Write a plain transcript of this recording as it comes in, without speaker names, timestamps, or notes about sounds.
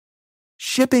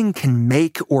Shipping can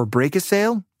make or break a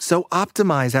sale, so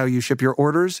optimize how you ship your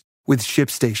orders with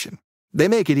ShipStation. They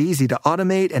make it easy to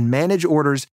automate and manage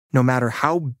orders no matter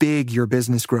how big your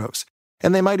business grows.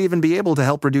 And they might even be able to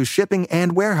help reduce shipping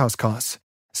and warehouse costs.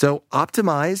 So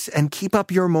optimize and keep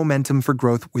up your momentum for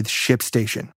growth with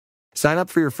ShipStation. Sign up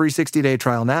for your free 60-day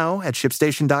trial now at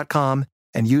ShipStation.com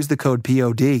and use the code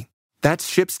POD.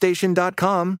 That's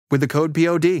ShipStation.com with the code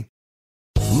POD.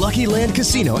 Lucky Land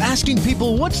Casino, asking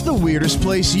people, what's the weirdest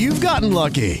place you've gotten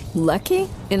lucky? Lucky?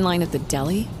 In line at the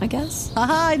deli, I guess?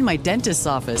 Aha, in my dentist's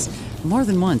office. More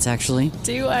than once, actually.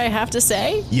 Do I have to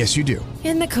say? Yes, you do.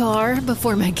 In the car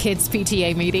before my kids'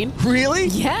 PTA meeting. Really?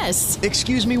 Yes.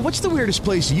 Excuse me, what's the weirdest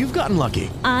place you've gotten lucky?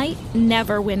 I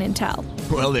never win and tell.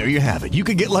 Well, there you have it. You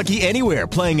can get lucky anywhere,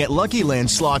 playing at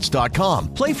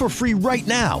LuckyLandSlots.com. Play for free right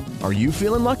now. Are you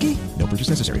feeling lucky? No purchase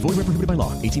necessary. Void where prohibited by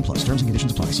law. 18+. Terms and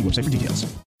conditions apply. See website for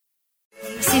details.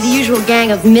 See, the usual gang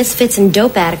of misfits and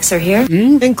dope addicts are here.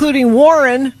 Including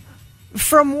Warren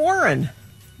from Warren.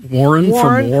 Warren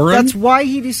from Warren? That's why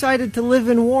he decided to live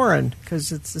in Warren,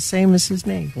 because it's the same as his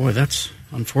name. Boy, that's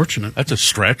unfortunate. That's a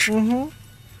stretch. Mm-hmm.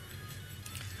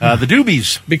 The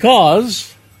Doobies.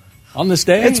 Because on this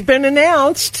day... It's been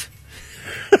announced.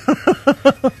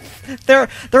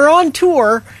 They're on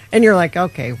tour, and you're like,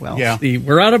 okay, well. Yeah. The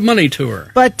We're Out of Money tour.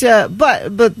 But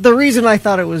the reason I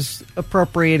thought it was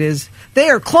appropriate is they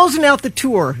are closing out the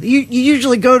tour. You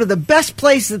usually go to the best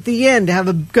place at the end to have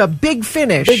a big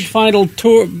finish. Big final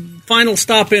tour, final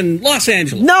stop in Los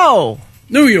Angeles. No.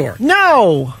 New York.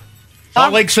 No.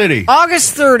 Salt Lake City.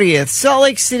 August 30th, Salt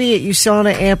Lake City at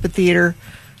USANA Amphitheater.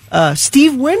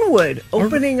 Steve Winwood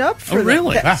opening up for them.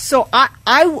 Really? So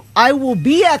I will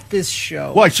be at this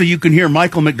show. Why? So you can hear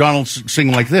Michael McDonald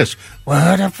sing like this.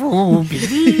 What a fool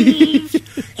believes.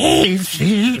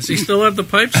 Does he still have the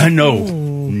pipes?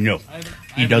 No.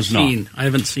 He does not. I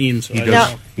haven't seen. So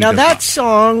Now that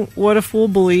song, What a Fool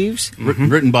Believes.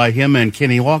 Written by him and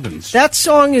Kenny Loggins. That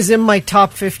song is in my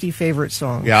top 50 favorite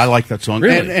songs. Yeah, I like that song.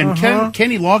 Really? And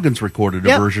Kenny Loggins recorded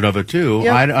a version of it, too.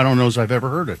 Yep. I don't know if I've ever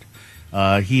heard it.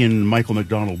 He and Michael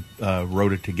McDonald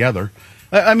wrote it together.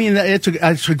 I mean,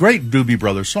 it's a great Doobie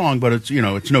Brothers song, but it's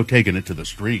no taking it to the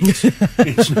streets.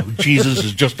 It's no Jesus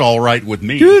is just all right with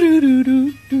me.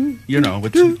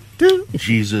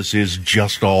 Jesus is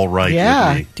just all right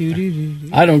with me.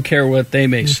 I don't care what they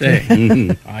may say.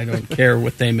 I don't care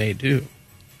what they may do.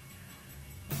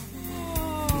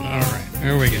 All right,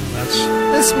 there we go.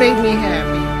 This made me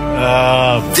happy.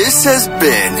 This has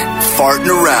been Farting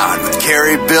Around with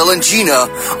Carrie, Bill, and Gina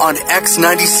on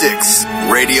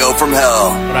X96, Radio from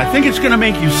Hell. But I think it's going to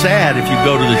make you sad if you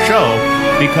go to the show,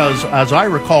 because as I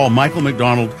recall, Michael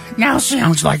McDonald now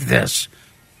sounds like this.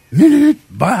 Minute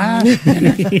by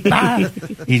minute by.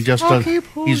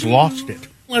 He's lost it.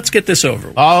 Let's get this over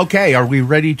with. Okay, are we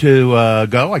ready to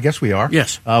go? I guess we are.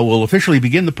 Yes. We'll officially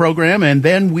begin the program, and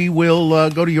then we will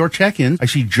go to your check-in. I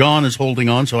see John is holding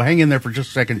on, so hang in there for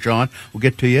just a second, John. We'll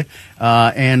get to you.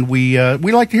 And we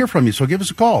like to hear from you, so give us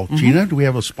a call. Mm-hmm. Gina, do we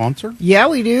have a sponsor? Yeah,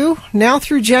 we do. Now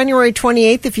through January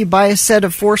 28th, if you buy a set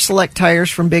of 4 select tires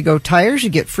from Big O Tires, you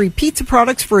get free pizza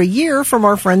products for a year from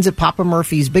our friends at Papa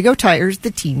Murphy's. Big O Tires,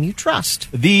 the team you trust.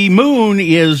 The moon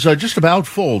is just about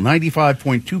full,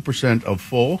 95.2% of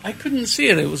full. I couldn't see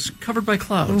it. It was covered by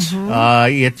clouds.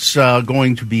 Mm-hmm. It's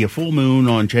going to be a full moon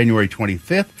on January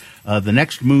 25th. The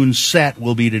next moon set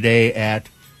will be today at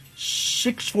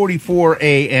 6:44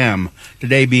 a.m.,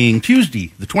 today being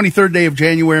Tuesday, the 23rd day of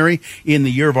January in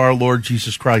the year of our Lord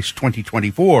Jesus Christ,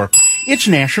 2024. It's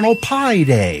National Pie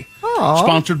Day,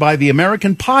 sponsored by the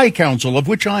American Pie Council, of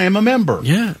which I am a member.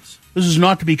 Yes. This is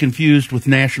not to be confused with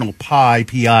National Pie,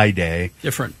 P-I Day.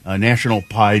 Different. National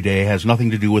Pie Day has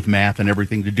nothing to do with math and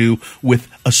everything to do with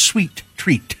a sweet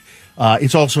treat.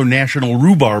 It's also National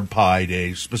Rhubarb Pie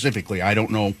Day, specifically. I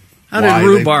don't know How did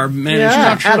rhubarb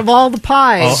manage out of all the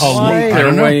pies?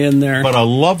 Their way in there. But a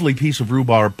lovely piece of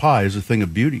rhubarb pie is a thing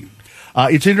of beauty.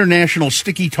 It's International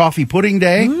Sticky Toffee Pudding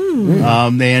Day,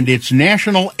 and it's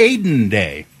National Aiden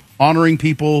Day, honoring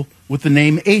people with the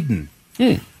name Aiden.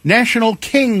 National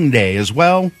King Day as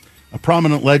well. A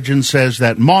prominent legend says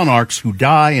that monarchs who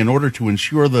die in order to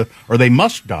ensure they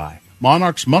must die.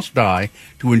 Monarchs must die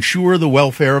to ensure the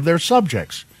welfare of their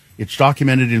subjects. It's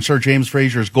documented in Sir James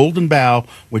Fraser's Golden Bough,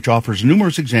 which offers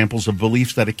numerous examples of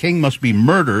beliefs that a king must be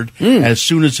murdered as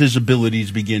soon as his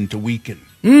abilities begin to weaken.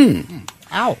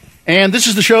 Ow. And this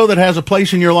is the show that has a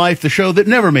place in your life, the show that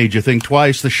never made you think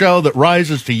twice, the show that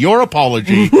rises to your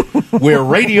apology. We're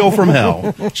Radio from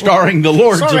Hell, starring the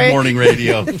lords of morning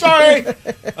radio. Sorry.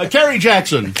 Kerry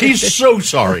Jackson. He's so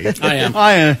sorry. I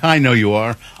am. I know you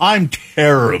are. I'm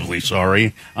terribly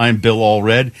sorry. I'm Bill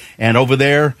Allred. And over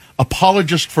there,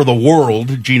 apologist for the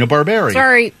world, Gina Barberi.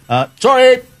 Sorry.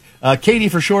 Sorry. Katie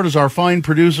for short is our fine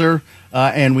producer.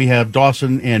 And we have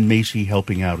Dawson and Macy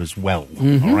helping out as well.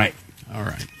 Mm-hmm. All right.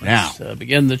 Let's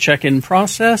begin the check-in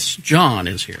process. John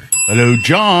is here. Hello,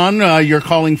 John. You're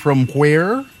calling from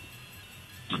where?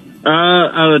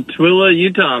 Tooele,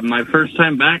 Utah. My first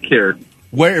time back here.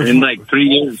 Where? In like 3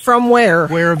 years. From where?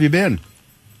 Where have you been?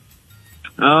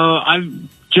 I've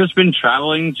just been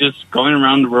traveling, just going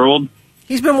around the world.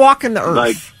 He's been walking the earth.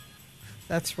 Like,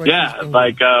 that's what. Yeah,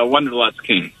 like Wanderlust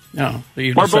King. No,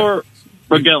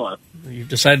 Borgilla. You've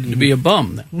decided to be a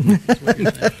bum. Then.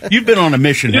 You've been on a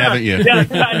mission, haven't you? Yeah,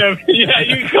 kind of. Yeah,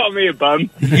 you can call me a bum.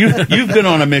 You've been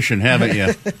on a mission, haven't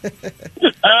you?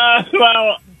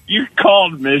 Well, you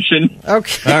called mission.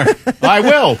 Okay. All right. I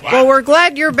will. Well, we're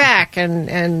glad you're back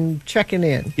and checking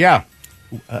in. Yeah.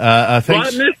 Well,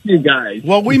 Thanks. I missed you guys.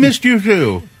 Well, we missed you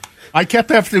too. I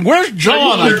kept asking, "Where's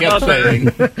John?" I kept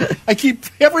saying. I keep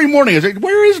every morning. I say,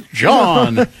 "Where is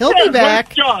John?" He'll be back.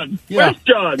 Where's John? Yeah. Where's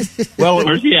John? Well,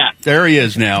 where's he at? There he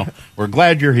is now. We're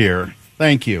glad you're here.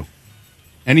 Thank you.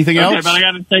 Anything else? Okay, but I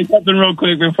got to say something real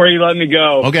quick before you let me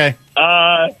go. Okay.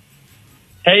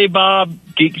 Hey, Bob.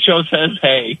 Geek Show says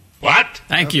hey. What?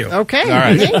 Thank you. Okay. All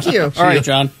right. Thank you. All right,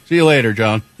 John. See you later,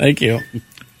 John. Thank you.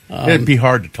 It'd be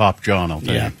hard to top John, I'll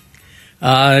tell you.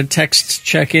 Texts,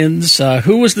 check-ins.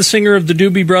 Who was the singer of the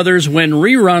Doobie Brothers when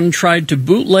Rerun tried to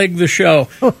bootleg the show?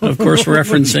 Of course,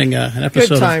 referencing an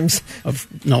episode Good times. of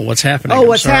What's Happening. Oh,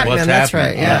 What's I'm sorry. Happening. What's That's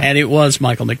Happening. right. Yeah. And it was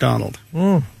Michael McDonald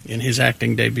in his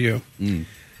acting debut.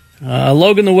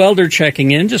 Logan the Welder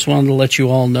checking in. Just wanted to let you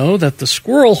all know that the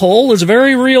squirrel hole is a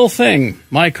very real thing.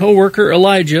 My coworker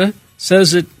Elijah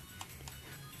says it.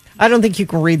 I don't think you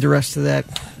can read the rest of that.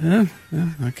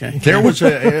 Okay. There was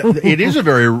it is a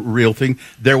very real thing.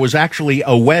 There was actually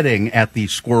a wedding at the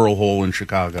Squirrel Hole in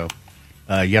Chicago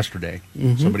yesterday.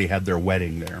 Somebody had their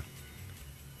wedding there.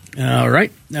 All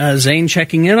right. Zane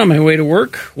checking in on my way to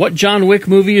work. What John Wick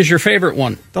movie is your favorite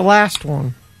one? The last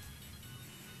one.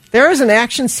 There is an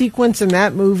action sequence in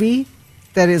that movie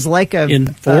that is like a...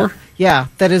 In 4?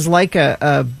 That is like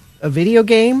a video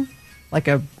game.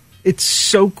 It's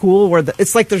so cool where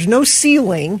it's like there's no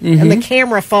ceiling and the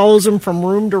camera follows him from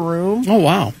room to room. Oh,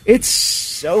 wow. It's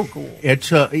so cool.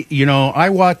 It's I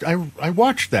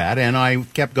watched that and I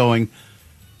kept going,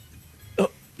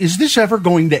 is this ever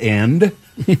going to end?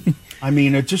 I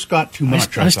mean, it just got too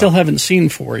much. I still haven't seen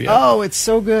 4 yet. Oh, it's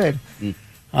so good.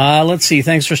 Let's see.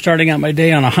 Thanks for starting out my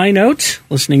day on a high note.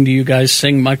 Listening to you guys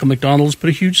sing Michael McDonald's put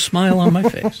a huge smile on my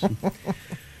face.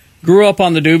 Grew up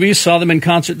on the Doobies, saw them in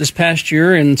concert this past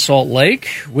year in Salt Lake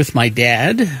with my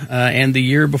dad, and the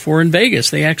year before in Vegas.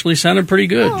 They actually sounded pretty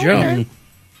good, Joe. Okay.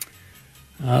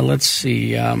 Let's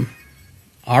see.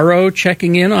 Aro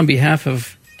checking in on behalf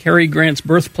of Cary Grant's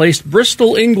birthplace,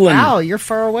 Bristol, England. Wow, you're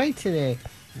far away today.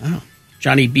 Wow.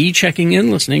 Johnny B checking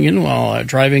in, listening in while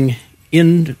driving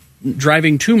to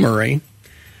Murray.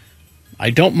 I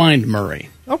don't mind Murray.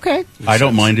 Okay. I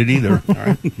don't mind it either. All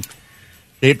right.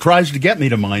 It tries to get me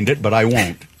to mind it, but I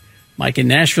won't. Mike in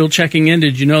Nashville checking in.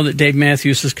 Did you know that Dave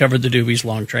Matthews has covered the Doobies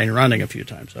long train running a few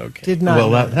times? Okay. Did not.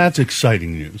 Well, that's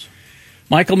exciting news.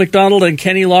 Michael McDonald and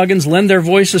Kenny Loggins lend their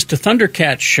voices to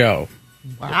Thundercats show.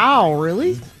 Wow,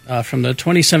 really? From the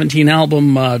 2017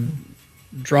 album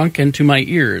Drunk Into My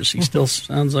Ears. He still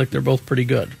sounds like they're both pretty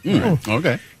good. Right.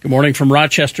 Okay. Good morning from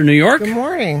Rochester, New York. Good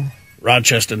morning.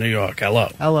 Rochester, New York. Hello.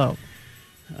 Hello.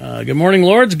 Good morning,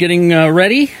 Lords. Getting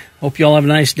ready. Hope you all have a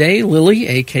nice day. Lily,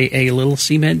 a.k.a. Little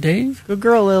Cement Dave. Good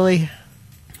girl, Lily.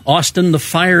 Austin, the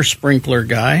fire sprinkler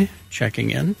guy,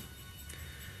 checking in.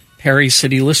 Perry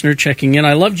City listener checking in.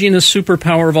 I love Gina's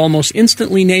superpower of almost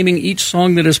instantly naming each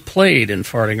song that is played and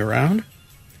farting around.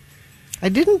 I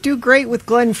didn't do great with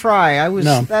Glenn Fry. I was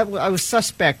No. I was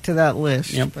suspect to that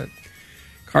list. Yep. But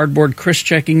Cardboard Chris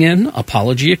checking in.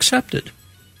 Apology accepted.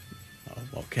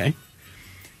 Oh, okay.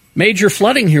 Major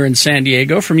flooding here in San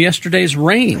Diego from yesterday's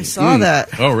rain. I saw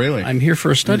that. Oh, really? I'm here for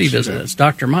a study visit. It's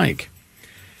Dr. Mike.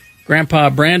 Grandpa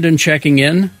Brandon checking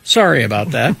in. Sorry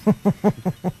about that.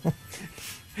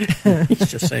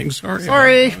 He's just saying sorry.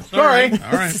 Sorry. Sorry.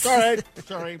 All right.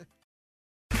 Sorry.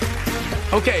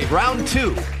 Okay, round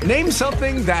 2. Name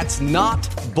something that's not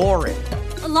boring.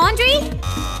 A laundry?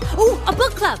 Ooh, a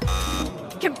book club.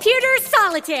 Computer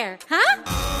solitaire, huh?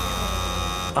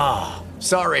 Ah,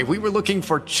 sorry, we were looking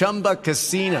for Chumba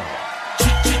Casino.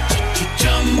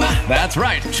 That's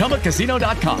right.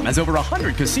 ChumbaCasino.com has over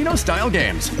 100 casino-style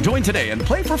games. Join today and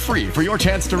play for free for your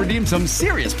chance to redeem some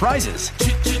serious prizes.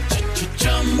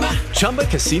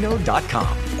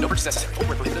 ChumbaCasino.com. No purchase necessary. Void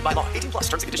where prohibited by law. 18 plus.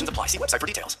 Terms and conditions apply. See website for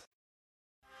details.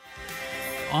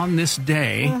 On this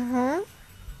day,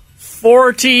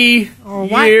 40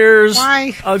 years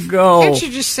ago. Can't you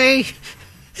just say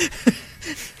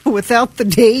without the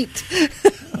date?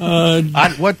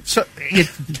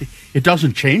 It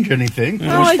doesn't change anything. It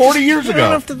No, was 40 years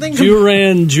ago.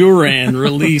 Duran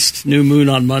released New Moon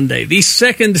on Monday, the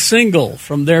second single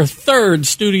from their third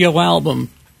studio album.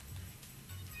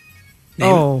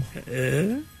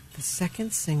 The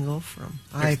second single from...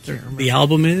 I can't remember. The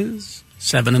album is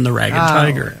Seven and the Ragged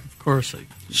Tiger. Of course.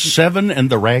 Seven and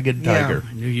the Ragged Tiger.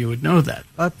 I knew you would know that.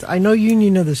 But I know You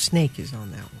Know the Snake is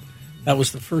on that one. That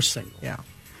was the first single. Yeah.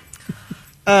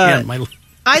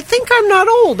 I think I'm not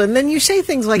old, and then you say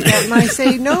things like that, and I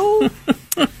say, no.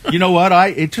 You know what?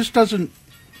 It just doesn't...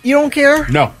 You don't care?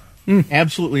 No,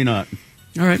 absolutely not.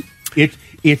 All right.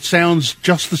 It sounds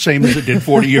just the same as it did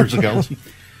 40 years ago.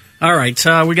 All right,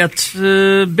 we got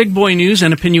big boy news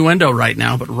and Opinioendo right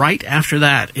now, but right after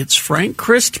that, it's Frank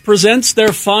Christ presents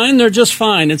They're Fine, They're Just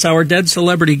Fine. It's our Dead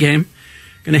Celebrity game.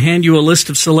 Going to hand you a list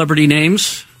of celebrity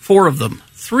names, 4 of them.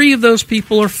 3 of those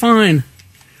people are fine.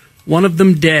 1 of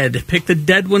them dead. Pick the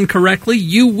dead one correctly,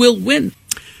 you will win.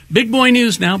 Big boy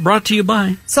news now, brought to you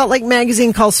by Salt Lake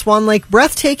Magazine calls Swan Lake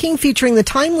breathtaking, featuring the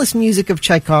timeless music of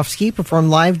Tchaikovsky,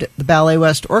 performed live at the Ballet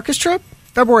West Orchestra,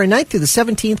 February 9th through the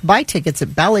 17th. Buy tickets at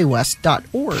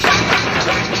balletwest.org.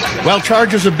 Well,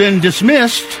 charges have been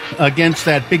dismissed against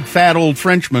that big fat old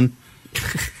Frenchman.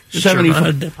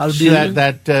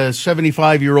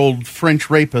 75-year-old French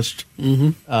rapist,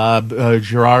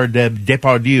 Gerard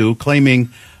Depardieu, claiming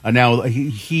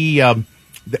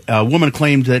a woman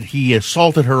claimed that he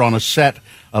assaulted her on a set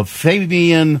of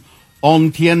Fabien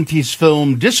Ontienti's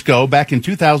film Disco back in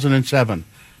 2007.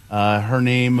 Her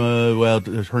name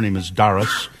is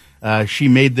Doris. She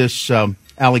made this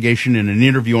allegation in an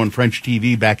interview on French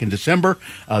TV back in December.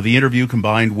 The interview,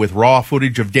 combined with raw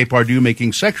footage of Depardieu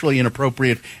making sexually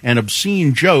inappropriate and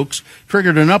obscene jokes,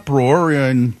 triggered an uproar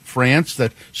in France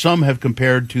that some have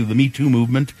compared to the Me Too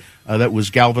movement that was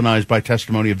galvanized by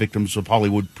testimony of victims of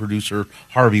Hollywood producer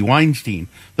Harvey Weinstein.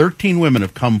 13 women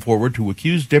have come forward to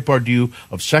accuse Depardieu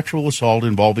of sexual assault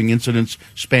involving incidents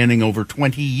spanning over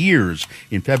 20 years.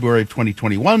 In February of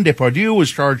 2021, Depardieu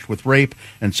was charged with rape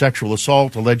and sexual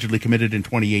assault allegedly committed in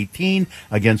 2018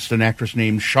 against an actress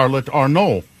named Charlotte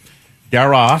Arnault.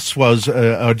 Darras was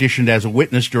auditioned as a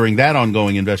witness during that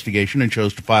ongoing investigation and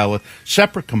chose to file a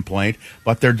separate complaint,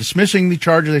 but they're dismissing the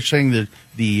charges. They're saying that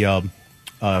the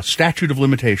statute of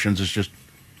limitations is just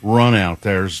run out.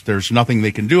 There's nothing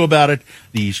they can do about it.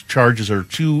 These charges are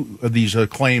these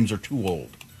claims are too old,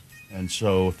 and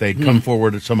so if they'd come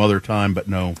forward at some other time, but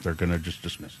no, they're going to just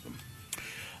dismiss them.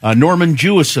 Norman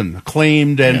Jewison,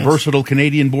 acclaimed and versatile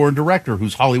Canadian-born director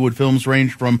whose Hollywood films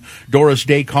ranged from Doris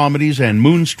Day comedies and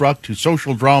Moonstruck to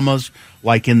social dramas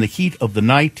like In the Heat of the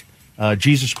Night,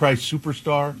 Jesus Christ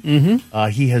Superstar.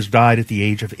 He has died at the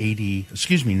age of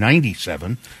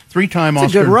 97. Three-time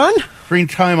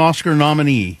Oscar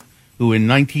nominee, who in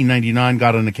 1999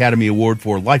 got an Academy Award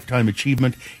for Lifetime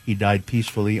Achievement. He died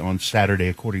peacefully on Saturday,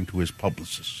 according to his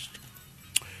publicist.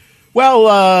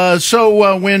 Well,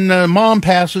 so when mom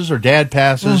passes or dad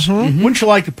passes, wouldn't you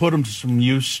like to put them to some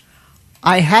use?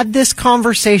 I had this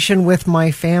conversation with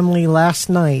my family last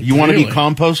night. You want to be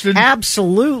composted?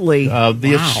 Absolutely.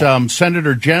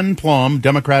 Senator Jen Plum,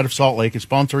 Democrat of Salt Lake, is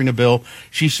sponsoring a bill.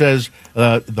 She says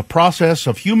the process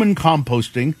of human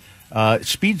composting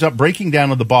speeds up breaking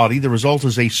down of the body. The result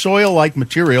is a soil-like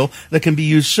material that can be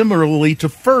used similarly to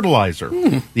fertilizer.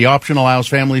 The option allows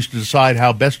families to decide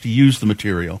how best to use the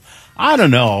material. I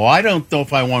don't know. I don't know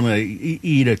if I want to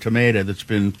eat a tomato that's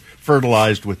been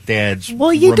fertilized with Dad's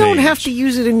remains. Don't have to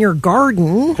use it in your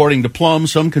garden. According to Plum,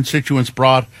 some constituents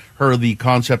brought her the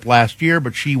concept last year,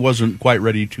 but she wasn't quite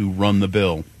ready to run the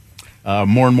bill.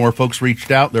 More and more folks reached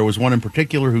out. There was one in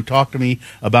particular who talked to me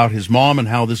about his mom and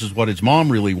how this is what his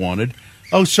mom really wanted.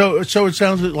 Oh, so it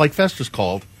sounds like Festus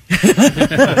called.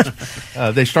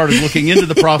 They started looking into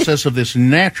the process of this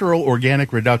natural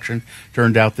organic reduction.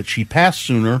 Turned out that she passed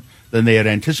sooner than they had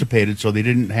anticipated, so they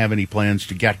didn't have any plans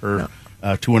to get her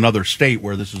to another state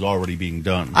where this is already being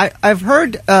done. I've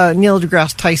heard Neil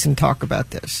deGrasse Tyson talk about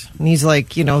this, and he's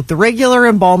like, the regular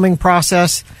embalming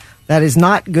process, that is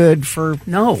not good for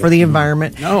the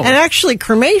environment. No. And actually,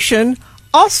 cremation,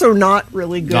 also not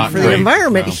really good for the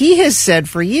environment. No. He has said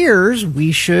for years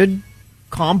we should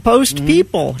compost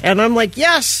people. And I'm like,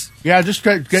 yes. Yeah, just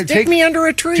stick me under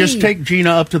a tree. Just take Gina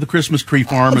up to the Christmas tree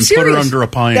farm and serious. Put her under a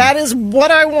pine. That is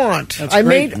what I want. That's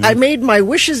great. I made my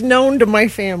wishes known to my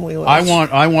family.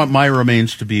 I want my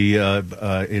remains to be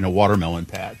in a watermelon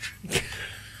patch.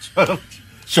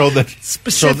 So that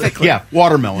specifically,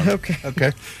 watermelon.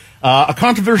 Okay. A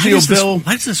controversial bill.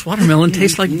 Why does this watermelon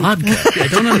taste like vodka? I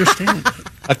don't understand.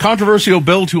 A controversial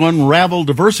bill to unravel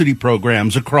diversity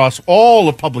programs across all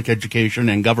of public education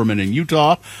and government in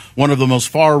Utah, one of the most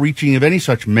far-reaching of any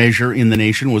such measure in the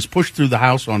nation, was pushed through the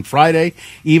House on Friday,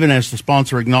 even as the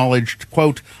sponsor acknowledged,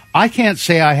 quote, I can't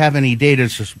say I have any data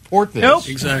to support this. Nope.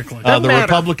 Exactly. The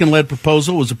Republican-led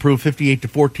proposal was approved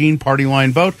 58-14 party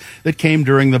line vote that came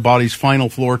during the body's final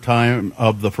floor time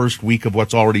of the first week of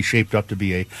what's already shaped up to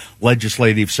be a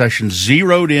legislative session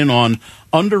zeroed in on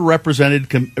underrepresented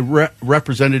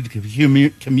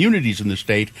communities in the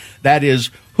state. That is,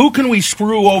 who can we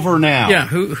screw over now? Yeah,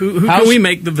 who can we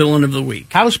make the villain of the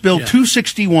week? House Bill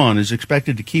 261 is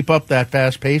expected to keep up that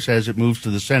fast pace as it moves to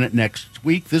the Senate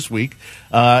this week.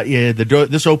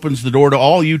 This opens the door to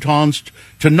all Utahns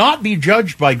to not be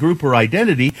judged by group or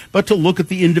identity, but to look at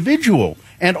the individual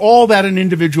and all that an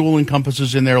individual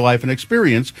encompasses in their life and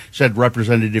experience, said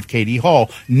Representative Katie Hall.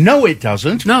 No, it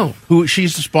doesn't. No.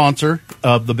 She's the sponsor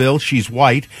of the bill. She's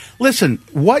white. Listen,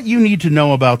 what you need to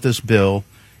know about this bill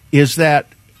is that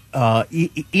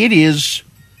it is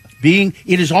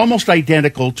almost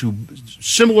identical to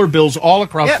similar bills all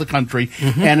across the country,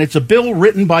 and it's a bill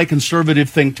written by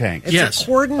conservative think tanks. It's a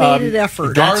coordinated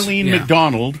effort. Darlene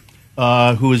McDonald,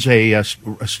 who is a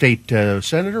state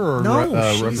senator or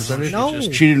representative. No,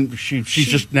 she's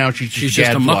just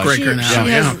a muckraker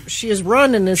now. She has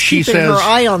run and is keeping her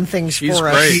eye on things for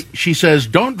us. She says,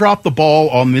 "Don't drop the ball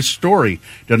on this story.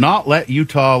 Do not let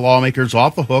Utah lawmakers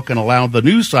off the hook and allow the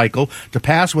news cycle to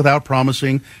pass without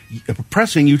pressing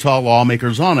Utah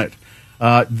lawmakers on it."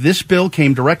 This bill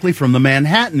came directly from the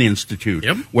Manhattan Institute,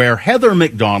 where Heather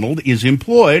McDonald is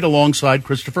employed alongside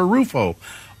Christopher Rufo.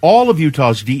 All of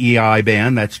Utah's DEI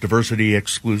ban, that's diversity,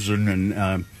 exclusion,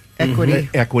 and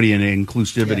equity and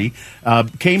inclusivity,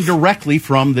 came directly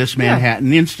from this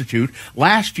Manhattan Institute.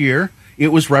 Last year, it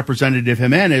was Representative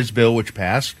Jimenez's bill which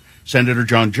passed. Senator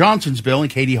John Johnson's bill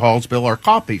and Katie Hall's bill are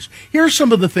copies. Here are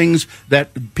some of the things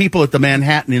that people at the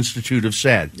Manhattan Institute have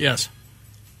said. Yes.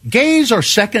 Gays are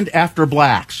second after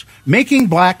blacks, making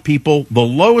black people the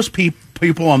lowest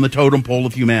people on the totem pole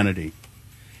of humanity.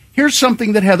 Here's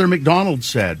something that Heather McDonald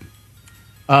said.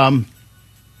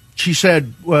 She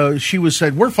said,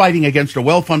 we're fighting against a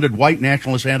well-funded white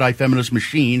nationalist anti-feminist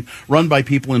machine run by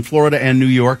people in Florida and New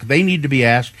York. They need to be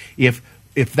asked if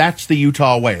that's the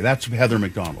Utah way. That's Heather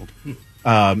McDonald,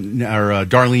 or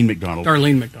Darlene McDonald.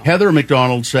 Darlene McDonald. Heather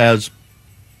McDonald says,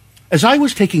 as I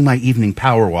was taking my evening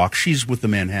power walk, she's with the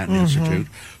Manhattan Institute,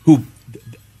 who,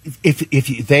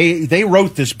 they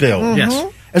wrote this bill.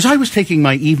 Yes. As I was taking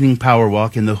my evening power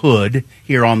walk in the hood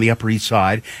here on the Upper East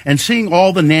Side and seeing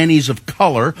all the nannies of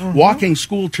color walking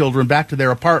school children back to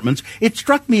their apartments, it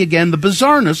struck me again the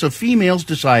bizarreness of females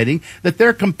deciding that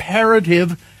their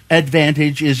comparative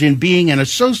advantage is in being an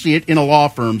associate in a law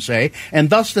firm, say, and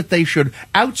thus that they should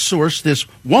outsource this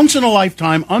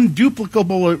once-in-a-lifetime,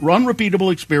 unduplicable, unrepeatable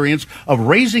experience of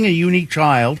raising a unique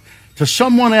child to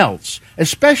someone else,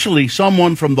 especially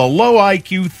someone from the low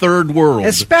IQ third world.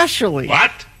 Especially.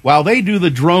 What? While they do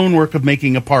the drone work of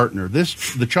making a partner.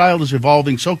 The child is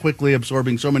evolving so quickly,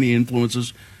 absorbing so many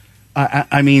influences.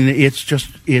 I mean, it's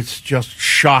just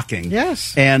shocking.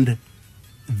 Yes. And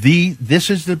this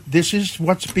is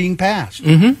what's being passed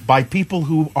by people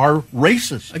who are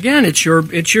racist. Again, it's your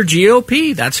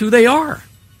GOP. That's who they are.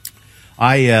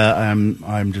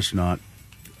 I'm just not.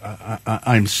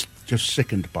 I'm just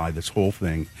sickened by this whole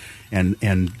thing,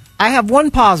 and I have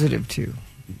one positive to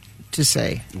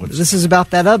say. This is about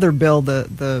that other bill,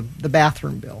 the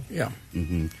bathroom bill. Yeah.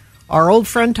 Mm-hmm. Our old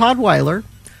friend Todd Weiler,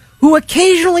 who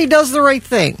occasionally does the right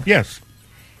thing. Yes.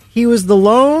 He was the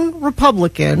lone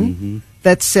Republican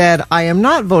that said, I am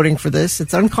not voting for this.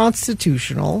 It's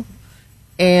unconstitutional.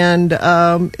 And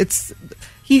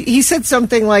he said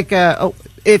something like,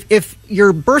 if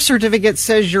your birth certificate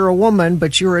says you're a woman,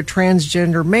 but you're a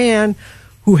transgender man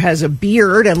who has a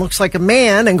beard and looks like a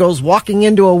man and goes walking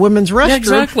into a women's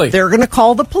restroom, they're going to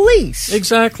call the police.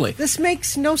 Exactly. This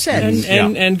makes no sense.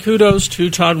 And kudos to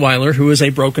Todd Weiler, who is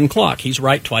a broken clock. He's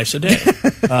right twice a day.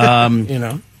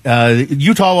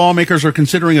 Utah lawmakers are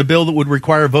considering a bill that would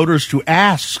require voters to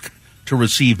ask to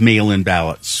receive mail-in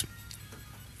ballots.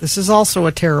 This is also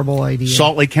a terrible idea.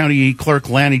 Salt Lake County Clerk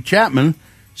Lanny Chapman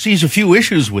sees a few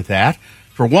issues with that.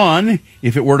 For one,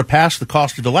 if it were to pass, the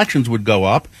cost of elections would go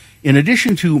up. In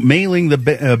addition to mailing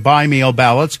the by-mail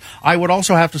ballots, I would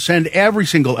also have to send every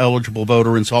single eligible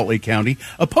voter in Salt Lake County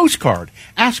a postcard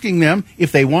asking them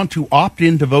if they want to opt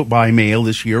in to vote by mail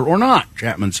this year or not,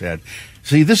 Chapman said.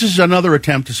 See, this is another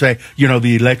attempt to say,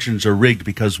 the elections are rigged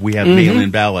because we have mail-in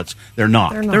ballots. They're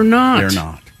not. They're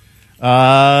not.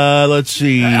 Let's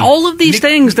see. All of these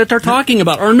things that they're talking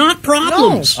about are not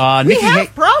problems. No, we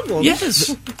have problems.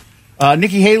 Yes.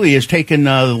 Nikki Haley has taken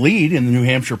the lead in the New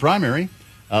Hampshire primary.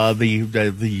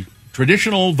 The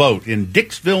traditional vote in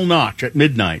Dixville Notch at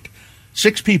midnight.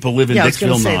 6 people live in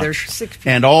Dixville Notch. There's 6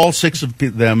 people. And all 6 of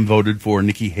them voted for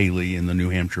Nikki Haley in the New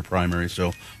Hampshire primary,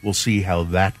 so we'll see how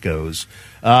that goes.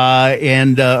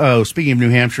 Speaking of New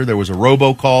Hampshire, there was a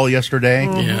robocall yesterday,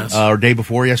 or day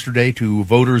before yesterday, to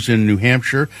voters in New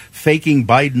Hampshire, faking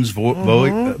Biden's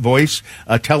voice,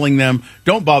 telling them,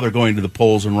 don't bother going to the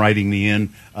polls and writing me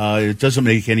in. It doesn't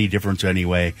make any difference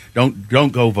anyway. Don't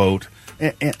go vote.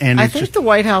 And I think the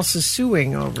White House is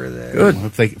suing over this. Good.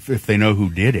 If they know who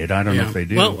did it. I don't know if they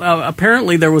do. Well,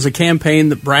 apparently there was a campaign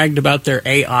that bragged about their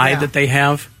AI that they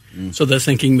have, so they're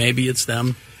thinking maybe it's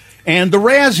them. And the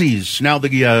Razzies. Now,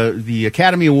 the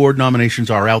Academy Award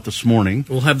nominations are out this morning.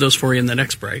 We'll have those for you in the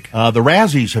next break. The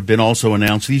Razzies have been also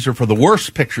announced. These are for the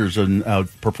worst pictures and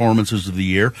performances of the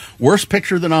year. Worst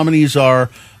picture, the nominees are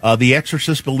The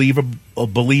Exorcist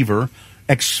Believer,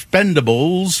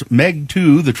 Expendables, Meg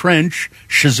 2, The Trench,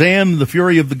 Shazam, The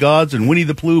Fury of the Gods, and Winnie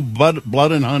the Pooh,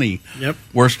 Blood and Honey. Yep.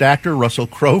 Worst actor, Russell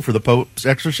Crowe for The Pope's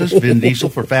Exorcist, Vin Diesel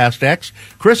for Fast X,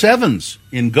 Chris Evans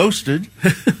in Ghosted,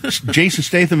 Jason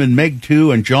Statham in Meg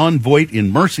 2, and John Voight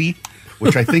in Mercy,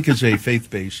 which I think is a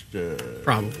faith-based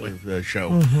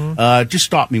show. Just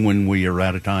stop me when we are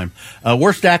out of time.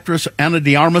 Worst actress, Ana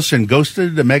de Armas in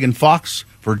Ghosted, Megan Fox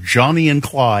for Johnny and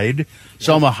Clyde,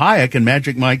 Selma Hayek in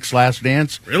Magic Mike's Last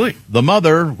Dance. Really? The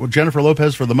Mother, Jennifer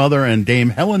Lopez for The Mother, and Dame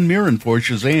Helen Mirren for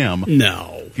Shazam.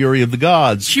 No. Fury of the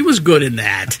Gods. She was good in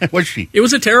that. Was she? It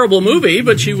was a terrible movie,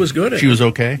 but she was good in it. She was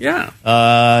okay? Yeah.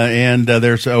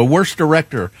 There's a worst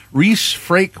director, Reese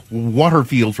Frake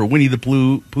Waterfield for Winnie the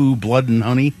Pooh, Blood and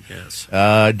Honey. Yes.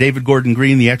 David Gordon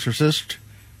Green, The Exorcist.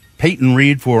 Peyton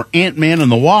Reed for Ant-Man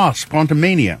and the Wasp,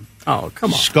 Quantumania. Oh,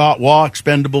 come on. Scott Waugh,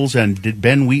 Expendables, and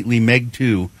Ben Wheatley, Meg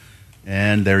 2.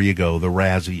 And there you go, the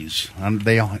Razzies.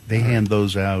 They hand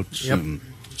those out soon.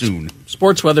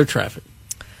 Sports, weather, traffic.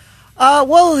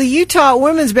 Well, the Utah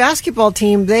women's basketball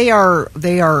team, they are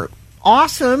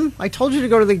awesome. I told you to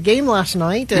go to the game last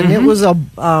night, and it was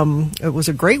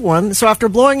a great one. So after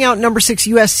blowing out number 6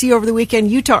 USC over the weekend,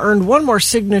 Utah earned one more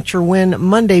signature win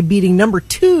Monday, beating number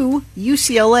 2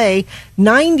 UCLA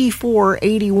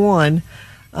 94-81.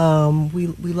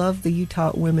 We love the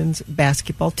Utah women's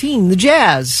basketball team. The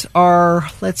Jazz are,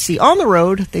 on the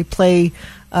road. They play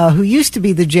who used to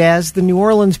be the Jazz, the New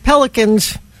Orleans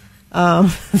Pelicans.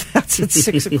 That's at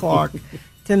 6 o'clock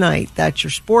tonight. That's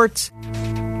your sports.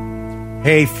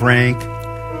 Hey, Frank.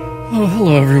 Oh,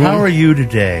 hello, everyone. How are you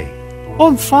today? Oh,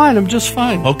 I'm fine. I'm just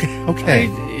fine. Okay.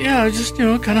 Just,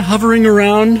 kind of hovering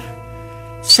around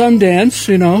Sundance,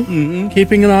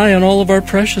 keeping an eye on all of our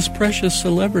precious, precious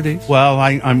celebrities. Well,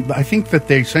 I think that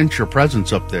they sent your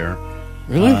presents up there.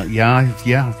 Really? Yeah.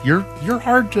 You're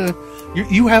hard to.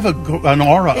 You have an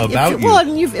aura about you. Well,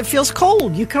 and it feels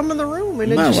cold. You come in the room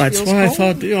and it just feels cold. Well, that's why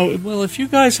I thought, if you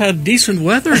guys had decent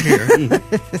weather here,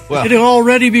 it'd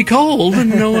already be cold and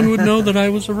no one would know that I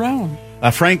was around.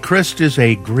 Frank Christ is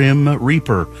a grim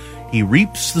reaper. He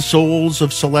reaps the souls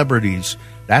of celebrities.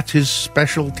 That's his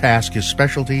special task, his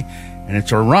specialty. And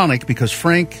it's ironic because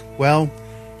Frank,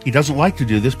 he doesn't like to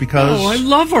do this because... Oh, I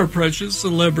love our precious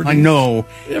celebrities. I know.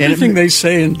 Everything they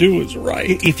say and do is right.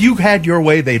 If you had your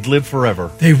way, they'd live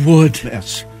forever. They would.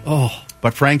 Yes. Oh.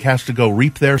 But Frank has to go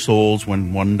reap their souls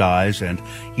when one dies, and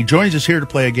he joins us here to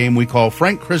play a game we call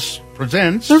Frank Chris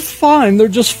Presents. They're fine. They're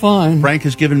just fine. Frank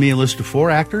has given me a list of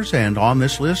 4 actors, and on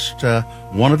this list,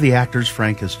 one of the actors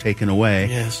Frank has taken away.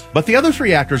 Yes. But the other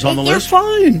 3 actors on the list... They're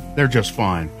fine. They're just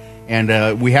fine.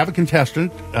 And we have a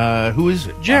contestant. Who is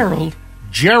it? Gerald.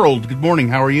 Gerald, good morning.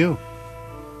 How are you?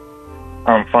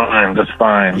 I'm fine, just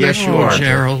fine. Yes, you are.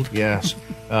 Gerald. Yes.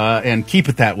 And keep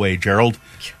it that way, Gerald.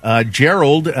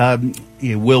 Gerald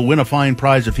will win a fine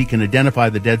prize if he can identify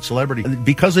the dead celebrity.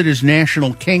 Because it is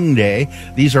National King Day,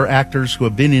 these are actors who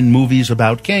have been in movies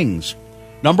about kings.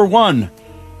 Number 1,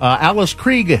 Alice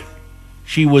Krige.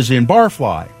 She was in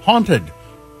Barfly,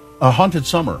 Haunted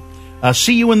Summer.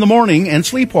 See You in the Morning, and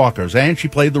Sleepwalkers. And she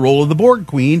played the role of the Borg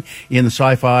Queen in the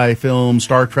sci-fi film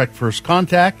Star Trek First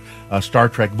Contact, Star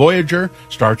Trek Voyager,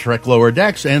 Star Trek Lower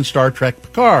Decks, and Star Trek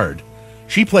Picard.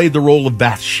 She played the role of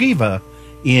Bathsheba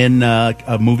in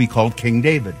a movie called King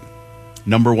David.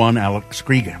 Number 1, Alex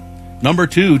Krieger. Number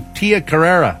 2, Tia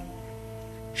Carrera.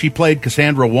 She played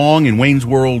Cassandra Wong in Wayne's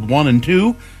World 1 and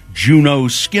 2, Juno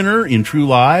Skinner in True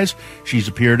Lies. She's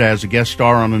appeared as a guest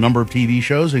star on a number of TV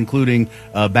shows, including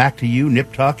Back to You,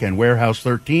 Nip Tuck, and Warehouse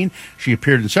 13. She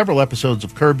appeared in several episodes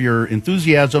of Curb Your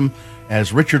Enthusiasm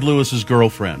as Richard Lewis's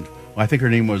girlfriend. I think her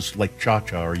name was like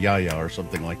Cha-Cha or Yaya or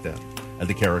something like that,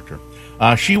 the character.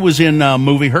 She was in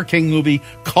her king movie,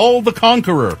 Kull the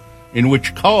Conqueror, in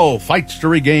which Kull fights to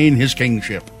regain his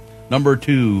kingship. Number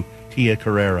 2, Tia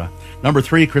Carrera. Number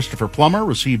 3, Christopher Plummer,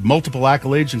 received multiple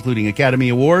accolades, including Academy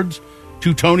Awards,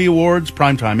 2 Tony Awards,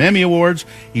 Primetime Emmy Awards.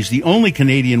 He's the only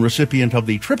Canadian recipient of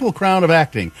the Triple Crown of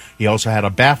Acting. He also had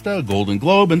a BAFTA, a Golden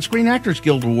Globe, and Screen Actors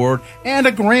Guild Award, and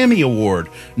a Grammy Award.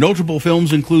 Notable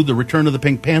films include The Return of the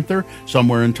Pink Panther,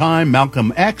 Somewhere in Time,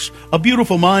 Malcolm X, A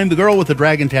Beautiful Mind, The Girl with the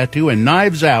Dragon Tattoo, and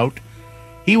Knives Out.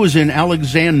 He was in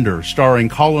Alexander, starring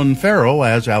Colin Farrell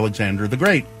as Alexander the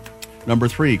Great. Number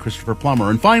 3, Christopher Plummer.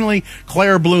 And finally,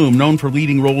 Claire Bloom, known for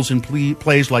leading roles in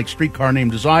plays like Streetcar Named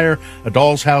Desire, A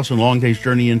Doll's House, and Long Day's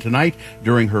Journey into Night.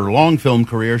 During her long film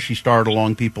career, she starred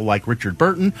along people like Richard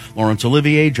Burton, Laurence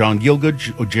Olivier, John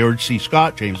Gielgud, George C.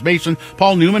 Scott, James Mason,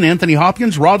 Paul Newman, Anthony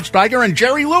Hopkins, Rod Steiger, and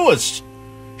Jerry Lewis.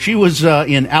 She was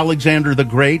in Alexander the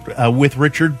Great with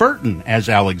Richard Burton as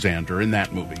Alexander in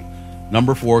that movie.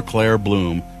 Number 4, Claire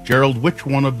Bloom. Gerald, which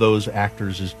one of those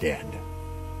actors is dead?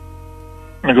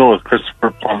 I'm going to go with Christopher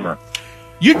Plummer.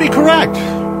 You'd be correct.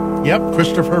 Yep,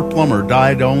 Christopher Plummer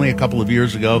died only a couple of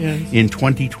years ago in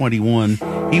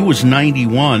 2021. He was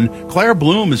 91. Claire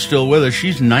Bloom is still with us.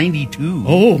 She's 92.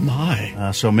 Oh,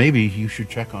 my. So maybe you should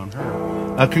check on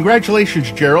her.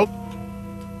 Congratulations, Gerald.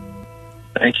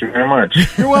 Thank you very much.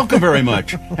 You're welcome very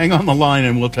much. Hang on the line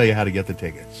and we'll tell you how to get the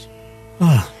tickets.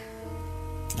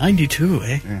 92,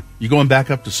 eh? Yeah. You going back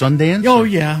up to Sundance? Oh,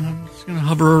 yeah. I'm just going to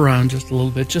hover around just a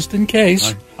little bit, just in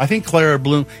case. I think Claire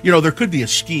Bloom, there could be a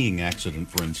skiing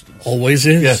accident, for instance. Always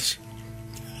is. Yes.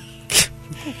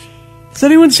 Has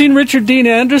anyone seen Richard Dean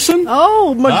Anderson?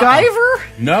 Oh,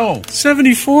 MacGyver? No.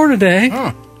 74 today.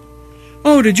 Huh.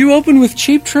 Oh, did you open with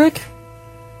Cheap Trick?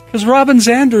 Because Robin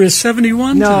Zander is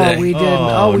 71 today. No, we didn't.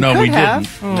 Oh, we didn't.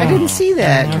 Oh. I didn't see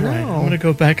that. All right. No. I'm going to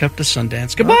go back up to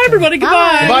Sundance. Goodbye, everybody.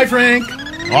 Goodbye. Goodbye, Frank.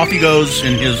 Off he goes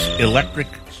in his electric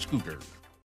scooter.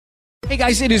 Hey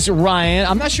guys, it is Ryan.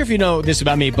 I'm not sure if you know this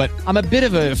about me, but I'm a bit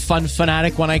of a fun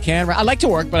fanatic when I can. I like to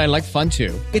work, but I like fun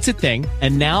too. It's a thing.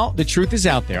 And now the truth is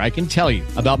out there. I can tell you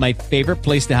about my favorite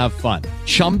place to have fun.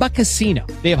 Chumba Casino.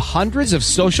 They have hundreds of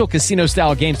social casino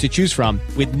style games to choose from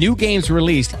with new games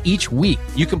released each week.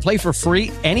 You can play for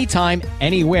free anytime,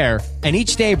 anywhere. And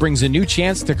each day brings a new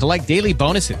chance to collect daily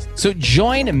bonuses. So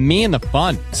join me in the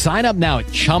fun. Sign up now at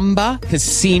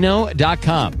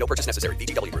ChumbaCasino.com. No purchase necessary.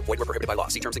 VGW Group. Void where prohibited by law.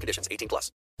 See terms and conditions.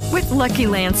 18+. With Lucky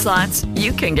Land Slots,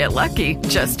 you can get lucky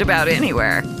just about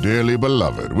anywhere. Dearly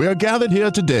beloved, we are gathered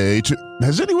here today to...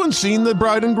 Has anyone seen the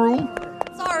bride and groom?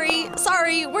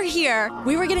 Sorry, we're here.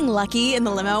 We were getting lucky in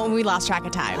the limo and we lost track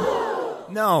of time.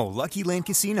 No, Lucky Land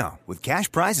Casino. With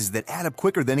cash prizes that add up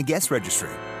quicker than a guest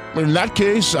registry. In that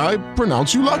case, I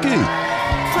pronounce you lucky.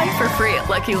 Play for free at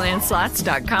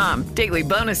LuckyLandSlots.com. Daily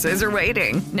bonuses are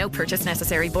waiting. No purchase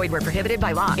necessary. Void where prohibited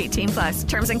by law. 18+.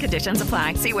 Terms and conditions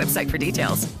apply. See website for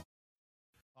details.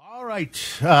 All right.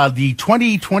 The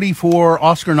 2024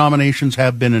 Oscar nominations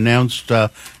have been announced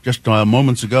just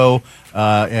moments ago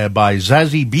by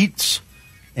Zazie Beetz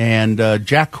and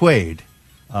Jack Quaid.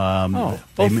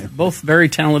 Both very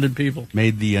talented people.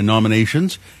 Made the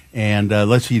nominations. And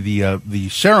let's see, the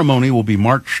ceremony will be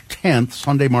March 10th,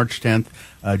 Sunday, March 10th.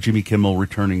 Jimmy Kimmel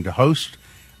returning to host.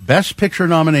 Best Picture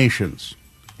nominations,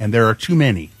 and there are too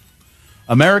many.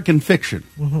 American Fiction,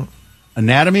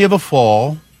 Anatomy of a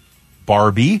Fall,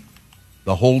 Barbie,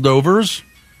 The Holdovers,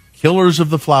 Killers of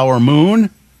the Flower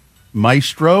Moon,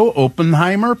 Maestro,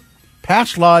 Oppenheimer,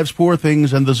 Past Lives, Poor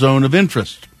Things, and The Zone of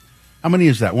Interest. How many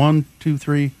is that? 1, 2,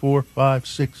 3, 4, 5,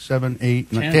 6, 7, 8,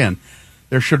 10.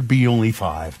 There should be only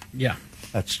 5. Yeah.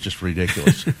 That's just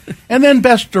ridiculous. And then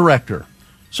Best Director.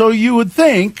 So you would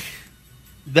think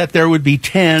that there would be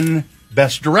 10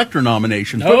 Best Director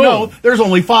nominations. But no, there's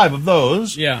only 5 of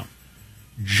those. Yeah.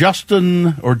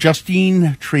 Justine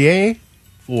Triet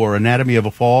for Anatomy of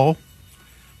a Fall.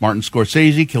 Martin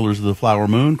Scorsese, Killers of the Flower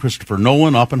Moon. Christopher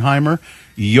Nolan, Oppenheimer.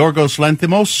 Yorgos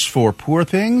Lanthimos for Poor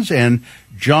Things. And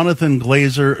Jonathan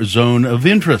Glazer, Zone of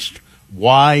Interest.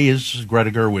 Why is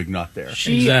Greta Gerwig not there?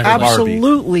 She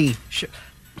absolutely...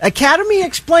 Academy,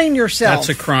 explain yourself.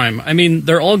 That's a crime. I mean,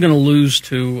 they're all going to lose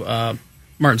to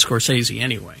Martin Scorsese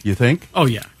anyway. You think? Oh,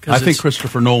 yeah. I think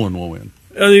Christopher Nolan will win.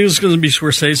 I think it's going to be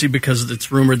Scorsese because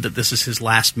it's rumored that this is his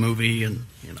last movie, and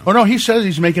Oh no, he says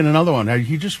he's making another one.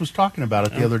 He just was talking about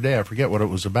it the other day. I forget what it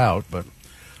was about, but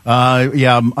I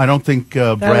don't think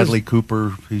Bradley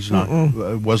Cooper. He's not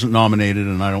wasn't nominated,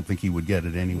 and I don't think he would get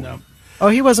it anyway. No. Oh,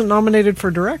 he wasn't nominated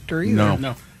for director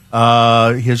either.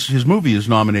 No. His movie is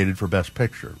nominated for Best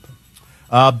Picture.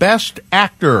 Best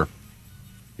Actor.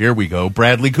 Here we go.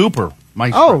 Bradley Cooper.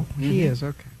 Maestro. Oh, he is,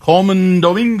 okay. Coleman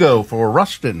Domingo for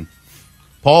Rustin.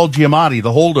 Paul Giamatti,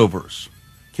 The Holdovers.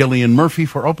 Cillian Murphy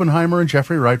for Oppenheimer and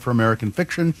Jeffrey Wright for American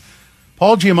Fiction.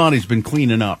 Paul Giamatti's been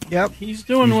cleaning up. Yep. He's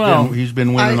doing well. He's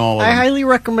been winning all of them. I highly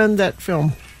recommend that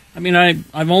film. I mean,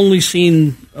 I've only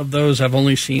seen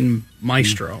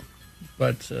Maestro,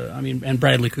 but and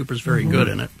Bradley Cooper's very good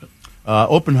in it. But.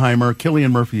 Oppenheimer,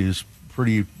 Cillian Murphy is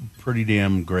pretty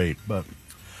damn great. But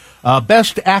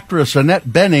Best Actress, Annette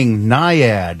Bening,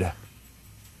 Naiad.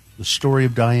 The Story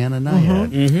of Diana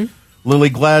Naiad. Mm-hmm. Lily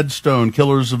Gladstone,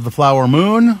 Killers of the Flower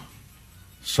Moon.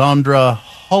 Sandra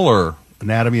Huller,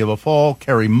 Anatomy of a Fall.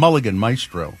 Carey Mulligan,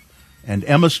 Maestro. And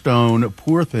Emma Stone,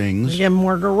 Poor Things. Again,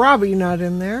 Margot Robbie not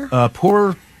in there.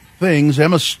 Poor Things.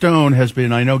 Emma Stone has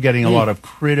been, I know, getting a lot of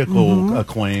critical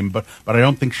acclaim, but I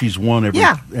don't think she's won every.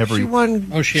 She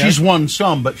won. Oh, she's won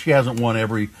some, but she hasn't won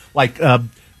every. Like,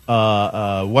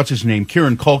 what's his name?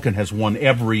 Kieran Culkin has won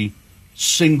every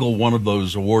single one of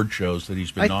those award shows that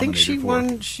he's been nominated for. I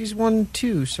think she's won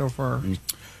 2 so far.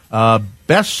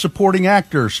 Best Supporting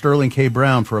Actor, Sterling K.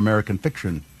 Brown for American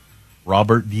Fiction.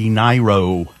 Robert De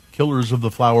Niro, Killers of the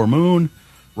Flower Moon.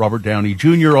 Robert Downey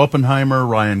Jr., Oppenheimer.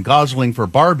 Ryan Gosling for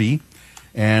Barbie.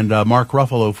 And Mark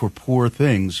Ruffalo for Poor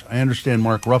Things. I understand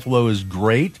Mark Ruffalo is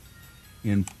great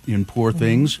in Poor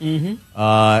Things. And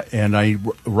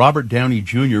Robert Downey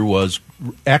Jr. was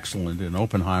excellent in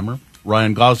Oppenheimer.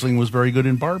 Ryan Gosling was very good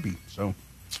in Barbie. So,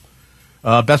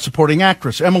 Best Supporting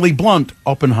Actress, Emily Blunt,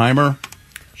 Oppenheimer.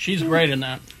 She's great in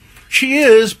that. She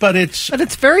is, but it's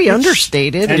very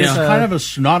understated. And it's kind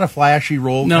of not a flashy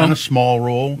role, kind of small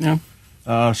role. Yeah.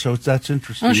 So that's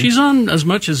interesting. Oh, she's on as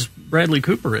much as Bradley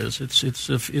Cooper is.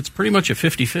 It's pretty much a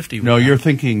 50-50. No, you're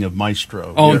thinking of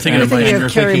Maestro. Oh, I'm thinking of Maestro. You're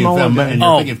thinking of them, and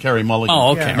you're thinking of Carey Mulligan.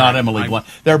 Oh, okay. Not Emily Blunt.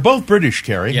 They're both British,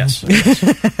 Carey. Yes.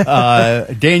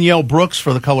 Danielle Brooks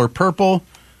for The Color Purple.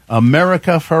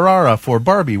 America Ferrara for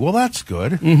Barbie. Well, that's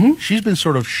good. She's been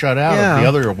sort of shut out of the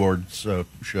other awards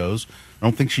shows. I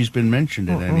don't think she's been mentioned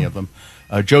in any of them.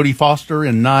 Jodie Foster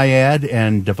in Naiad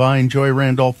and Divine Joy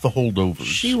Randolph, The Holdovers.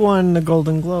 She won the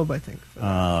Golden Globe, I think.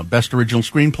 Best Original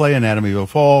Screenplay, Anatomy of a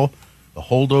Fall, The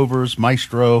Holdovers,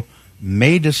 Maestro,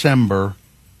 May December,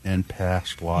 and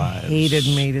Past Lives. I hated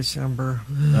May December.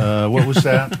 What was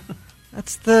that?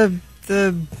 That's the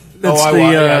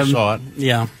I saw it.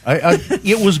 Yeah,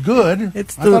 it was good. I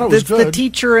thought it was good. The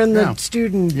teacher and the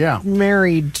student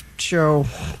married show.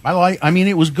 I mean,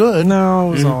 it was good. No,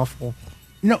 it was awful.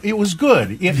 No, it was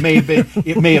good. It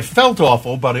may have felt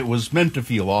awful, but it was meant to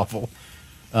feel awful.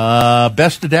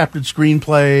 Best Adapted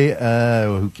Screenplay.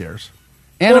 Who cares?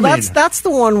 Animated. Well, that's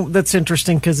the one that's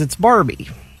interesting because it's Barbie,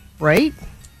 right?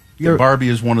 Yeah, Barbie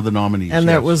is one of the nominees. And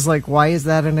that was like, why is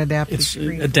that an adapted It's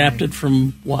screenplay? adapted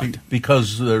from what?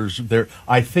 Because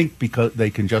I think because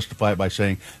they can justify it by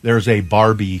saying there's a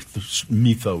Barbie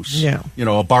mythos. Yeah.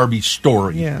 A Barbie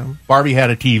story. Yeah. Barbie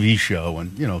had a TV show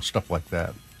and, stuff like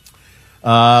that.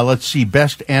 Let's see.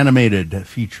 Best Animated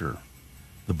Feature.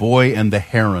 The Boy and the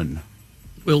Heron.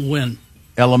 Will win.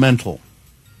 Elemental.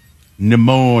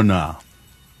 Nimona.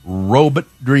 Robot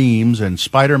Dreams and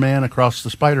Spider-Man Across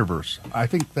the Spider-Verse. I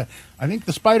think the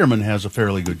Spider-Man has a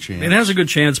fairly good chance. It has a good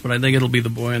chance, but I think it'll be The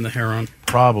Boy and the Heron.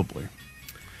 Probably.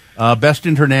 Best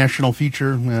International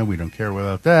Feature. We don't care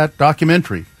about that.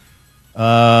 Documentary.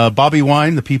 Bobby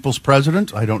Wine, The People's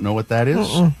President. I don't know what that is.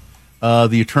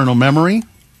 The Eternal Memory.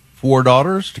 4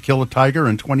 Daughters, To Kill a Tiger,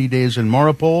 and 20 Days in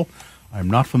Maripol. I'm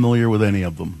not familiar with any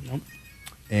of them. Nope.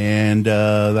 And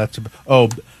that's...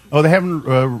 they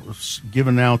haven't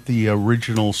given out the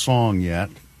original song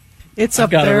yet. It's I've up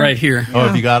got there. it right here. Oh,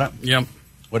 have you got it? Yep.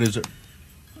 What is it?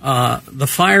 The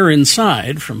Fire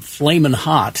Inside from Flamin'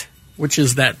 Hot, which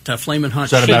is that Flamin' Hot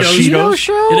Is that about Cheetos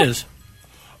show? It is.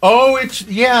 Oh, it's,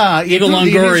 yeah. Eagle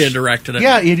Longoria directed it.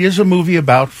 Yeah, it is a movie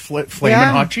about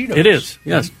Flamin' Hot Cheetos. It is,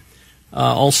 yes.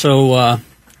 Also,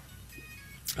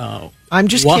 I'm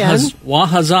Just Ken.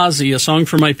 Wahazazi, A Song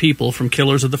for My People from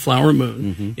Killers of the Flower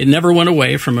Moon. It Never Went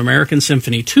Away from American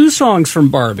Symphony. 2 songs from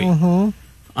Barbie.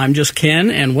 I'm Just Ken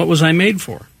and What Was I Made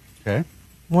For? Okay.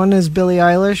 One is Billie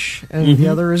Eilish and the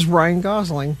other is Ryan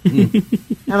Gosling.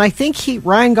 And I think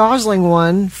Ryan Gosling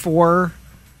won for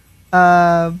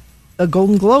a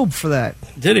Golden Globe for that.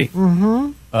 Did he?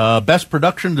 Best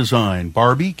production design: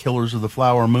 Barbie, Killers of the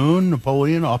Flower Moon,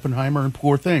 Napoleon, Oppenheimer, and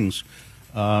Poor Things.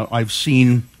 I've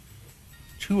seen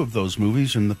 2 of those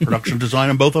movies, and the production design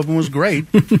on both of them was great.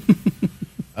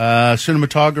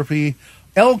 Cinematography: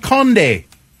 El Conde.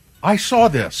 I saw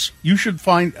this. You should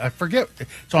find. I forget.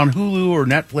 It's on Hulu or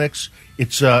Netflix.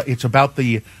 It's about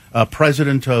the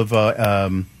president of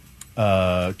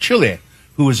Chile,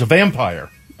 who is a vampire.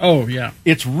 Oh yeah,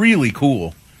 it's really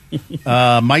cool.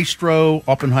 Maestro,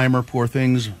 Oppenheimer, Poor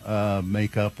Things,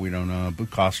 makeup. We don't know.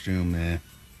 Costume,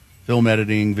 film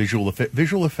editing, visual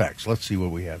effects. Let's see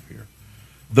what we have here.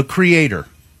 The Creator.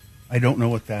 I don't know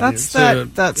what that is.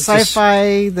 That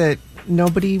sci-fi that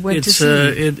nobody went to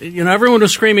see. Everyone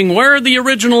was screaming, "Where are the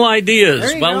original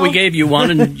ideas?" Well, go. we gave you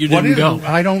one, and you didn't go.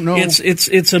 I don't know.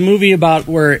 It's a movie about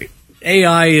where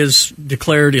AI is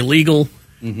declared illegal,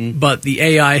 but the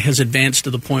AI has advanced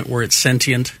to the point where it's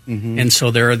sentient, and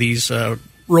so there are these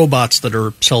robots that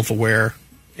are self-aware,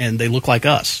 and they look like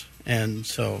us, and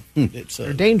so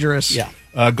they're dangerous. Yeah.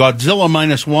 Godzilla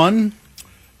 -1.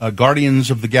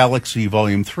 Guardians of the Galaxy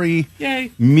Volume 3,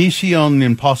 Yay. Mission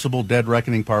Impossible Dead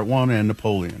Reckoning Part 1, and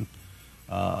Napoleon.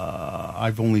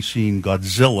 I've only seen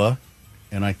Godzilla,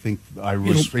 and I think I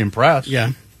was impressed.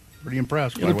 Yeah. Pretty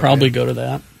impressed. You'll probably go to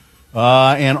that.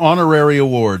 And honorary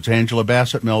awards: Angela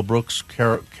Bassett, Mel Brooks,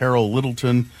 Carol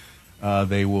Littleton.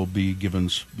 They will be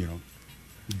given,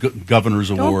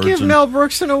 governor's awards. Don't give Mel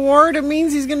Brooks an award. It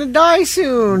means he's going to die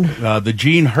soon. The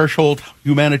Jean Hersholt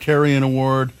Humanitarian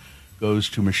Award goes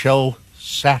to Michelle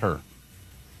Satter.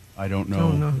 I don't know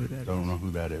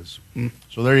who that is.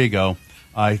 So there you go.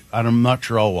 I'm not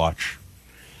sure I'll watch.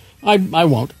 I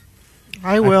won't.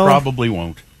 I will. I probably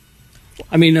won't.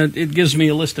 I mean, it gives me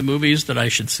a list of movies that I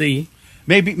should see.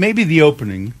 Maybe the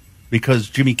opening, because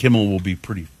Jimmy Kimmel would be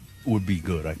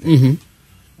good, I think.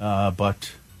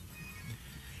 But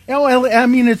I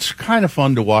mean, it's kind of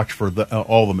fun to watch for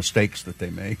all the mistakes that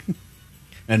they make.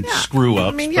 And screw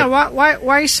ups. I mean,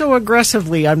 why so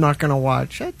aggressively? I'm not going to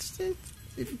watch.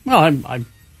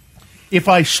 If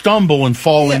I stumble and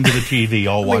fall into the TV,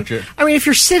 I'll watch it. I mean, if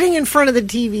you're sitting in front of the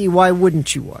TV, why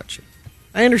wouldn't you watch it?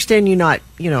 I understand you not,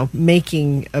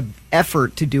 making an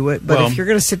effort to do it, but if you're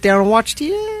going to sit down and watch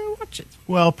TV, watch it.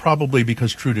 Well, probably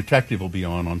because True Detective will be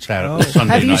on Saturday, Sunday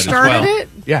night. Have you started it?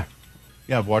 Yeah,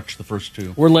 I've watched the first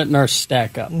 2. We're letting ours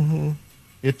stack up.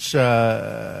 It's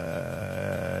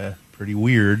pretty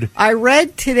weird. I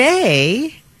read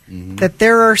today that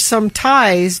there are some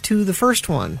ties to the first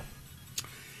one.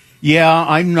 Yeah,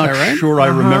 I'm not sure I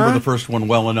remember the first one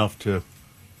well enough to,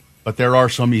 but there are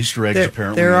some Easter eggs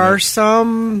apparently. There are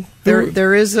some.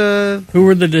 There is a. Who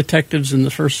were the detectives in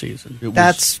the first season?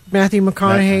 That's Matthew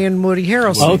McConaughey and Woody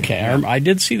Harrelson. Okay, I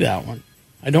did see that one.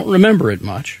 I don't remember it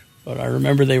much, but I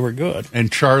remember they were good.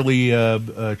 And Charlie,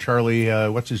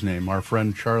 what's his name? Our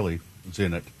friend Charlie was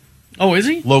in it. Oh, is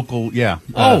he? Local, yeah.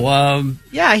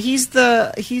 Yeah, he's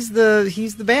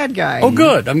the bad guy. Oh,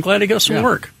 good. I'm glad he got some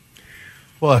work.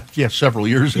 Well, yeah, several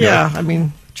years ago. Yeah, I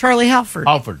mean, Charlie Halford.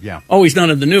 Yeah. Oh, he's not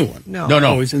in the new one. No. No.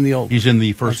 Oh, he's in the old one. He's in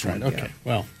the first one. Right, okay,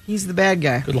 well. He's the bad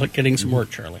guy. Good luck getting some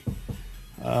work, Charlie.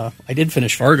 I did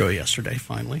finish Fargo yesterday,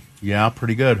 finally. Yeah,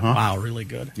 pretty good, huh? Wow, really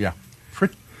good. Yeah.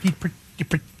 Pretty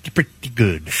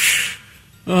good.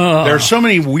 There are so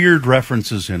many weird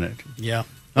references in it. Yeah.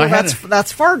 Well,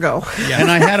 that's Fargo. Yeah. And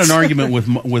I had an argument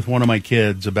with one of my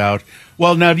kids about,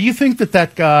 well, now, do you think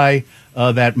that guy,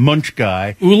 that Munch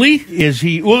guy,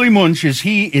 Uli Munch, is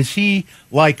he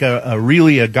like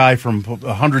really a guy from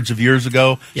hundreds of years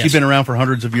ago? Yes. Has he been around for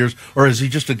hundreds of years, or is he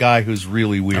just a guy who's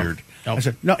really weird? No. I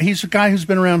said, no, he's a guy who's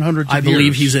been around hundreds of years. I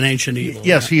believe he's an ancient evil.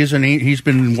 Yes, he is he's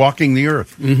been walking the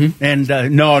earth. And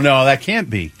no, that can't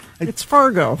be. It's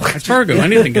Fargo. It's Fargo.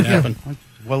 Anything can happen.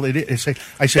 Well, it is.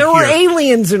 I said there were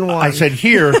aliens in one. I said,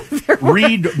 here,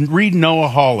 read Noah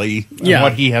Hawley and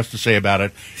what he has to say about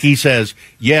it. He says,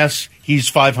 yes, he's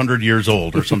 500 years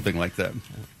old or something like that.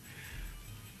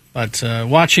 But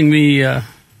watching the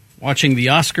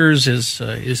Oscars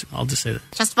is I'll just say that.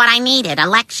 Just what I needed, a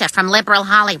lecture from liberal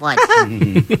Hollywood.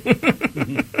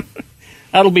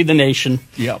 That'll be the nation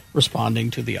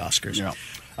responding to the Oscars.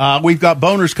 Yep. We've got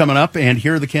boners coming up, and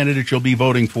here are the candidates you'll be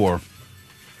voting for.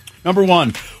 Number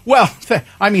 1, well,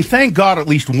 thank God at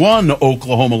least one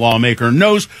Oklahoma lawmaker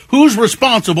knows who's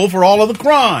responsible for all of the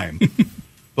crime.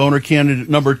 Boner candidate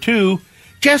number 2,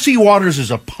 Jesse Waters is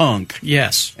a punk.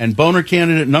 Yes. And boner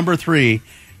candidate number 3,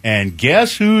 and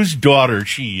guess whose daughter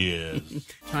she is?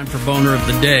 Time for Boner of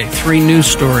the Day. 3 news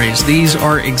stories. These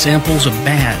are examples of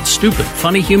bad, stupid,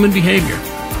 funny human behavior.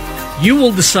 You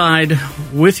will decide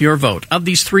with your vote of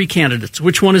these three candidates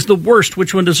which one is the worst,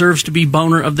 which one deserves to be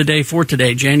boner of the day for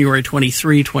today, January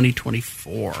 23,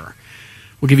 2024.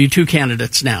 We'll give you two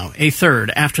candidates now, a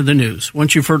third after the news.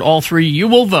 Once you've heard all three, you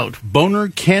will vote. Boner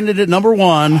candidate number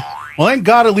one. Well, thank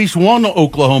God at least one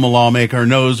Oklahoma lawmaker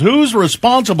knows who's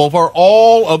responsible for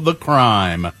all of the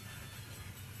crime.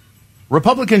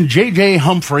 Republican J.J.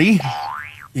 Humphrey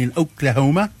in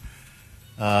Oklahoma.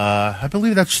 I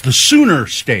believe that's the Sooner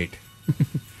State.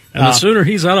 And the sooner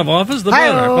he's out of office, the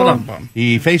better.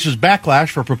 He faces backlash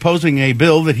for proposing a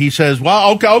bill that he says,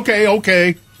 well,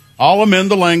 okay. I'll amend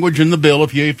the language in the bill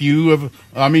if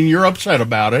you're upset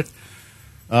about it.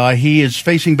 He is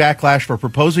facing backlash for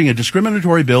proposing a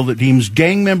discriminatory bill that deems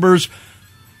gang members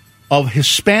of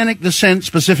Hispanic descent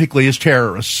specifically as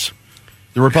terrorists.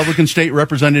 The Republican state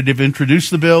representative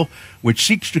introduced the bill, which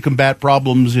seeks to combat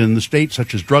problems in the state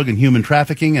such as drug and human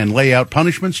trafficking and lay out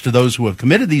punishments to those who have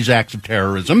committed these acts of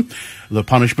terrorism. The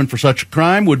punishment for such a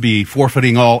crime would be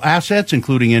forfeiting all assets,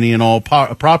 including any and all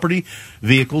property,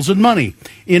 vehicles, and money.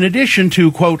 In addition to,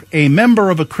 quote, a member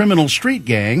of a criminal street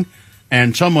gang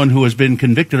and someone who has been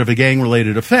convicted of a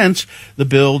gang-related offense, the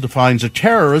bill defines a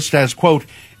terrorist as, quote,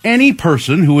 any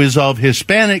person who is of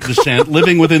Hispanic descent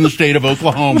living within the state of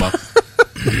Oklahoma.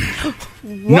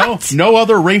 No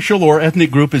other racial or ethnic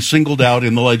group is singled out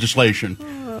in the legislation.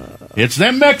 It's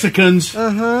them Mexicans.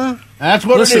 That's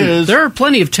what it is. There are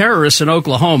plenty of terrorists in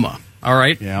Oklahoma. All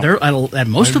right, yeah.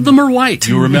 And most of them are white.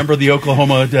 You remember the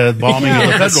Oklahoma bombing of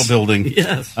the federal building?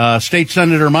 Yes. State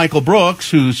Senator Michael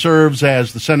Brooks, who serves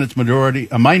as the Senate's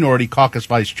minority caucus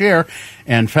vice chair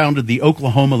and founded the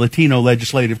Oklahoma Latino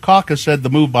Legislative Caucus, said the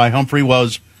move by Humphrey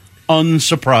was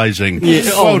unsurprising.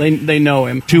 Yeah. Oh, they know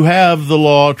him. To have the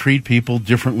law treat people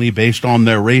differently based on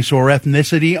their race or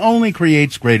ethnicity only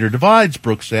creates greater divides,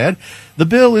 Brooks said. The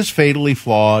bill is fatally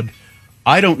flawed.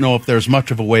 I don't know if there's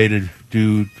much of a way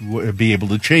to be able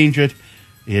to change it.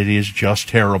 It is just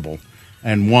terrible.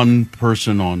 And one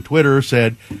person on Twitter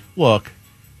said, look,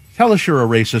 tell us you're a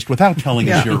racist without telling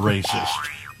us you're racist.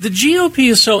 The GOP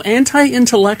is so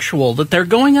anti-intellectual that they're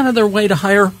going out of their way to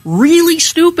hire really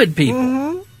stupid people.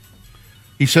 Mm-hmm.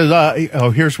 He says,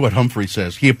 here's what Humphrey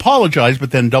says. He apologized, but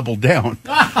then doubled down.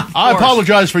 I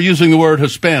apologize for using the word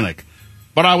Hispanic,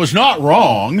 but I was not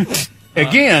wrong.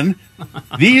 Again,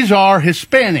 these are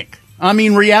Hispanic. I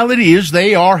mean, reality is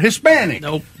they are Hispanic.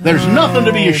 Nope. There's nothing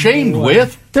to be ashamed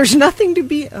with. There's nothing to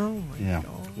be... Oh, my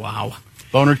God. Wow.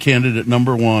 Boner candidate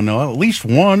number one. At least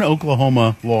one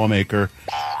Oklahoma lawmaker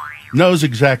knows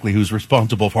exactly who's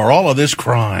responsible for all of this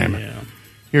crime. Yeah.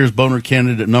 Here's boner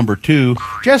candidate number two.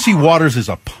 Jesse Waters is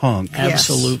a punk.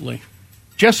 Absolutely.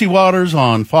 Jesse Waters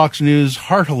on Fox News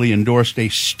heartily endorsed a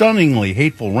stunningly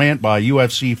hateful rant by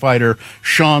UFC fighter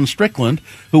Sean Strickland,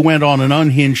 who went on an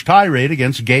unhinged tirade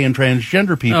against gay and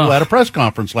transgender people at a press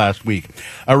conference last week.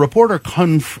 A reporter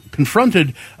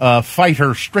confronted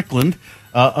fighter Strickland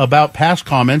about past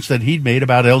comments that he'd made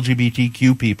about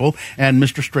LGBTQ people, and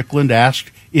Mr. Strickland asked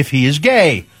if he is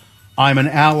gay. I'm an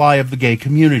ally of the gay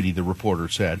community, the reporter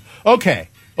said. Okay.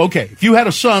 If you had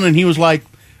a son and he was like,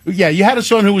 yeah, you had a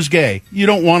son who was gay. You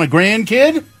don't want a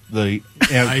grandkid? The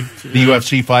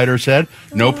UFC fighter said.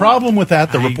 No problem with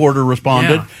that, the reporter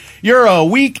responded. Yeah. You're a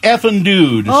weak effing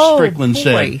dude, Strickland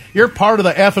said. You're part of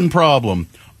the effing problem.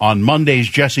 On Monday's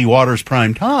Jesse Waters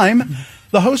Prime Time,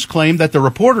 the host claimed that the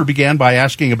reporter began by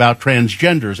asking about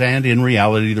transgenders, and in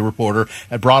reality, the reporter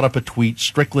had brought up a tweet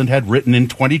Strickland had written in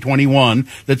 2021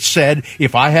 that said,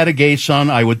 if I had a gay son,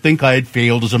 I would think I had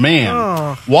failed as a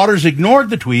man. Waters ignored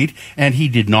the tweet, and he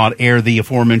did not air the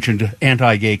aforementioned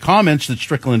anti-gay comments that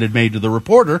Strickland had made to the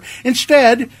reporter.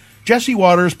 Instead, Jesse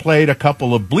Waters played a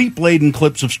couple of bleep-laden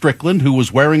clips of Strickland, who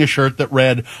was wearing a shirt that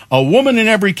read, a woman in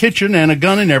every kitchen and a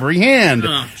gun in every hand.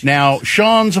 Now,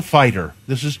 Sean's a fighter.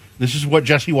 This is what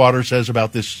Jesse Waters says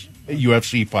about this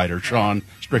UFC fighter, Sean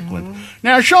Strickland.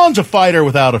 Now, Sean's a fighter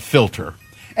without a filter.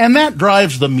 And that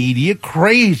drives the media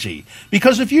crazy.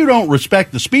 Because if you don't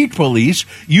respect the speech police,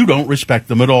 you don't respect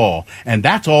them at all. And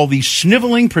that's all these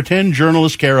sniveling pretend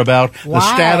journalists care about, the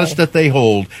status that they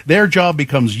hold. Their job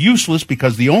becomes useless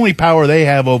because the only power they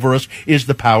have over us is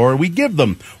the power we give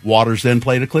them. Waters then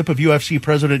played a clip of UFC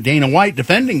President Dana White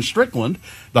defending Strickland.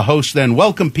 The host then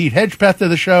welcomed Pete Hedgepeth to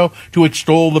the show to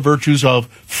extol the virtues of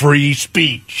free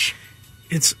speech.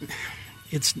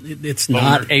 It's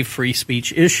not a free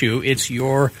speech issue. It's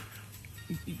you're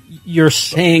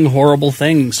saying horrible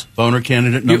things. Boner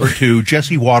candidate number two,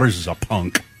 Jesse Waters is a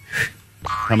punk.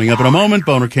 Coming up in a moment,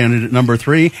 boner candidate number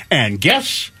three, and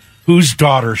guess whose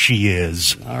daughter she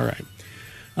is. All right.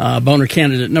 Boner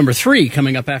candidate number three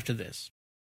coming up after this.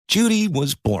 Judy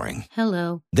was boring.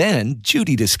 Hello. Then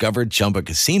Judy discovered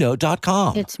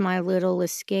ChumbaCasino.com. It's my little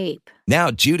escape. Now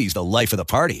Judy's the life of the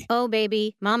party. Oh,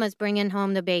 baby, mama's bringing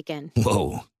home the bacon.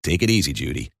 Whoa, take it easy,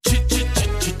 Judy.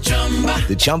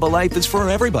 The Chumba life is for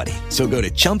everybody. So go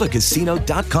to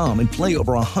ChumbaCasino.com and play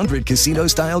over 100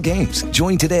 casino-style games.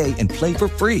 Join today and play for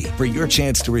free for your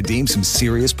chance to redeem some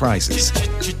serious prizes.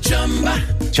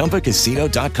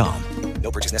 ChumbaCasino.com. No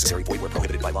purchase necessary. Void where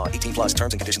prohibited by law. 18 plus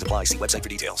terms and conditions apply. See website for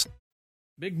details.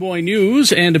 Big boy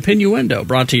news and Opinioendo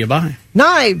brought to you by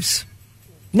Knives.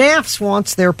 NAFS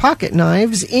wants their pocket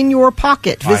knives in your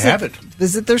pocket. I have it.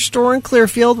 Visit their store in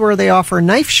Clearfield where they offer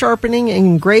knife sharpening and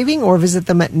engraving, or visit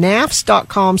them at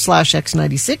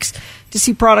nafs.com/X96 to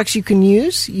see products you can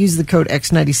use. Use the code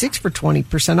X96 for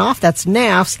 20% off. That's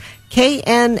NAFS,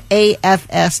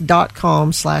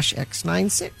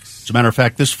 KNAFS.com/X96. As a matter of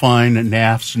fact, this fine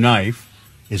NAFS knife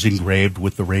is engraved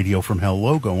with the Radio from Hell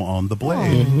logo on the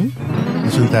blade.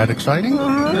 Isn't that exciting?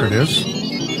 There it is.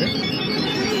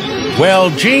 Well,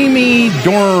 Jamie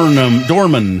Dornan.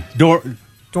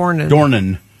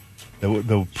 The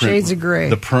print, Shades of gray.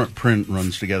 The print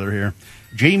runs together here.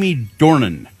 Jamie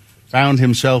Dornan found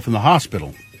himself in the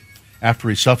hospital after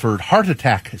he suffered heart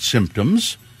attack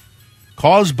symptoms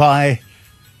caused by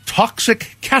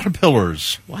toxic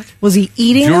caterpillars. What? Was he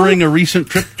eating during a recent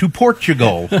trip to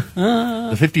Portugal?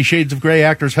 The 50 Shades of Grey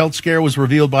actor's health scare was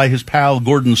revealed by his pal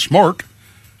Gordon Smart,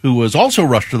 who was also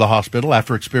rushed to the hospital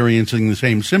after experiencing the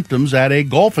same symptoms at a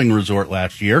golfing resort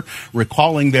last year,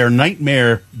 recalling their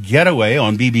nightmare getaway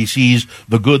on BBC's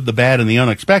The Good, the Bad, and the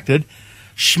Unexpected.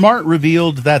 Smart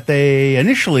revealed that they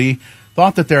initially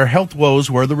thought that their health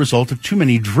woes were the result of too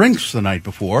many drinks the night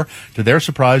before. To their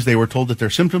surprise, they were told that their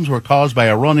symptoms were caused by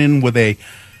a run-in with a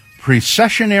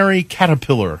processionary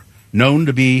caterpillar known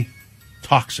to be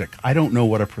toxic. I don't know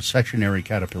what a processionary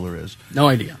caterpillar is. No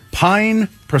idea. Pine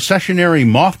processionary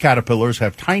moth caterpillars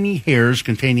have tiny hairs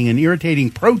containing an irritating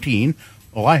protein.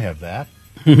 Oh, I have that.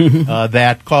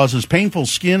 That causes painful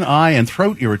skin, eye, and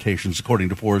throat irritations, according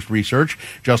to Forrest Research.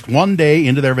 Just one day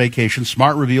into their vacation,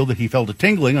 Smart revealed that he felt a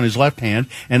tingling on his left hand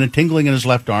and a tingling in his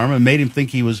left arm, and made him think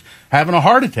he was having a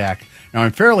heart attack. Now, I'm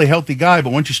a fairly healthy guy,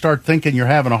 but once you start thinking you're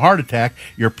having a heart attack,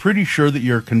 you're pretty sure that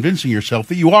you're convincing yourself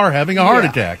that you are having a heart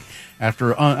attack.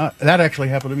 After that actually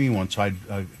happened to me once. I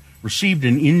received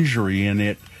an injury, and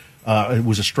it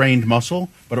was a strained muscle,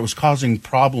 but it was causing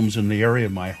problems in the area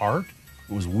of my heart.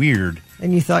 It was weird.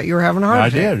 And you thought you were having a heart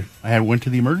attack? I did. I went to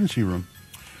the emergency room.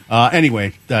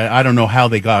 Anyway, I don't know how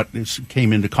they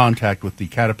came into contact with the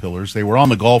caterpillars. They were on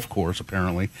the golf course,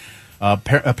 apparently.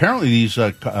 Apparently, these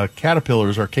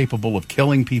caterpillars are capable of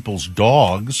killing people's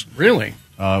dogs. Really?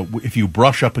 If you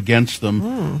brush up against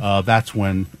them, that's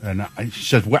when. And she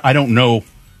said, well, I don't know.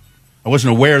 I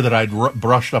wasn't aware that I'd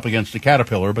brushed up against a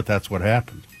caterpillar, but that's what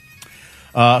happened.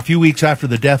 A few weeks after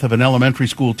the death of an elementary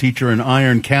school teacher in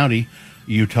Iron County,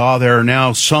 Utah, there are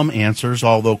now some answers,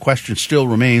 although questions still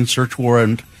remain. Search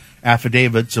warrant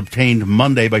affidavits obtained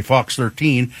Monday by Fox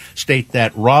 13 state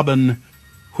that Robin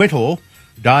Whittle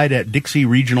died at Dixie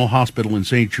Regional Hospital in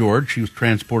St. George. She was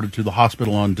transported to the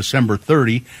hospital on December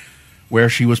 30, where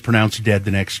she was pronounced dead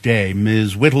the next day.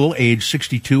 Ms. Whittle, age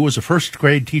 62, was a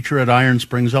first-grade teacher at Iron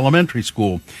Springs Elementary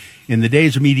School. In the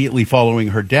days immediately following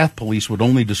her death, police would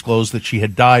only disclose that she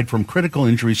had died from critical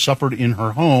injuries suffered in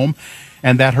her home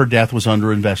and that her death was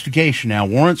under investigation. Now,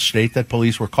 warrants state that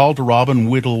police were called by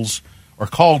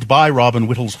Robin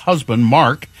Whittle's husband,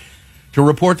 Mark, to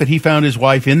report that he found his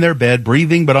wife in their bed,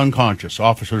 breathing but unconscious.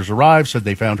 Officers arrived, said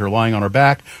they found her lying on her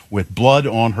back with blood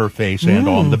on her face and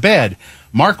on the bed.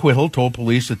 Mark Whittle told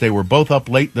police that they were both up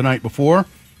late the night before.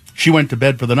 She went to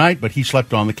bed for the night, but he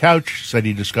slept on the couch, said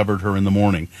he discovered her in the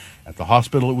morning. At the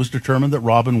hospital, it was determined that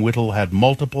Robin Whittle had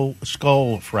multiple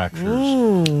skull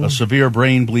fractures, a severe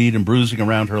brain bleed, and bruising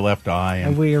around her left eye.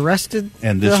 Have we arrested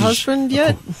the husband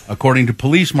yet? According to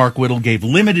police, Mark Whittle gave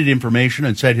limited information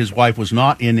and said his wife was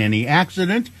not in any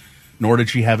accident, nor did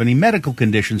she have any medical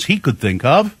conditions he could think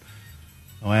of.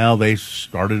 Well, they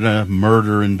started a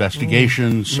murder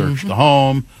investigation, searched the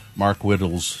home, Mark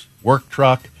Whittle's work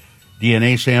truck,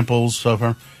 DNA samples so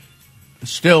far.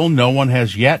 Still, no one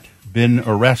has yet been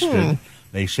arrested.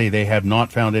 They say they have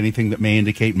not found anything that may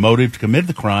indicate motive to commit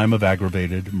the crime of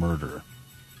aggravated murder.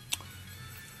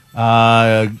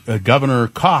 Governor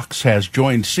Cox has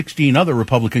joined 16 other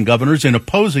Republican governors in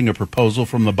opposing a proposal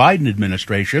from the Biden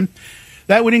administration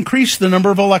that would increase the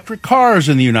number of electric cars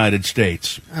in the United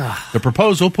States. The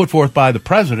proposal put forth by the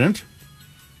president,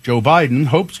 Joe Biden,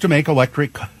 hopes to make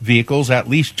electric vehicles at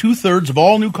least 2/3 of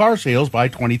all new car sales by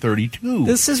 2032.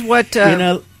 This is what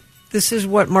this is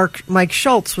what Mike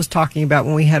Schultz was talking about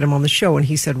when we had him on the show, and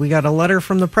he said we got a letter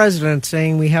from the president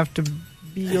saying we have to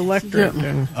be elected.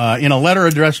 Yeah. In a letter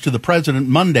addressed to the president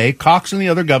Monday, Cox and the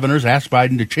other governors asked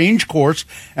Biden to change course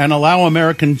and allow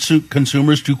American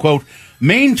consumers to, quote,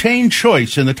 maintain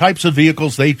choice in the types of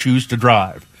vehicles they choose to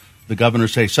drive. The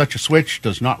governors say such a switch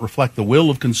does not reflect the will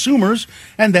of consumers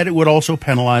and that it would also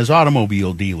penalize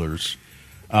automobile dealers.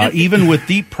 Even with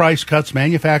deep price cuts,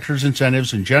 manufacturers'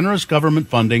 incentives, and generous government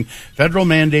funding, federal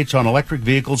mandates on electric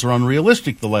vehicles are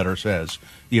unrealistic, the letter says.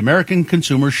 The American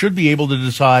consumer should be able to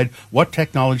decide what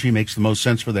technology makes the most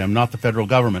sense for them, not the federal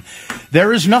government.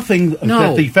 There is nothing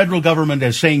that the federal government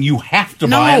is saying you have to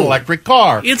buy an electric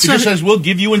car. It just says we'll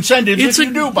give you incentives if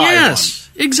you do buy one. Yes,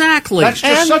 exactly. That's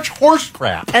just such horse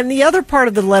crap. And the other part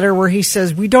of the letter where he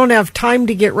says we don't have time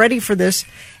to get ready for this,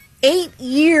 8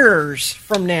 years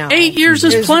from now. 8 years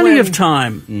is plenty of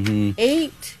time. Mm-hmm.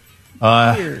 8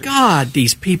 years. God,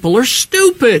 these people are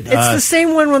stupid. It's the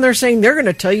same one when they're saying they're going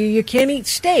to tell you can't eat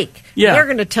steak. Yeah. They're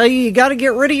going to tell you got to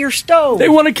get rid of your stove. They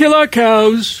want to kill our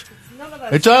cows.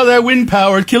 It's all that wind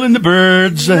power killing the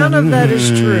birds. None of that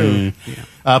is true.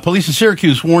 Police in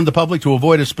Syracuse warned the public to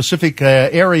avoid a specific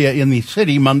area in the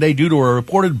city Monday due to a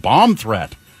reported bomb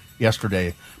threat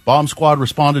yesterday. Bomb squad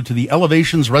responded to the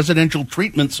Elevations Residential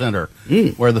Treatment Center,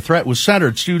 where the threat was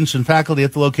centered. Students and faculty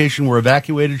at the location were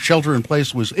evacuated. Shelter in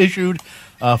place was issued.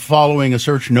 Following a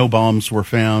search, no bombs were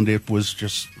found. It was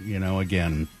just,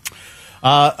 again.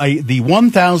 The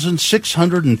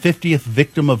 1,650th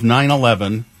victim of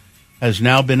 9/11 has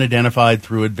now been identified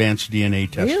through advanced DNA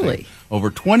testing. Really? Over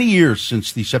 20 years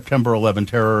since the September 11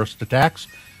 terrorist attacks,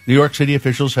 New York City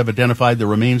officials have identified the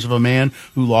remains of a man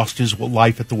who lost his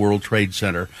life at the World Trade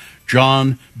Center.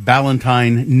 John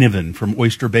Ballantyne Niven from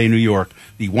Oyster Bay, New York,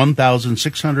 the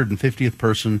 1,650th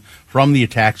person from the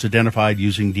attacks identified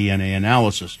using DNA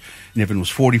analysis. Niven was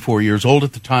 44 years old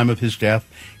at the time of his death.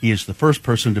 He is the first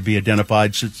person to be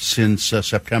identified since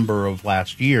September of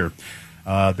last year.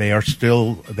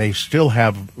 They still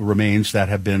have remains that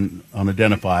have been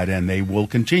unidentified, and they will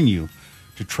continue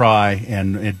to try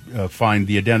and find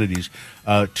the identities.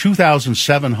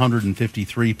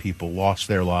 2,753 people lost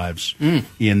their lives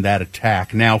in that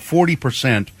attack. Now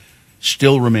 40%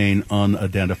 still remain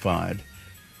unidentified.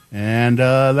 And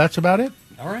that's about it.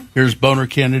 All right. Here's boner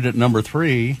candidate number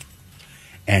 3.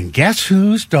 And guess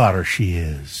whose daughter she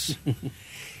is?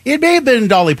 It may have been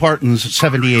Dolly Parton's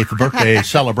 78th birthday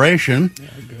celebration,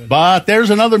 but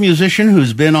there's another musician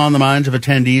who's been on the minds of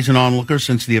attendees and onlookers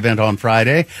since the event on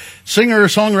Friday.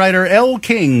 Singer-songwriter Elle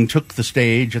King took the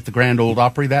stage at the Grand Ole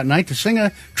Opry that night to sing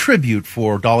a tribute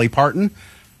for Dolly Parton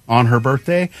on her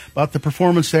birthday, but the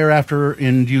performance thereafter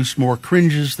induced more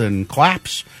cringes than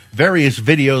claps. Various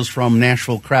videos from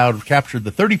Nashville crowd captured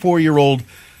the 34-year-old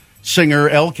singer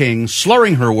Elle King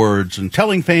slurring her words and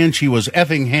telling fans she was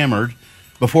effing hammered,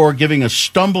 before giving a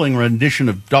stumbling rendition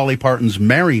of Dolly Parton's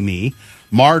Marry Me,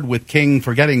 marred with King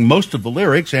forgetting most of the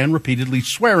lyrics and repeatedly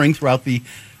swearing throughout the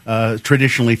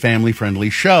traditionally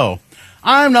family-friendly show.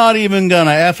 I'm not even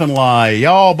gonna effing lie.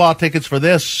 Y'all bought tickets for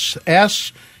this,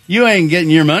 S. You ain't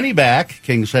getting your money back,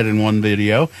 King said in one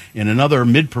video. In another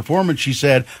mid-performance, she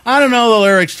said, I don't know the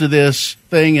lyrics to this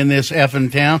thing in this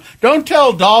effing town. Don't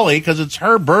tell Dolly, because it's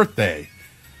her birthday.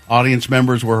 Audience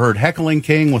members were heard heckling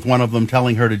King, with one of them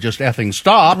telling her to just effing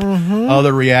stop.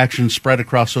 Other reactions spread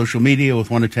across social media, with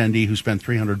one attendee who spent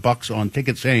 $300 on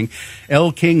tickets saying,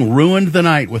 Elle King ruined the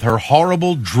night with her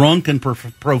horrible, drunk, and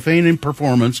profane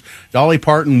performance. Dolly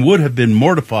Parton would have been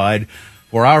mortified.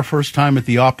 For our first time at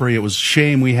the Opry, it was a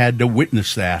shame we had to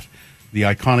witness that. The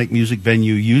iconic music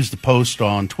venue used the post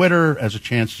on Twitter as a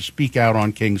chance to speak out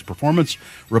on King's performance,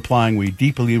 replying, we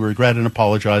deeply regret and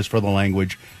apologize for the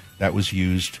language that was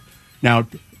used. Now,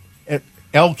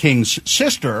 Elle King's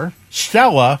sister,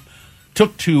 Stella,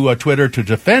 took to Twitter to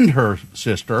defend her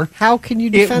sister. How can you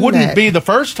defend that? It wouldn't be the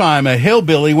first time a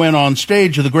hillbilly went on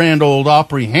stage of the Grand Ole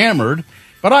Opry hammered,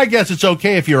 but I guess it's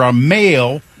okay if you're a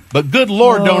male. But good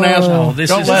Lord, don't let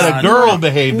a girl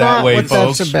behave that way,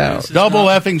 folks. That's about. Double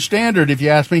effing standard, if you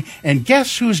ask me. And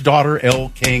guess whose daughter Elle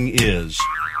King is?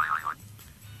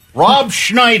 Rob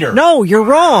Schneider. No, you're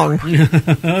wrong.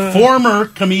 Former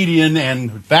comedian and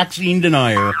vaccine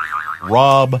denier,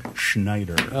 Rob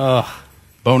Schneider.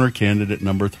 Boner candidate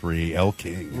number 3, Elle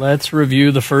King. Let's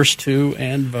review the first two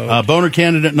and vote. Boner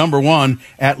candidate number 1,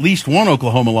 at least one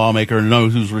Oklahoma lawmaker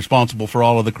knows who's responsible for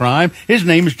all of the crime. His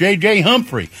name is J.J.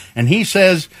 Humphrey, and he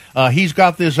says he's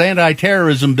got this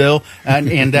anti-terrorism bill,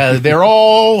 and they're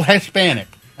all Hispanic.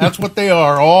 That's what they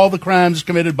are, all the crimes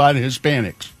committed by the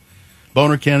Hispanics.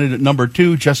 Boner candidate number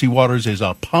 2, Jesse Waters, is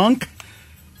a punk.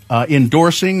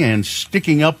 endorsing and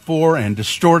sticking up for and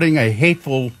distorting a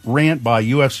hateful rant by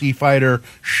UFC fighter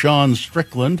Sean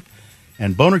Strickland.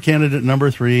 And boner candidate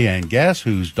number 3, and guess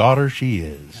whose daughter she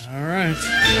is. All right.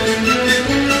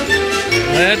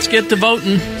 Let's get to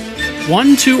voting.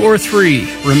 1, 2, or 3.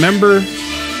 Remember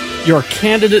your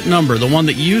candidate number, the one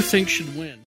that you think should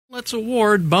win. Let's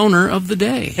award Boner of the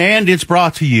Day. And it's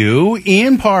brought to you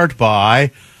in part by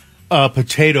a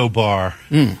potato bar.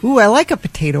 Ooh, I like a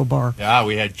potato bar. Yeah,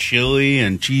 we had chili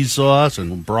and cheese sauce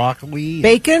and broccoli.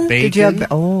 Bacon? Did you have?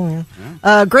 Oh,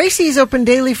 yeah. Gracie's open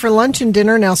daily for lunch and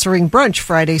dinner, now serving brunch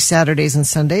Fridays, Saturdays, and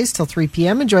Sundays till 3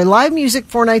 p.m. Enjoy live music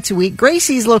 4 nights a week.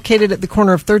 Gracie's located at the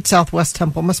corner of 3rd Southwest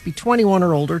Temple. Must be 21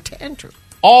 or older to enter.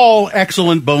 All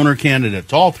excellent boner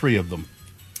candidates, all 3 of them.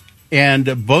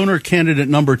 And boner candidate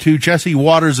number 2, Jesse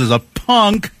Waters, is a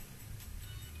punk.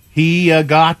 He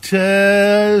got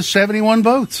 71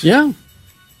 votes. Yeah.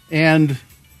 And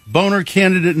boner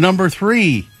candidate number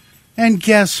 3. And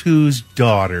guess whose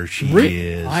daughter she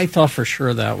is? I thought for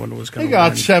sure that one was going to win. He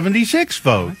got 76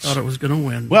 votes. I thought it was going to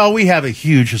win. Well, we have a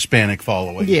huge Hispanic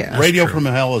following. Yeah, Radio from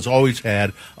Hell has always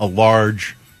had a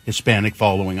large Hispanic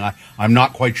following. I'm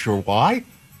not quite sure why.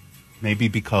 Maybe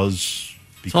because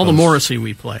it's all the Morrissey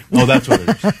we play. Oh, that's what it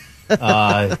is.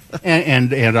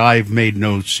 And I've made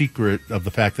no secret of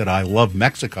the fact that I love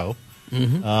Mexico.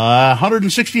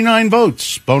 169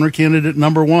 votes. Boner candidate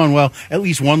number 1. Well, at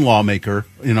least one lawmaker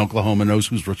in Oklahoma knows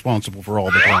who's responsible for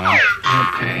all the crime.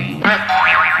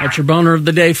 That's your Boner of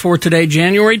the Day for today,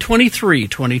 January 23,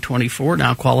 2024.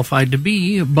 Now qualified to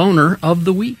be a Boner of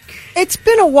the Week. It's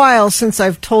been a while since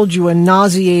I've told you a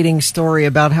nauseating story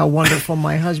about how wonderful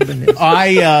my husband is.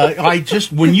 I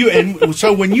just when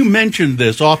you mentioned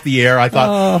this off the air, I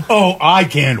thought, I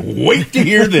can't wait to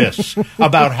hear this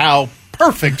about how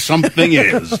perfect something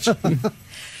is.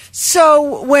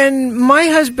 So when my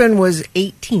husband was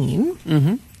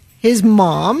 18, his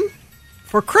mom,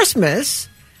 for Christmas,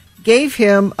 gave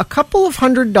him a couple of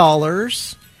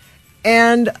 $100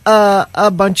 and a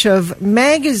bunch of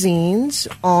magazines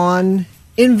on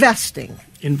investing.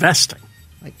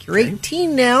 Like, you're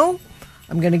 18 now.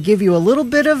 I'm going to give you a little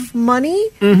bit of money,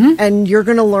 and you're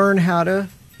going to learn how to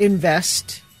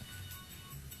invest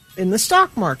in the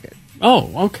stock market.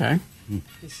 Oh, okay.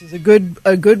 This is a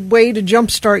good way to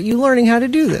jumpstart you learning how to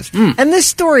do this. And this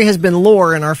story has been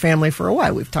lore in our family for a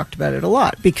while. We've talked about it a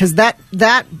lot because that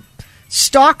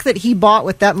stock that he bought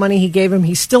with that money he gave him,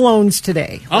 he still owns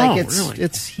today. Really?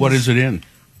 What is it in?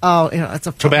 Oh, it's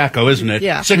a tobacco, isn't it?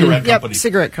 Yeah, cigarette company. Yep,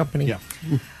 cigarette company.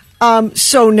 Yeah.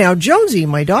 So now Jonesy,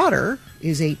 my daughter,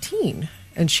 is 18,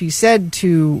 and she said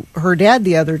to her dad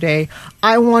the other day,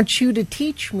 "I want you to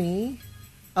teach me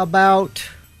about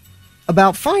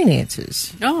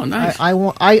finances. Oh, nice.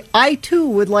 I too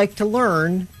would like to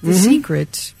learn the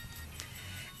secrets."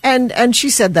 And she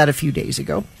said that a few days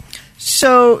ago.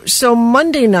 So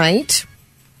Monday night,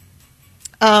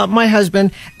 my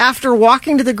husband, after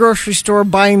walking to the grocery store,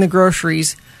 buying the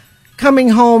groceries, coming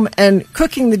home and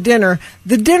cooking the dinner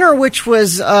which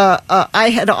was, I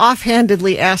had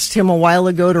offhandedly asked him a while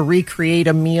ago to recreate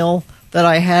a meal that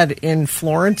I had in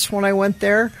Florence when I went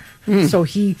there. So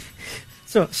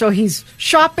he's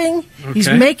shopping. Okay. He's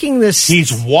making this.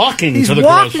 He's walking to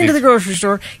the grocery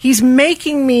store. He's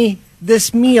making me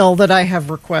this meal that I have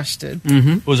requested.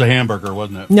 It was a hamburger,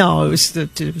 wasn't it? No, it was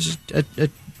a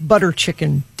butter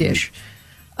chicken dish.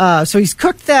 So he's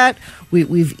cooked that.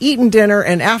 We've eaten dinner,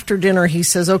 and after dinner he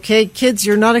says, "Okay, kids,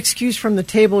 you're not excused from the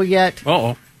table yet."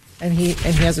 Uh-oh. And he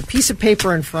has a piece of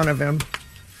paper in front of him,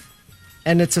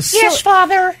 and it's a Yes,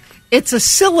 Father. It's a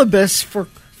syllabus for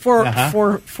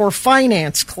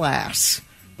finance class.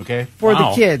 Okay. For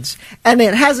the kids. And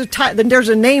it has then there's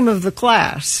a name of the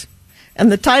class. And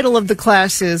the title of the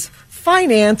class is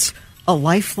Finance, a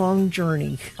Lifelong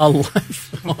Journey. A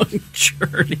lifelong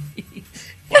journey.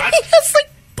 What? He has like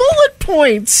bullet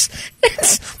points.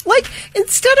 It's like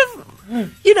instead of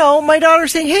my daughter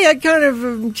saying, "Hey, I kind of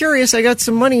am curious. I got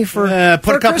some money for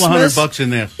put a couple Christmas. of $100 in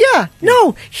this." Yeah,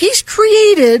 no, he's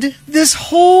created this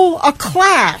a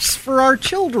class for our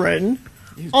children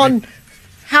on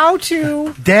how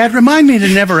to. Dad, remind me to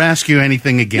never ask you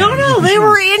anything again. No, they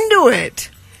were into it.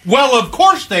 Well, of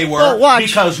course they were,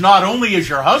 because not only is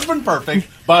your husband perfect,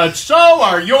 but so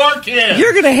are your kids.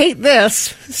 You're going to hate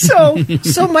this. So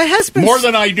my husband... More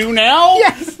than I do now?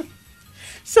 Yes.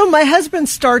 So my husband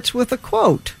starts with a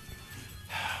quote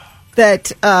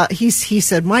that he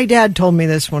said, "My dad told me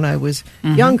this when I was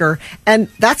younger," and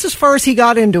that's as far as he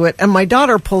got into it. And my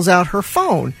daughter pulls out her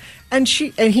phone, and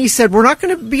he said, "We're not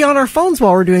going to be on our phones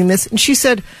while we're doing this." And she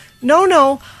said,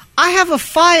 No, I have a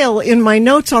file in my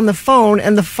notes on the phone,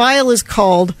 and the file is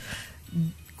called,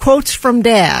 quotes from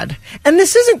Dad. And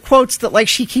this isn't quotes that, like,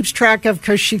 she keeps track of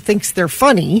because she thinks they're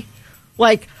funny.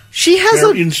 Like, she has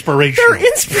They're inspirational. They're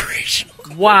inspirational.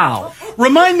 Wow.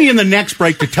 Remind me in the next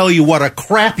break to tell you what a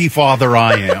crappy father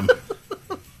I am.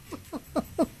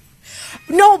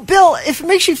 No, Bill, if it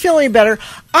makes you feel any better,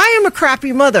 I am a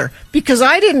crappy mother because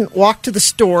I didn't walk to the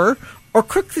store or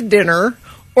cook the dinner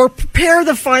or prepare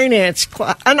the finance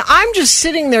class. And I'm just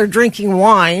sitting there drinking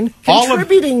wine,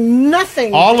 contributing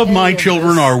nothing. All of my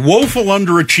children are woeful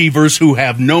underachievers who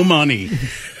have no money.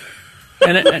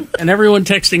 And everyone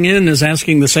texting in is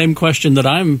asking the same question that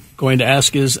I'm going to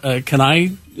ask is, can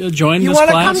I join this class? You want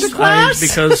to come to class?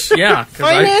 Because, yeah.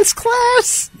 Finance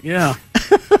class? Yeah.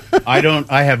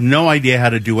 I have no idea how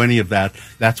to do any of that.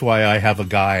 That's why I have a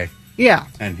guy. Yeah.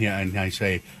 And I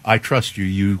say, I trust you.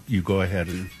 You go ahead.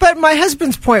 But my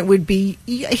husband's point would be,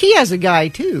 he has a guy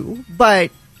too, but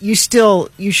you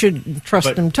should trust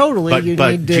him totally.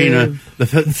 But Gina,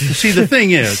 the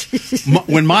thing is,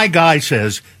 when my guy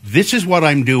says, this is what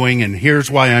I'm doing, and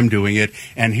here's why I'm doing it,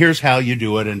 and here's how you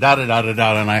do it, and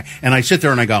da-da-da-da-da, and I sit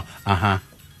there and I go,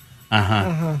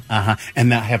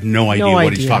 and I have no idea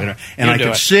what he's talking about. And I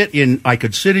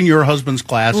could sit in your husband's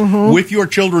class with your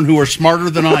children who are smarter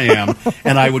than I am,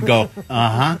 and I would go,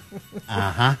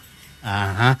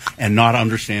 and not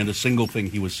understand a single thing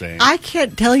he was saying. I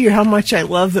can't tell you how much I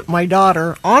love that my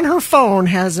daughter on her phone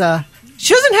has a.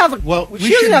 She doesn't have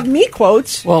she doesn't have me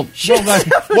quotes. Well,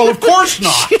 of course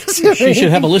not. She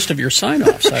should have a list of your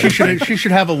sign-offs. She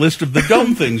should have a list of the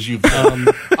dumb things you've done.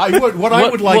 I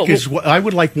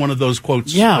would like one of those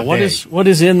quotes. Yeah. What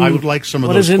is in? I would like some of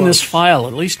those. What is in quotes. this file?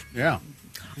 At least. Yeah.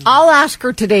 I'll ask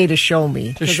her today to show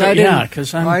me. Because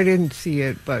I didn't see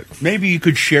it, but maybe you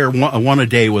could share one a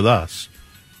day with us.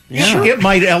 Yeah. Sure. It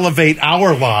might elevate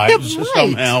our lives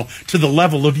somehow to the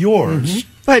level of yours. Mm-hmm.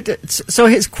 But so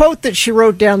his quote that she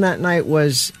wrote down that night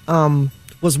was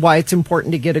why it's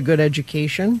important to get a good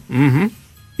education. Mm-hmm.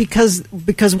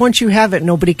 Because once you have it,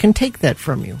 nobody can take that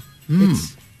from you.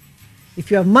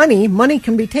 If you have money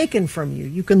can be taken from you.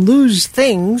 You can lose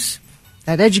things.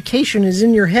 That education is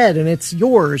in your head, and it's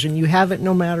yours, and you have it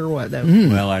no matter what.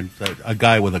 Well, a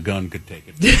guy with a gun could take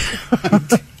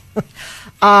it.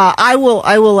 I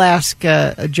will ask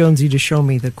Jonesy to show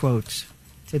me the quotes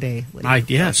today.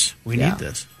 Yes, we need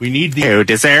this. We need the. Who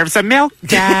deserves a milk,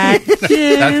 Dad?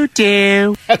 You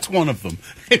do. That's one of them.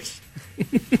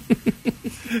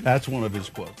 That's one of his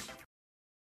quotes.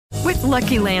 With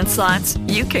Lucky Land Slots,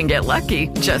 you can get lucky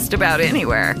just about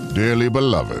anywhere. Dearly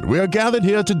beloved, we are gathered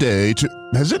here today to...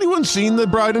 Has anyone seen the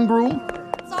bride and groom?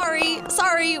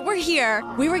 Sorry, we're here.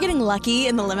 We were getting lucky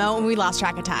in the limo and we lost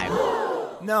track of time.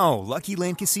 No, Lucky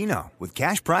Land Casino, with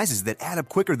cash prizes that add up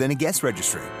quicker than a guest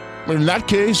registry. In that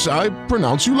case, I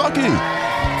pronounce you lucky.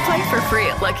 Play for free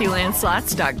at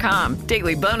LuckyLandSlots.com.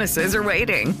 Daily bonuses are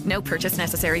waiting. No purchase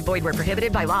necessary. Void where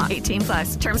prohibited by law.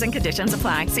 18+. Terms and conditions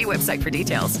apply. See website for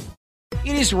details.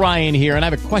 It is Ryan here, and I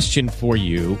have a question for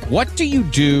you. What do you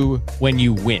do when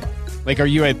you win? Like, are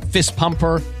you a fist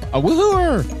pumper, a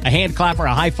woohooer, a hand clapper,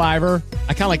 a high fiver?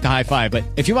 I kind of like the high five, but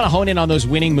if you want to hone in on those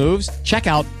winning moves, check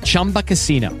out Chumba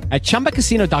Casino. At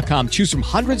ChumbaCasino.com, choose from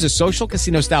hundreds of social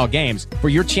casino-style games for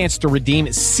your chance to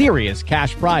redeem serious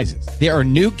cash prizes. There are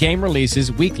new game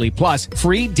releases weekly, plus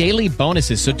free daily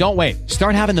bonuses, so don't wait.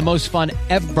 Start having the most fun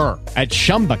ever at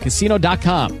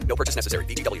ChumbaCasino.com. No purchase necessary.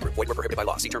 VGW. Void where prohibited by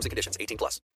law. See terms and conditions.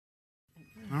 18+.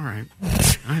 All right.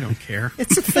 I don't care.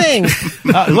 It's a thing.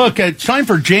 Look, it's time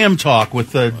for Jam Talk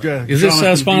with Is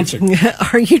this sponsored?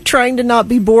 Are you trying to not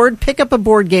be bored? Pick up a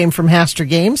board game from Haster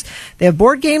Games. They have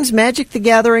board games, Magic the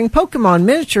Gathering, Pokemon,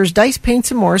 miniatures, dice, paints,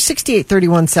 and more.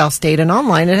 6831 South State and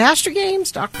online at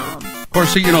HasterGames.com. Of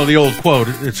course, you know the old quote,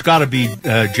 it's got to be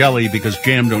jelly because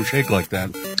jam don't shake like that.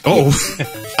 Oh,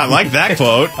 I like that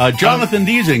quote. Jonathan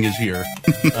Deasing is here.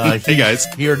 Hey, guys.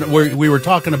 Here, we were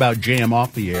talking about jam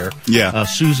off the air. Yeah.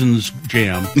 Susan's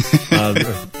jam.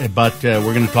 But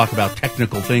we're going to talk about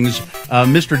technical things.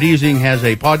 Mr. Deasing has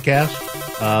a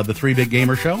podcast, The 3 Bit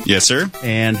Gamer Show. Yes, sir.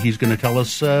 And he's going to tell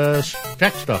us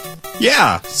tech stuff.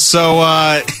 Yeah. So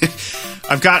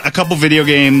I've got a couple video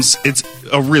games. It's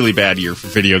a really bad year for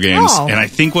video games. And I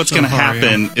think what's going to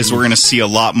happen is we're going to see a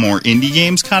lot more indie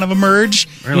games kind of emerge.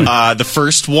 Really? The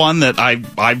first one that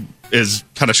I is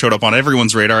kind of showed up on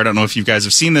everyone's radar, I don't know if you guys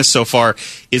have seen this so far,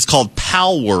 is called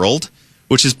Pal World,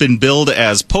 which has been billed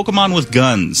as Pokemon with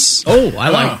guns. Oh, I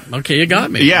like. Okay, you got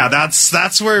me. Yeah,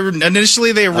 that's where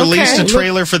initially they released a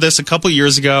trailer for this a couple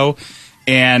years ago,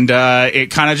 And it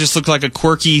kind of just looked like a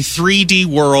quirky 3D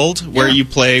world where you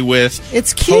play with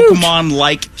it's cute.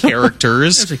 Pokemon-like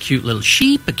characters. There's a cute little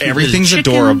sheep, a cute Everything's little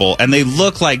chicken. adorable. And they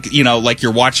look like, like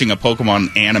you're watching a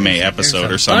Pokemon anime episode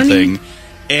or something. Bunny.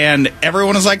 And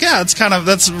everyone is like, yeah,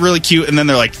 that's really cute. And then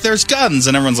they're like, there's guns.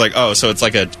 And everyone's like, oh, so it's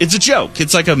a joke.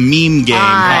 It's like a meme game.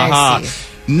 I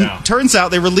see. Turns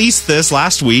out they released this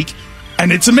last week.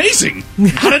 And it's amazing.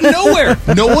 Out of nowhere.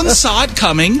 No one saw it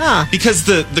coming because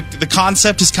the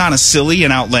concept is kind of silly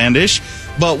and outlandish.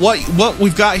 But what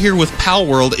we've got here with Pal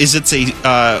World is it's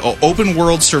a open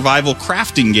world survival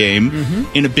crafting game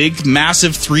in a big,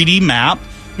 massive 3D map.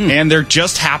 And there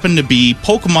just happen to be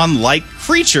Pokemon-like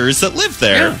creatures that live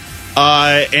there.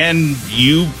 Yeah. And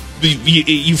you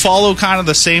follow kind of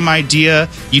the same idea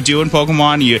you do in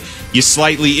Pokemon. You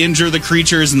slightly injure the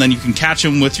creatures, and then you can catch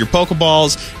them with your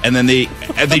Pokeballs, and then they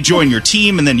join your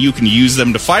team, and then you can use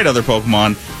them to fight other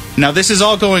Pokemon. Now, this is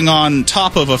all going on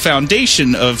top of a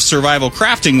foundation of survival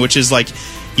crafting, which is like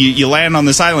you land on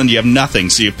this island, you have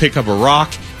nothing, so you pick up a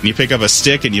rock, and you pick up a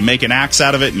stick, and you make an axe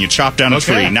out of it, and you chop down a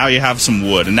tree. Now you have some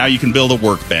wood, and now you can build a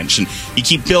workbench, and you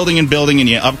keep building and building, and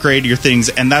you upgrade your things,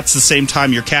 and that's the same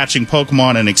time you're catching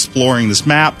Pokemon and exploring this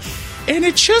map. And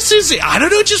it just is, I don't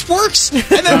know, it just works. And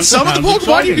then some of the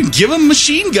Pokemon, you can give them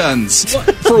machine guns.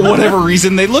 For whatever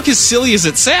reason. They look as silly as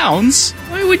it sounds.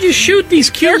 Why would you shoot these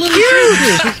cute little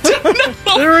creatures?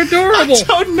 They're adorable.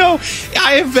 I don't know.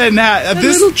 I have been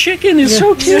this little chicken is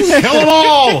so cute. Kill them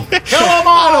all. Kill them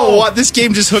all. I don't know what. This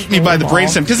game just hooked me by the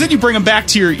brainstem. Because then you bring them back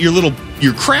to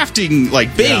your crafting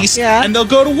base, and they'll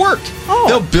go to work.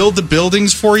 They'll build the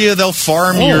buildings for you. They'll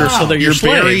farm your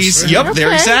berries. Right? Yep,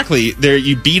 they're exactly.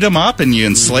 You beat them up and you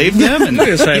enslave them, and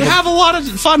you have a lot of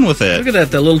fun with it. Look at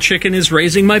that. The little chicken is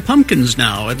raising my pumpkins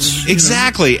now. It's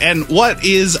exactly. And what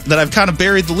is that I've kind of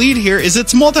buried the lead here is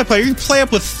it's multiplayer. You play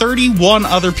up with 31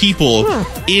 other people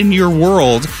in your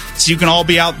world, so you can all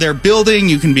be out there building.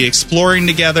 You can be exploring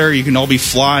together. You can all be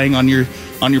flying on your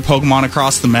Pokemon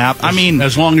across the map. I mean,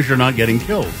 as long as you're not getting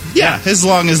killed. Yeah, as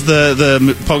long as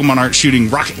the Pokemon aren't shooting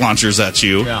rocket launchers at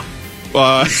you. Yeah.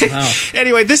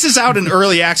 Anyway, this is out in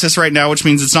early access right now, which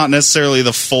means it's not necessarily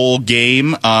the full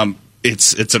game.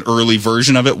 It's an early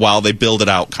version of it while they build it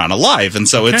out kind of live. And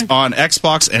so it's on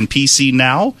Xbox and PC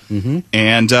now.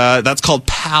 And that's called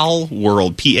Pal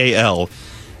World, P-A-L.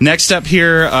 Next up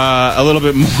here, a little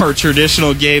bit more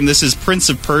traditional game. This is Prince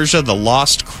of Persia, The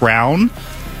Lost Crown.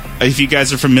 If you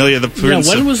guys are familiar,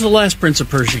 when was the last Prince of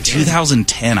Persia game?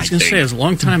 2010, I think. I was going to say, it was a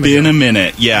long time ago. Been a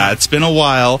minute. Yeah, it's been a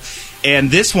while.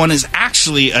 And this one is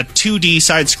actually a 2D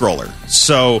side-scroller.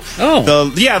 So,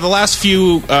 the last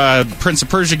few Prince of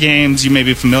Persia games you may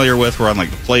be familiar with were on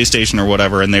like the PlayStation or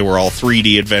whatever, and they were all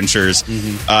 3D adventures.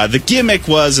 The gimmick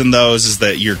was in those is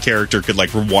that your character could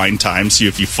like rewind time, so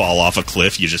if you fall off a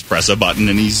cliff, you just press a button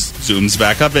and he zooms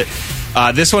back up it.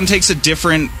 This one takes a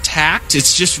different tact.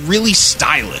 It's just really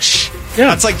stylish. Yeah.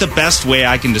 That's like the best way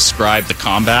I can describe the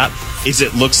combat. Is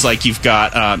it looks like you've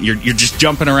got you're just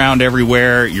jumping around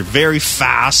everywhere. You're very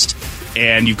fast,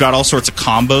 and you've got all sorts of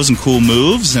combos and cool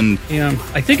moves. And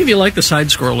I think if you like the side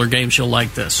scroller games, you'll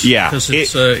like this. Yeah, because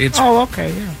it's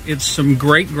it's some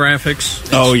great graphics.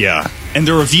 Oh yeah, and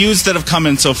the reviews that have come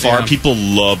in so far, people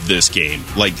love this game.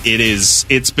 Like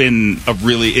it's been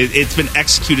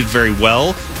executed very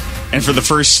well, and for the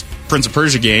first Prince of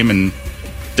Persia game and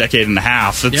decade and a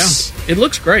half. It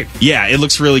looks great. Yeah, it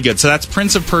looks really good. So that's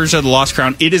Prince of Persia, The Lost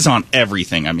Crown. It is on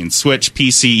everything. I mean, Switch,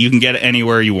 PC, you can get it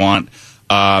anywhere you want.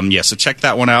 So check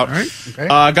that one out. All right. Okay.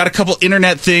 Got a couple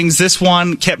internet things. This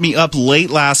one kept me up late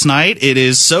last night. It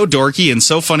is so dorky and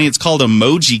so funny. It's called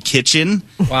Emoji Kitchen.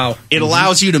 Wow. It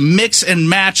allows you to mix and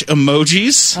match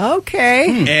emojis.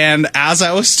 Okay. And as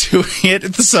I was doing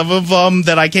it, some of them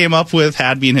that I came up with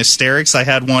had me in hysterics. I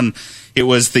had one. It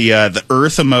was the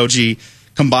earth emoji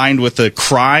combined with the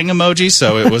crying emoji,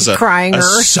 so it was a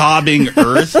sobbing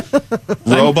earth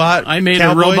robot. I made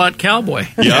cowboy. A robot cowboy.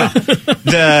 Yeah,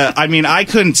 I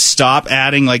couldn't stop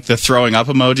adding like the throwing up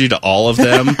emoji to all of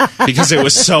them because it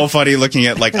was so funny looking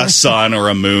at like a sun or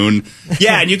a moon.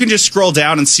 Yeah, and you can just scroll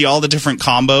down and see all the different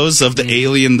combos of the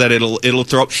alien that it'll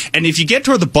throw up. And if you get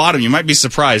toward the bottom, you might be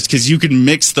surprised because you can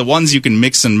mix the ones you can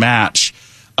mix and match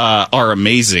are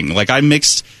amazing. Like I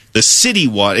mixed the city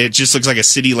one, it just looks like a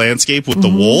city landscape with the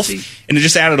wolf, and it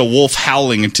just added a wolf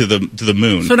howling into the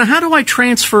moon. So now how do I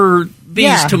transfer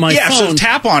these to my phone. So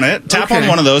tap on it. Tap on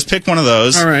one of those. Pick one of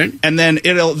those. All right. And then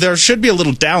there should be a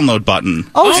little download button.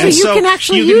 Oh, so you can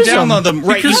actually use them. You can download them.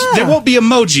 Right. There won't be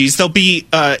emojis. There'll be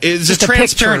it's just a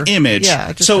transparent picture. image.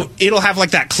 Yeah, so it'll have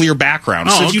like that clear background.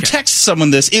 Oh, so if you text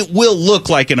someone this, it will look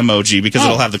like an emoji because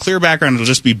it'll have the clear background. It'll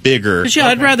just be bigger.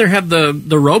 I'd rather have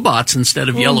the robots instead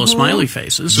of yellow smiley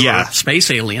faces or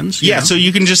space aliens. Yeah, so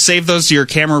you can just save those to your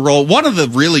camera roll. One of the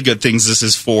really good things this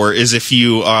is for is if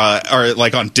you are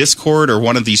like on Discord or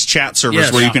one of these chat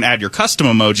servers where you can add your custom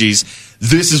emojis.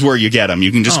 This is where you get them.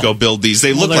 You can just go build these.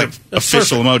 They look like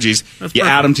official emojis. You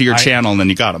add them to your channel, and then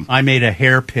you got them. I made a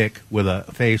hair pick with a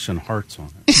face and hearts on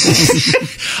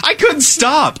it. I couldn't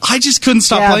stop. I just couldn't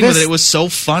stop playing with it. It was so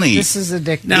funny. This is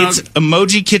addictive. Now, it's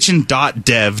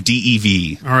emojikitchen.dev,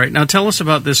 DEV. All right. Now tell us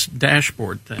about this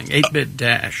dashboard thing, 8-bit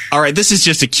dash. All right. This is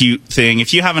just a cute thing.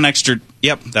 If you have an extra...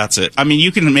 Yep, that's it. I mean,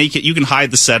 you can make it. You can hide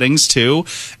the settings too,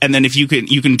 and then if you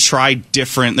can try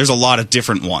different. There's a lot of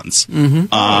different ones.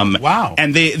 Mm-hmm. Wow!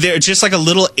 And they're just like a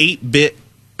little 8-bit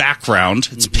background.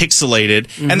 It's pixelated,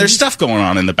 and there's stuff going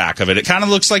on in the back of it. It kind of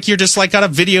looks like you're just like got a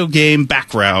video game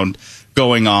background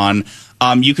going on.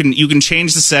 You can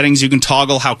change the settings. You can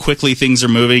toggle how quickly things are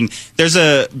moving. There's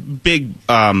a big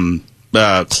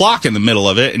clock in the middle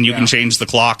of it, and you can change the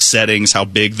clock settings, how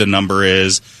big the number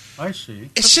is. I see.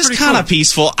 It's just kind of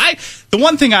peaceful. The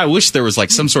one thing I wish there was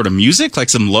like some sort of music, like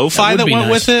some lo-fi that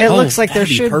went with it. It looks like there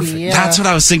should be. Yeah. That's what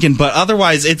I was thinking. But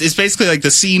otherwise, it's basically like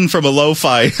the scene from a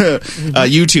lo-fi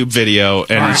YouTube video,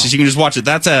 and it's just, you can just watch it.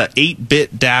 That's at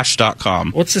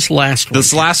 8bitdash.com. What's this last one?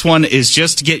 This last one is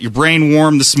just to get your brain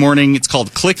warm this morning. It's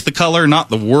called Click the Color, Not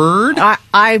the Word.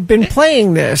 I've been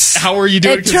playing this. How are you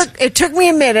doing? It took me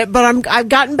a minute, but I've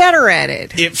gotten better at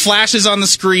it. It flashes on the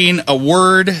screen a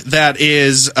word that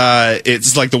is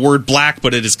it's like the word black,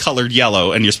 but it is colored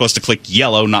yellow, and you're supposed to click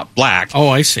yellow, not black. Oh,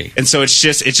 I see. And so it's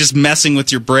just messing with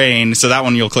your brain. So that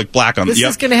one you'll click black on. This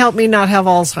is going to help me not have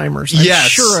Alzheimer's. I'm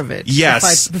sure of it.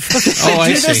 Yes. If I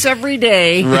do this every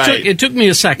day. Right. It took me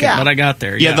a second, but I got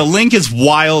there. Yeah, the link is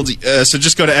wild. So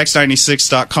just go to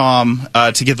x96.com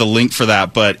to get the link for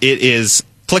that. But it is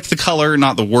click the color,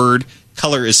 not the word.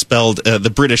 Color is spelled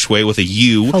the British way with a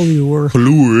U.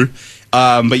 Color.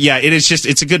 But yeah,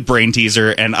 it's a good brain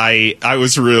teaser, and I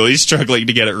was really struggling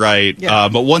to get it right. Yeah.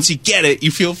 But once you get it,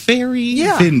 you feel very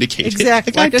vindicated.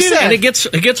 Exactly. Like I did. And it gets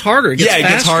harder. It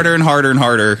gets harder and harder and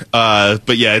harder.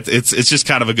 But yeah, it's just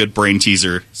kind of a good brain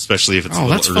teaser, especially if it's a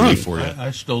little early for you.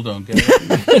 I still don't get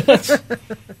it.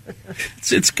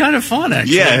 It's kind of fun,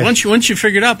 actually. Yeah. Once you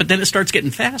figure it out, but then it starts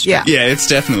getting faster. Yeah, it's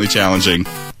definitely challenging.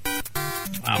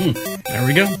 Wow. There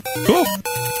we go. Cool.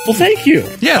 Well, thank you.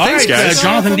 Yeah, thanks, guys.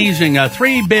 Jonathan Deasing,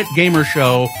 3-Bit Gamer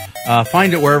Show.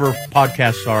 Find it wherever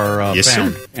podcasts are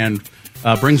found. Sir. And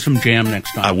bring some jam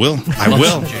next time. I will.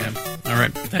 Some jam. All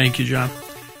right. Thank you, John.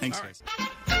 Thanks, guys.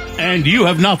 And you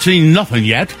have not seen nothing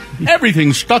yet.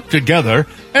 Everything's stuck together,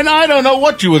 and I don't know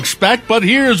what you expect, but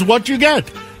here's what you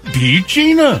get. Beat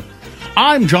Gina.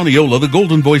 I'm Johnny Ola, the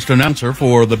golden-voiced announcer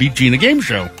for the Beat Gina Game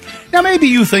Show. Now, maybe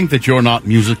you think that you're not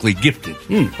musically gifted,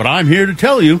 but I'm here to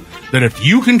tell you that if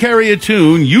you can carry a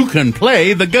tune, you can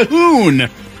play the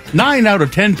Gahoon. 9 out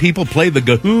of 10 people play the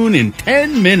Gahoon in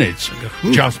 10 minutes.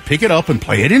 Just pick it up and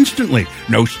play it instantly.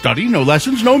 No study, no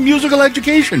lessons, no musical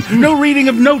education, no reading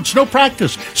of notes, no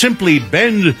practice. Simply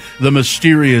bend the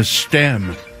mysterious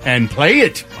stem and play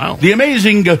it. Wow. The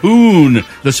amazing Gahoon,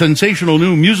 the sensational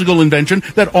new musical invention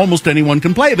that almost anyone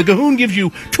can play. The Gahoon gives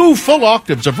you 2 full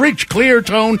octaves of rich, clear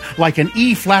tone like an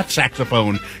E-flat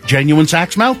saxophone. Genuine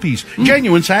sax mouthpiece,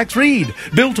 genuine sax reed,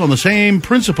 built on the same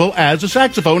principle as a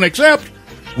saxophone, except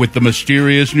with the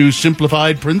mysterious new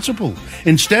simplified principle.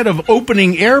 Instead of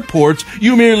opening air ports,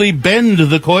 you merely bend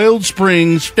the coiled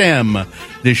spring stem.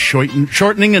 This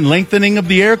shortening and lengthening of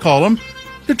the air column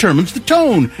determines the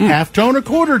tone, half tone or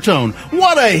quarter tone.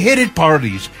 What a hit at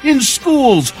parties, in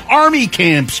schools, army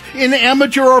camps, in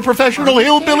amateur or professional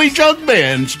hillbilly jug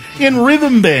bands, in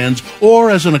rhythm bands, or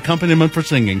as an accompaniment for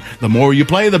singing. The more you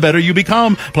play, the better you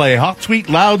become. Play hot, sweet,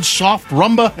 loud, soft,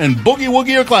 rumba, and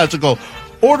boogie-woogie or classical.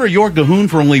 Order your Gahoon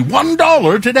for only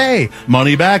 $1 today.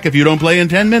 Money back if you don't play in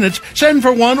 10 minutes. Send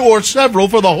for one or several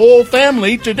for the whole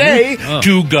family today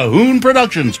to Gahoon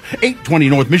Productions, 820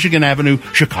 North Michigan Avenue,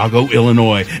 Chicago,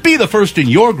 Illinois. Be the first in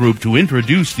your group to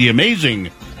introduce the amazing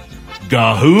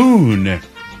Gahoon.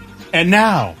 And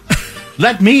now,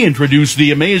 let me introduce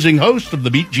the amazing host of the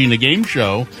Beat Gina Game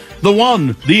Show, the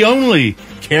one, the only,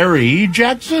 Carrie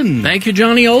Jackson. Thank you,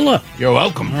 Johnny Ola. You're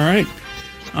welcome. All right.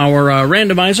 Our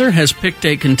randomizer has picked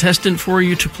a contestant for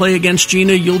you to play against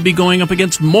Gina. You'll be going up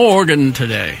against Morgan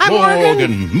today. Hi,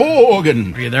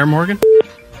 Morgan. Are you there, Morgan?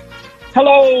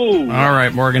 Hello. All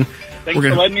right, Morgan. Thanks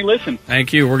for letting me listen.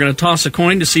 Thank you. We're going to toss a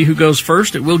coin to see who goes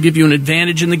first. It will give you an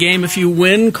advantage in the game if you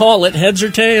win. Call it heads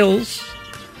or tails.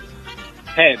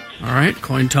 Heads. All right.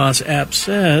 Coin toss app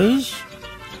says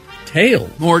tail.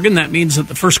 Morgan, that means that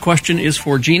the first question is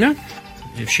for Gina.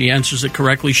 If she answers it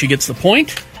correctly, she gets the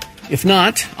point. If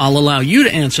not, I'll allow you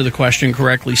to answer the question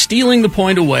correctly, stealing the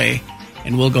point away,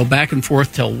 and we'll go back and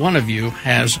forth till one of you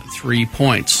has 3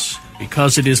 points.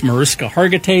 Because it is Mariska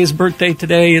Hargitay's birthday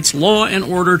today, it's Law and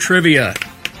Order trivia.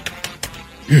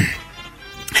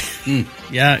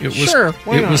 Yeah, it was. Sure,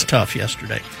 why it not? was tough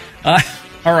yesterday. All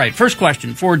right, first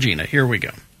question for Gina. Here we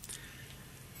go.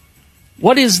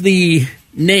 What is the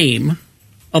name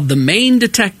of the main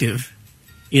detective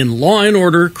in Law and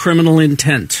Order Criminal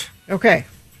Intent? Okay.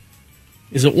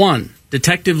 Is it 1,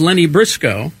 Detective Lenny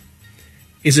Briscoe?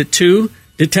 Is it 2,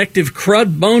 Detective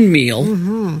Crud Bone Meal?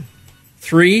 Mm-hmm.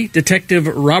 3, Detective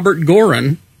Robert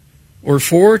Gorin? Or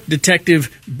 4,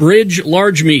 Detective Bridge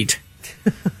Large Meat?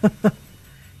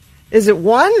 Is it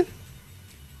 1?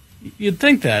 You'd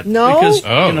think that. No?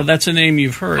 Because, that's a name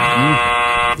you've heard.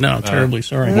 No, terribly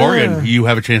sorry. Morgan, you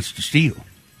have a chance to steal.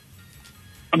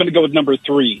 I'm going to go with number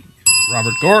 3.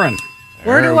 Robert Gorin.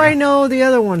 Where do I know the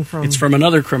other one from? It's from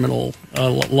another criminal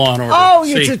Law and Order. Oh,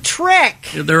 See, it's a trick.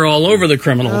 they're all over the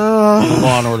criminal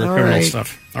Law and Order criminal right.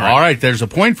 stuff. All right, there's a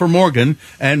point for Morgan,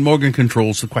 and Morgan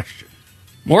controls the question.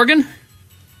 Morgan,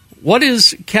 what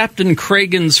is Captain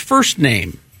Cragen's first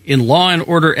name in Law and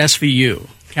Order SVU?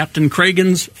 Captain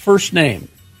Cragen's first name.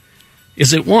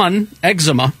 Is it 1,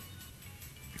 Eczema?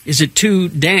 Is it 2,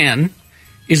 Dan?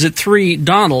 Is it 3,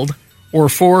 Donald? Or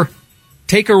 4,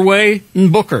 Takeaway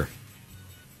and Booker?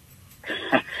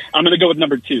 I'm going to go with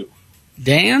number 2.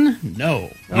 Dan? No.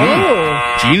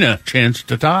 Oh. Gina, chance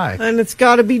to tie. And it's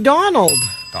got to be Donald.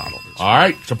 Donald. All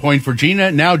right, it's a point for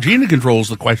Gina. Now Gina controls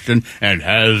the question and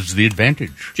has the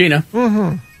advantage. Gina.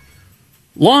 Mm-hmm.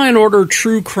 Law and Order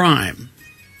True Crime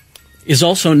is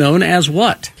also known as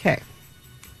what? Okay.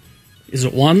 Is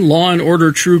it 1, Law and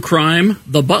Order True Crime,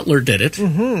 The Butler Did It?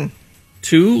 Mm-hmm.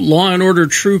 2, Law and Order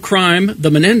True Crime, The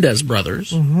Menendez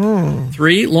Brothers? Mm-hmm.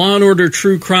 3, Law and Order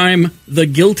True Crime, The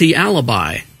Guilty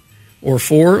Alibi? Or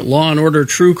 4, Law and Order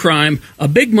True Crime, A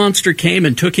Big Monster Came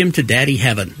and Took Him to Daddy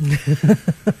Heaven?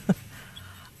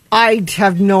 I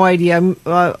have no idea,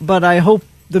 but I hope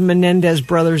the Menendez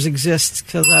Brothers exists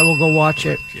because I will go watch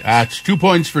it. It's 2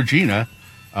 points for Gina.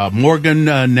 Morgan,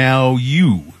 now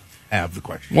you have the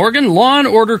question. Morgan, Law and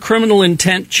Order Criminal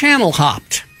Intent channel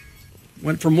hopped.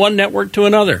 Went from one network to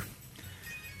another.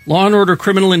 Law and Order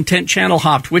Criminal Intent channel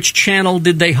hopped. Which channel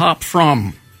did they hop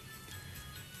from?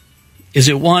 Is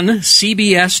it 1,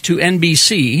 CBS to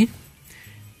NBC?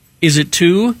 Is it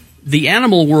 2, the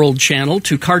Animal World channel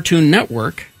to Cartoon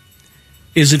Network?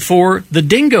 Is it 4, the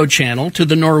Dingo channel to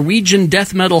the Norwegian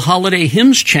Death Metal Holiday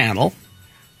Hymns channel?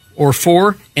 Or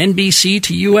 4, NBC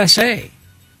to USA?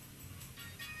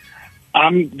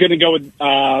 I'm going to go with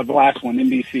the last one,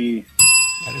 NBC.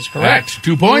 That is correct. That's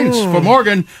 2 points for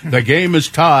Morgan. The game is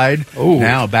tied.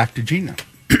 Now back to Gina.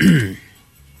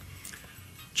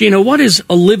 Gina, what is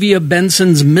Olivia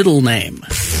Benson's middle name?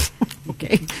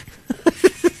 Okay.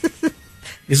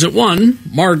 Is it 1,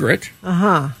 Margaret?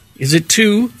 Uh-huh. Is it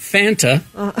 2, Fanta?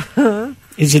 Uh-huh.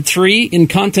 Is it 3,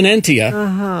 Incontinentia?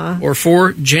 Uh-huh. Or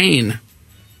 4, Jane?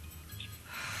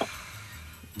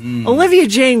 Olivia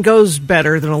Jane goes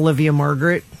better than Olivia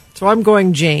Margaret, so I'm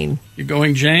going Jane. You're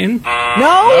going Jane?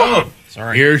 No!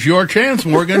 Sorry. Here's your chance,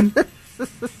 Morgan.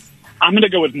 I'm going to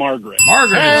go with Margaret.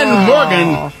 Margaret. And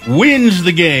Morgan wins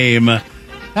the game.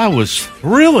 That was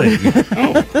thrilling.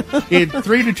 It's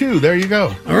 3-2. There you go.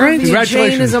 All right. Olivia Congratulations.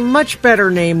 Jane is a much better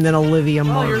name than Olivia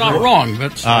Margaret. You're not wrong.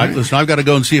 That's Listen, I've got to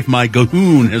go and see if my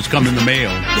Gahoon has come in the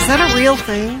mail. Is that a real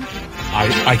thing?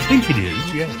 I think it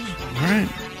is, yes. All right.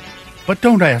 But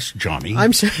don't ask Johnny.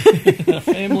 I'm sorry. The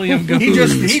family of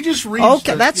Gahoons. He just reads.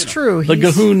 Okay, that's true. The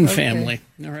He's- Gahoon okay. family.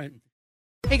 All right.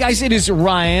 Hey guys, it is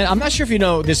Ryan. I'm not sure if you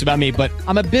know this about me, but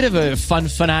I'm a bit of a fun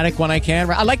fanatic when I can.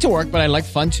 I like to work, but I like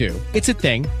fun too. It's a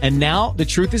thing. And now the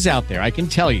truth is out there. I can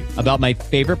tell you about my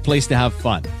favorite place to have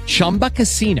fun. Chumba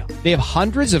Casino. They have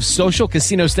hundreds of social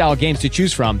casino style games to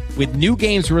choose from with new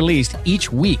games released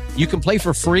each week. You can play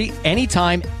for free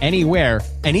anytime, anywhere.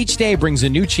 And each day brings a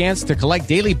new chance to collect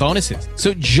daily bonuses.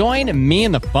 So join me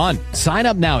in the fun. Sign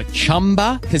up now at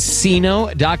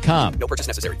ChumbaCasino.com. No purchase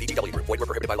necessary. VGW Group. Void where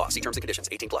prohibited by law. See terms and conditions.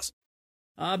 18+.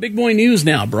 Big Boy News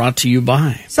now brought to you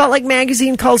by Salt Lake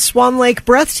Magazine called Swan Lake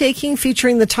breathtaking,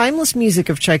 featuring the timeless music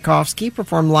of Tchaikovsky,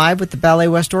 performed live with the Ballet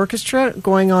West Orchestra,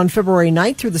 going on February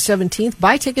 9th through the 17th.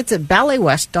 Buy tickets at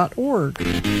balletwest.org.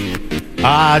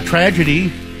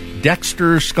 Tragedy.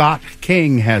 Dexter Scott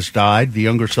King has died, the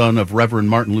younger son of Reverend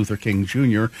Martin Luther King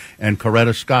Jr. and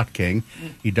Coretta Scott King.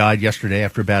 He died yesterday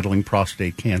after battling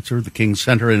prostate cancer. The King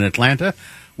Center in Atlanta,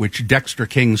 which Dexter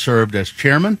King served as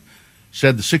chairman,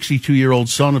 said the 62-year-old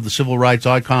son of the civil rights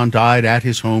icon died at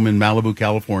his home in Malibu,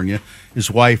 California. His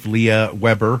wife, Leah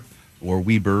Weber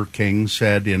King,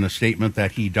 said in a statement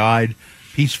that he died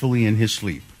peacefully in his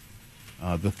sleep.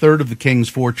 The third of the King's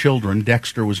 4 children,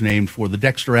 Dexter, was named for the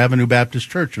Dexter Avenue Baptist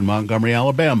Church in Montgomery,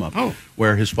 Alabama,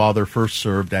 where his father first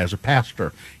served as a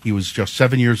pastor. He was just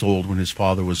 7 years old when his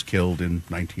father was killed in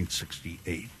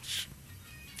 1968.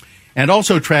 And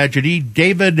also tragedy,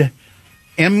 David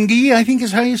Emge, I think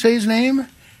is how you say his name,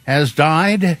 has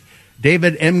died.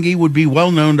 David Emge would be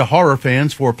well known to horror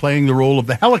fans for playing the role of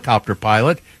the helicopter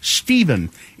pilot,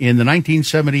 Stephen, in the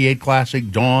 1978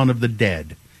 classic Dawn of the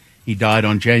Dead. He died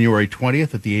on January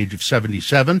 20th at the age of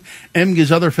 77.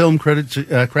 Emge's other film credits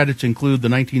include the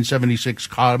 1976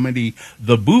 comedy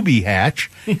The Booby Hatch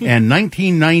and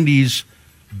 1990's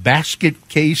Basket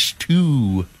Case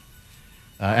 2.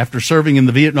 After serving in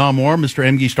the Vietnam War, Mr.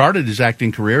 Emge started his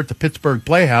acting career at the Pittsburgh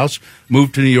Playhouse,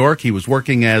 moved to New York. He was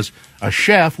working as a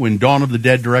chef when Dawn of the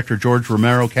Dead director George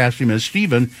Romero cast him as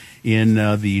Stephen in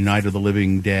the Night of the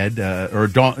Living Dead,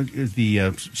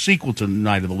 the sequel to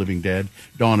Night of the Living Dead,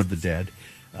 Dawn of the Dead.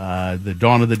 The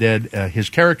Dawn of the Dead, his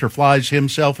character flies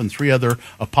himself and 3 other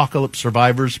apocalypse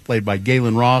survivors, played by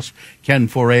Galen Ross, Ken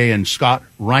Foray, and Scott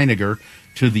Reiniger,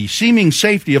 to the seeming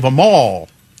safety of a mall.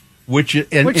 Which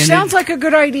sounds like a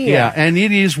good idea. Yeah, and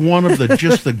it is one of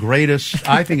the greatest.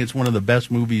 I think it's one of the best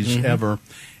movies ever.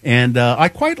 And I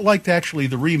quite liked, actually,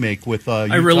 the remake with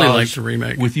I really liked the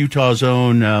remake. with Utah's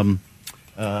own,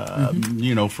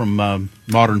 from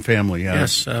Modern Family.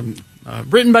 Yes,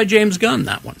 written by James Gunn,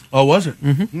 that one. Oh, was it?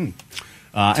 Mm-hmm.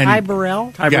 Ty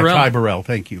Burrell? Ty Burrell,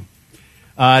 thank you.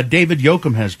 David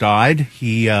Yoakum has died.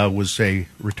 He was a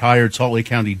retired Salt Lake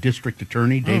County District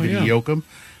Attorney, David Yoakum.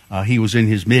 He was in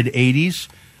his mid-80s.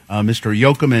 Mr.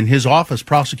 Yoakum and his office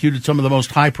prosecuted some of the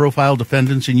most high-profile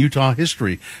defendants in Utah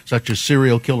history, such as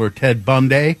serial killer Ted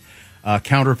Bundy,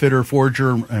 counterfeiter,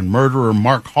 forger, and murderer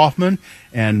Mark Hoffman,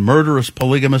 and murderous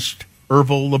polygamist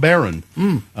Ervil LeBaron.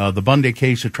 The Bundy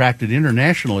case attracted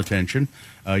international attention.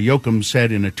 Yoakum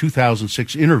said in a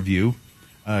 2006 interview,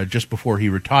 just before he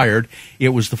retired, it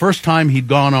was the first time he'd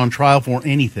gone on trial for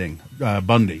anything,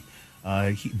 Bundy.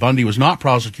 Bundy was not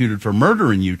prosecuted for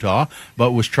murder in Utah,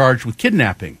 but was charged with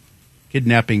kidnapping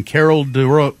Carol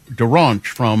Duranch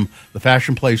from the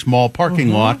Fashion Place Mall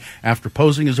parking lot after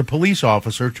posing as a police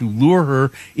officer to lure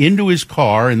her into his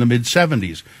car in the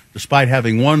mid-'70s. Despite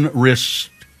having one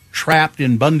wrist trapped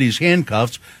in Bundy's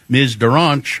handcuffs, Ms.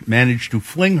 Duranch managed to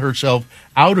fling herself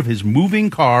out of his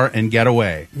moving car and get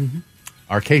away.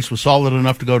 Our case was solid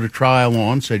enough to go to trial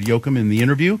on, said Yoakum in the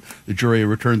interview. The jury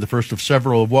returned the first of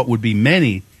several of what would be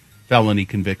many felony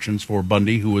convictions for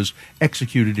Bundy, who was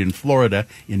executed in Florida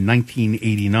in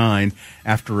 1989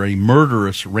 after a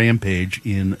murderous rampage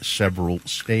in several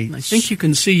states. I think you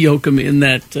can see Yoakum in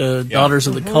that Daughters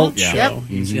of the Cult show.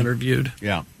 He's interviewed.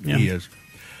 Yeah, he is.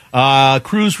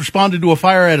 Crews responded to a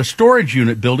fire at a storage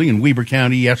unit building in Weber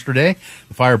County yesterday.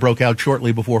 The fire broke out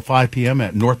shortly before 5 p.m.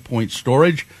 at North Point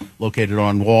Storage, located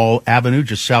on Wall Avenue,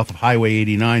 just south of Highway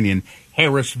 89 in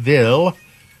Harrisville.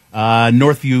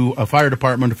 Northview Fire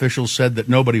Department officials said that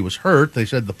nobody was hurt. They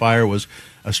said the fire was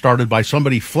started by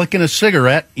somebody flicking a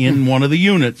cigarette in one of the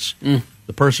units.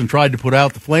 The person tried to put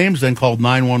out the flames, then called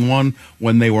 911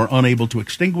 when they were unable to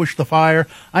extinguish the fire.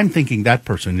 I'm thinking that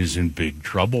person is in big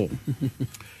trouble.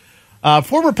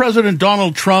 Former President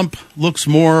Donald Trump looks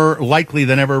more likely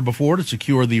than ever before to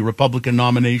secure the Republican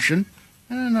nomination.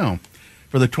 I don't know.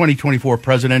 For the 2024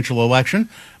 presidential election.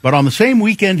 But on the same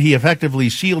weekend he effectively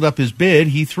sealed up his bid,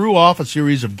 he threw off a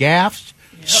series of gaffes,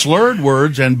 slurred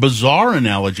words, and bizarre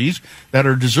analogies that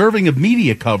are deserving of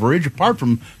media coverage. Apart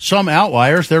from some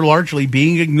outliers, they're largely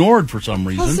being ignored for some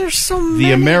reason. There's so many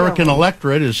the American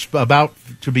electorate is about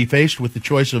to be faced with the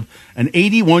choice of an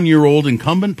 81-year-old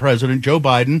incumbent president, Joe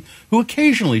Biden, who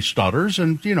occasionally stutters,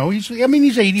 and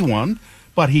he's 81.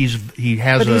 But he's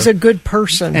a good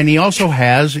person, and he also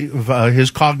has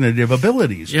his cognitive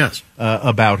abilities. Yes,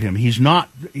 about him, he's not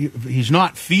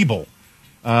feeble.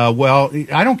 Well,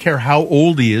 I don't care how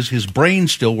old he is; his brain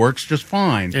still works just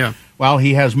fine. Yeah. While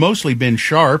he has mostly been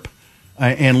sharp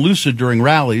and lucid during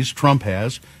rallies, Trump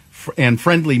has, and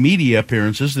friendly media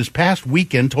appearances this past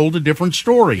weekend told a different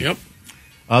story. Yep.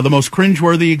 The most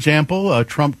cringeworthy example,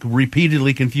 Trump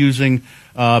repeatedly confusing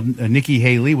Nikki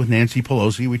Haley with Nancy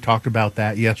Pelosi. We talked about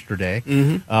that yesterday.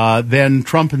 Then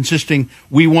Trump insisting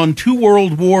we won 2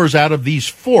 world wars out of these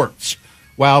forts,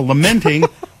 while lamenting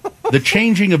the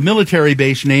changing of military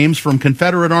base names from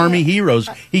Confederate Army heroes.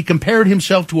 He compared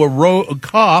himself to a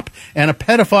cop and a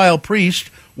pedophile priest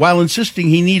while insisting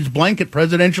he needs blanket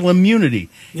presidential immunity.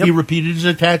 Yep. He repeated his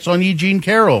attacks on E. Jean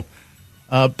Carroll.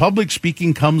 Public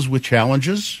speaking comes with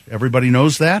challenges. Everybody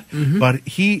knows that. Mm-hmm. But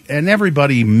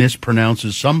everybody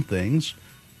mispronounces some things.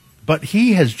 But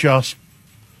he's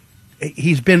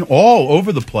been all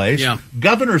over the place. Yeah.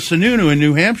 Governor Sununu in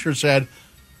New Hampshire said,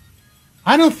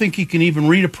 I don't think he can even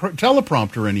read a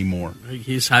teleprompter anymore.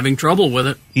 He's having trouble with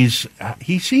it.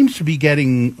 He seems to be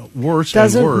getting worse and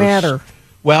worse. Doesn't matter.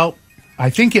 Well, I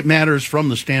think it matters from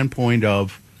the standpoint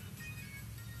of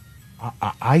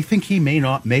I think he may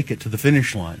not make it to the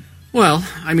finish line. Well,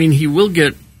 I mean, he will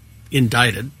get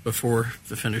indicted before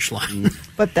the finish line.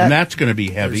 But and that's going to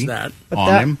be heavy that.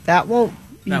 on him. That won't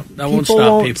that won't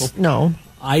stop people. No.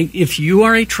 If you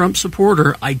are a Trump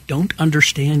supporter, I don't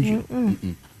understand you.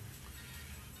 And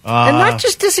not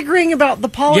just disagreeing about the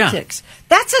politics.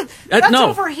 Yeah. That's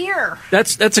over here.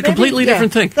 That's a completely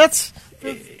different thing. That's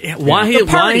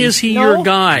why is he your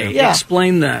guy? Yeah.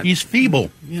 Explain that. He's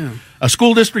feeble. Yeah. A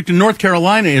school district in North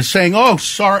Carolina is saying, "Oh,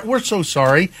 sorry, we're so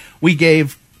sorry. We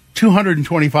gave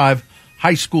 225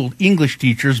 high school English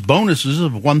teachers bonuses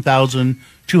of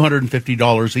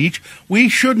 $1,250 each. We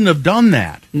shouldn't have done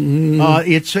that.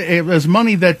 It was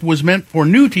money that was meant for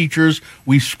new teachers.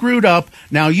 We screwed up.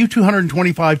 Now, you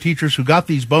 225 teachers who got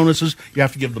these bonuses, you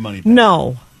have to give the money back."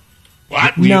 No.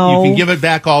 What? No. You can give it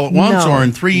back all at once or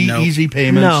in 3 easy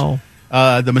payments. No.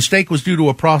 The mistake was due to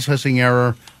a processing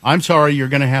error. I'm sorry, you're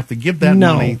going to have to give that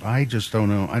money. I just don't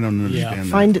know. I don't understand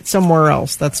that. Find it somewhere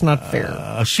else. That's not fair.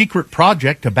 A secret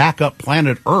project to back up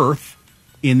planet Earth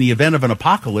in the event of an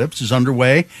apocalypse is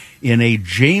underway in a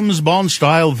James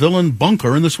Bond-style villain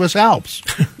bunker in the Swiss Alps.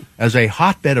 As a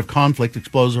hotbed of conflict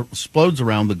explodes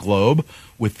around the globe,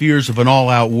 with fears of an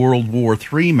all-out World War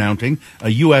III mounting, a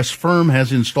U.S. firm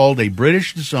has installed a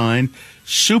British-designed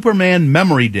Superman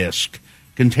memory disk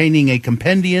containing a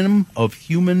compendium of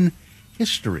human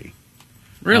history.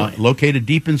 Really? Located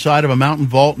deep inside of a mountain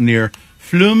vault near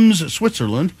Flums,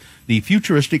 Switzerland, the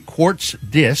futuristic quartz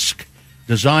disk,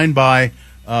 designed by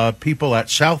people at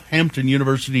Southampton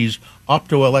University's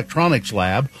Optoelectronics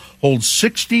Lab, holds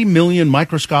 60 million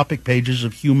microscopic pages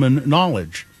of human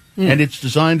knowledge. And it's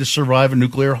designed to survive a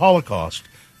nuclear holocaust.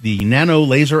 The nano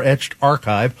laser-etched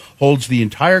archive holds the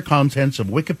entire contents of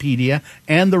Wikipedia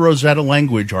and the Rosetta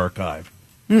Language Archive.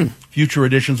 Future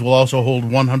editions will also hold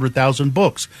 100,000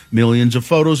 books, millions of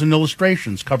photos and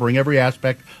illustrations covering every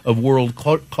aspect of world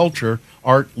culture,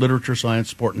 art, literature, science,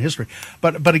 sport, and history.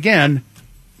 But again,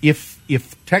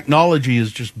 if technology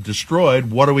is just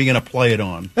destroyed, what are we going to play it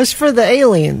on? That's for the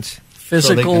aliens.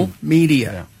 Physical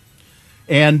media. Yeah.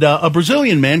 And a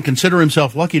Brazilian man considered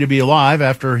himself lucky to be alive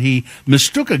after he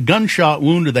mistook a gunshot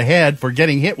wound to the head for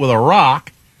getting hit with a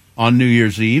rock on New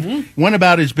Year's Eve. Went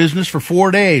about his business for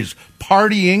 4 days,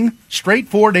 partying, straight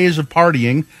 4 days of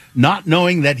partying, not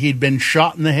knowing that he'd been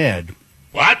shot in the head.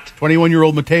 What?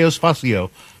 21-year-old Mateus Facio,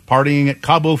 partying at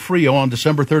Cabo Frio on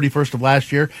December 31st of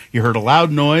last year. He heard a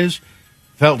loud noise,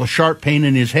 felt a sharp pain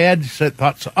in his head,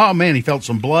 he felt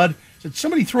some blood. Said,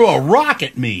 somebody threw a rock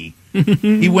at me.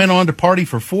 He went on to party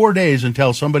for 4 days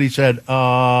until somebody said,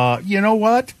 you know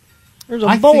what? There's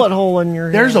a bullet hole in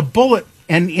your head. There's a bullet,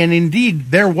 and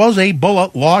indeed, there was a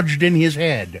bullet lodged in his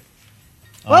head.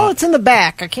 Well, it's in the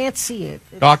back. I can't see it.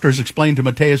 Doctors explained to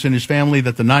Mateus and his family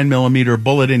that the 9mm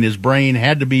bullet in his brain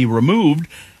had to be removed.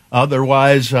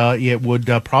 Otherwise, it would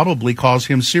probably cause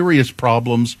him serious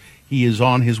problems. He is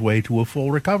on his way to a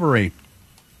full recovery.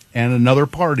 And another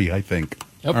party, I think.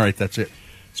 Yep. All right, that's it.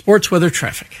 Sports, weather,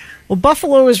 traffic. Well,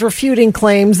 Buffalo is refuting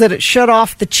claims that it shut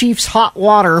off the Chiefs' hot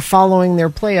water following their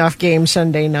playoff game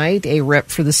Sunday night. A rep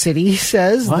for the city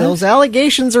says those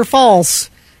allegations are false.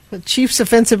 The Chiefs'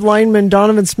 offensive lineman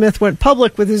Donovan Smith went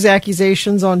public with his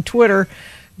accusations on Twitter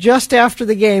just after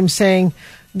the game, saying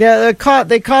they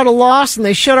caught a loss and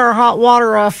they shut our hot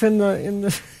water off in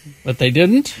the. But they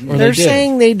didn't? Or They're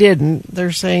saying they didn't.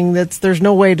 They're saying that there's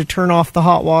no way to turn off the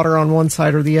hot water on one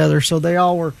side or the other. So they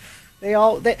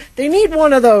need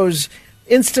one of those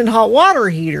instant hot water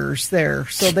heaters there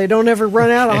so they don't ever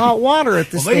run out of hot water at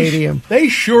the stadium. They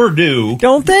sure do.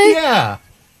 Don't they? Yeah.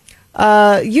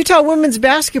 Utah women's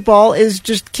basketball is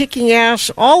just kicking ass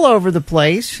all over the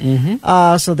place.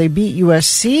 So they beat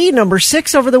USC, number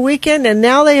 6, over the weekend, and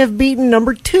now they have beaten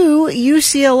number 2,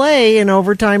 UCLA, in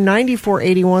overtime,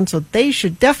 94-81. So they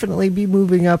should definitely be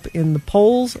moving up in the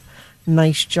polls.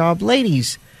 Nice job,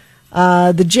 ladies.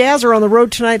 The Jazz are on the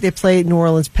road tonight. They play New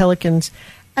Orleans Pelicans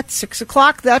At 6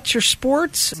 o'clock, that's your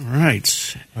sports. All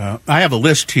right. I have a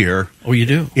list here. Oh, you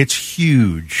do? It's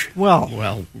huge.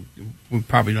 Well, we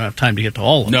probably don't have time to get to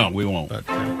all of them. No, we won't. But,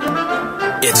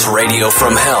 It's Radio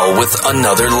from Hell with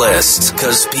another list,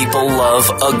 because people love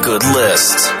a good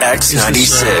list.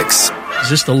 X96. Is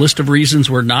this the list of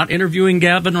reasons we're not interviewing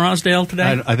Gavin Rosdale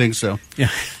today? I think so. Yeah.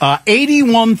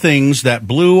 81 things that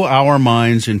blew our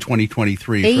minds in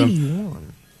 2023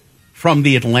 from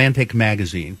the Atlantic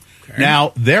magazine. Okay.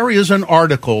 Now, there is an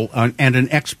article and an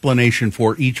explanation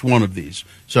for each one of these.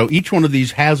 So each one of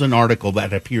these has an article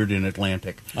that appeared in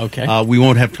Atlantic. Okay. We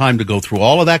won't have time to go through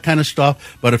all of that kind of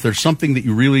stuff, but if there's something that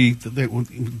you really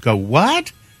go,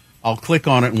 what? I'll click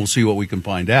on it and we'll see what we can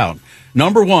find out.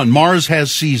 Number 1, Mars has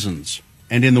seasons,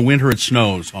 and in the winter it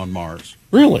snows on Mars.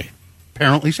 Really?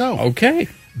 Apparently so. Okay.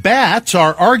 Bats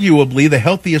are arguably the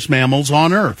healthiest mammals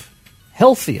on Earth.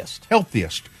 Healthiest?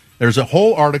 Healthiest. There's a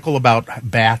whole article about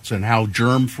bats and how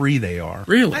germ-free they are.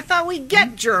 Really? I thought we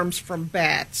get germs from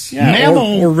bats. Yeah,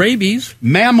 or rabies.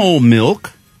 Mammal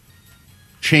milk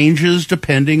changes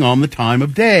depending on the time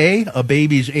of day, a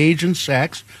baby's age and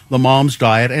sex, the mom's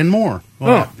diet, and more.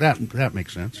 Well, that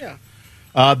makes sense. Yeah.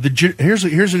 Here's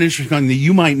an interesting thing that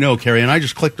you might know, Carrie, and I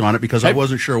just clicked on it because I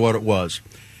wasn't sure what it was.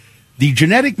 The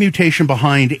genetic mutation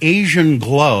behind Asian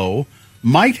glow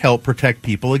might help protect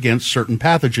people against certain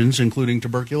pathogens, including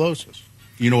tuberculosis.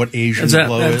 You know what Asian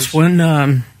glow is? That's when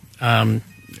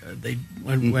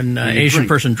Asian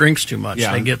person drinks too much.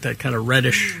 Yeah. They get that kind of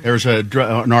reddish. There's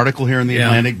an article here in the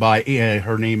Atlantic by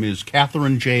her name is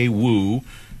Catherine J. Wu,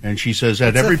 and she says,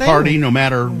 at every party, no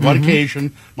matter what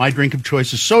occasion, my drink of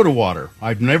choice is soda water.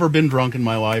 I've never been drunk in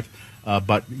my life,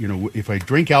 but if I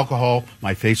drink alcohol,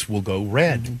 my face will go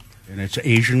red. And it's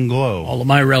Asian glow. All of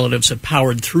my relatives have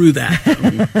powered through that.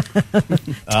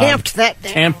 Tamped that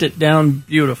down. Tamped it down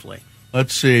beautifully.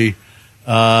 Let's see.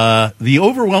 The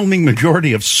overwhelming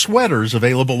majority of sweaters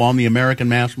available on the American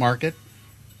mass market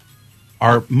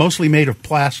are mostly made of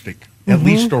plastic, at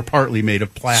least or partly made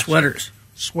of plastic.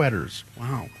 Sweaters.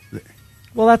 Wow.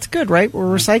 Well, that's good, right? We're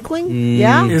recycling?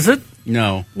 Yeah? Is it?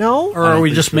 No. No? Or are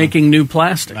we just making new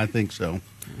plastic? I think so.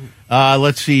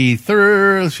 Let's see.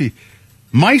 Let's see.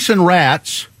 Mice and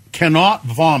rats cannot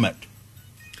vomit.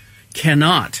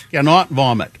 Cannot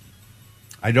vomit.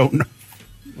 I don't know.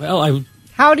 Well,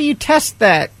 How do you test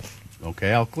that?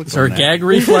 Okay, I'll click on that. Is there a gag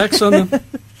reflex on them?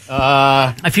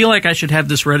 I feel like I should have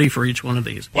this ready for each one of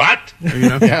these. What?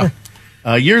 Yeah.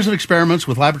 Years of experiments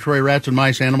with laboratory rats and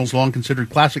mice, animals long considered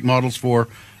classic models for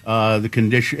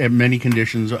many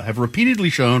conditions, have repeatedly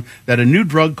shown that a new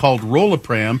drug called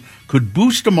Rolopram could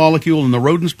boost a molecule in the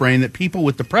rodent's brain that people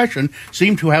with depression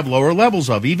seem to have lower levels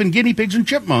of. Even guinea pigs and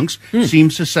chipmunks seem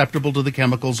susceptible to the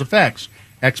chemical's effects.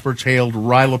 Experts hailed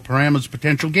Rolopram as a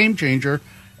potential game changer,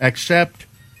 except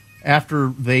after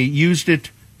they used it,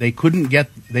 they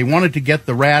wanted to get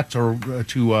the rats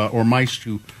or mice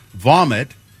to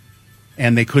vomit,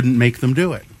 and they couldn't make them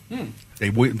do it.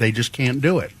 They just can't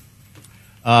do it.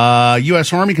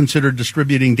 U.S. Army considered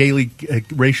distributing daily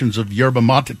rations of yerba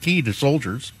mate tea to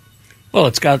soldiers. Well,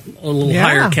 it's got a little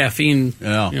higher caffeine,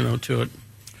 to it.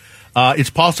 It's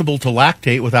possible to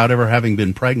lactate without ever having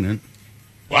been pregnant.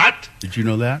 What? Did you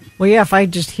know that? Well, yeah, if I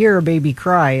just hear a baby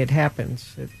cry, it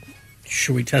happens.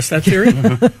 Should we test that theory?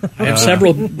 I have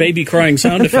several baby crying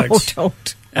sound effects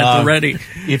at the ready.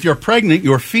 If you're pregnant,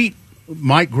 your feet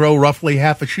might grow roughly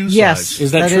half a shoe size. Yes,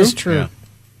 is that true? Is true.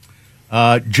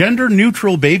 Yeah.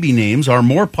 Gender-neutral baby names are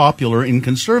more popular in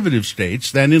conservative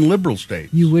states than in liberal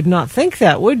states. You would not think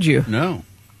that, would you? No.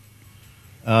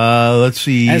 Let's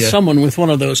see. As someone with one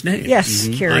of those names. Yes,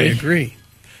 Carrie. I agree.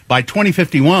 By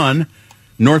 2051,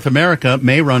 North America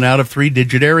may run out of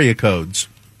 3-digit area codes.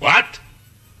 What?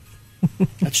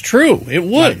 That's true. It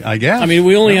would. I guess. I mean,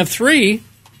 we only have 3.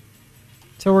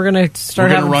 So we're going to start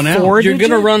We're having gonna run out. 4 You're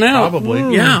going to run out.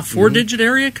 Probably. Yeah, 4-digit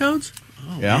area codes?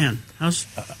 Oh, Yeah. man.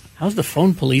 How's the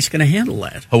phone police going to handle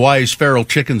that? Hawaii's feral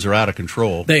chickens are out of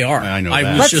control. They are. I know I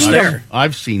that. was just there.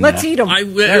 I've seen Let's that. eat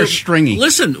them. They're stringy.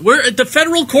 Listen, we're at the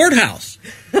federal courthouse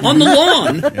on the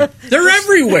lawn. They're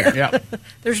everywhere. Yeah.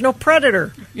 There's no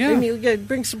predator. Yeah. Maybe you gotta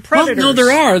bring some predators. Well, no,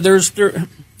 there are. There's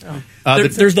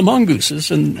the mongooses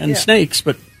and snakes,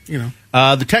 but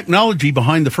the technology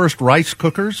behind the first rice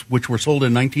cookers, which were sold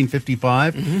in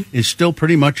 1955, is still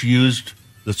pretty much used.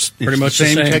 It's Pretty much the the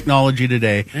same same. technology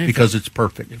today because it's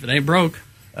perfect. if it ain't broke.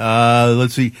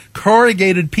 Let's see.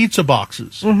 Corrugated pizza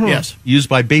boxes. Yes. Used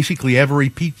by basically every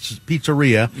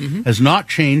pizzeria has not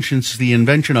changed since the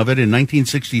invention of it in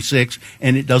 1966,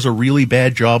 and it does a really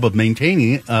bad job of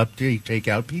maintaining it to take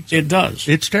out pizza. It does.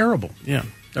 It's terrible. Yeah.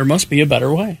 There must be a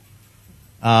better way.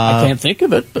 I can't think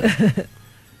of it, but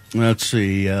Let's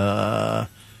see.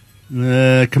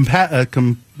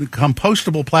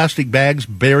 Compostable plastic bags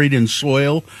buried in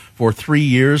soil for 3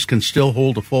 years can still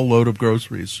hold a full load of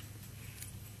groceries.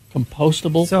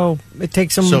 Compostable? So it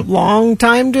takes them a long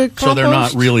time to compost? So they're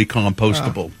not really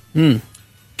compostable.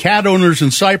 Cat owners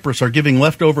in Cyprus are giving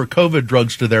leftover COVID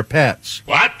drugs to their pets.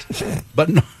 What? But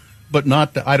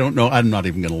not. I don't know. I'm not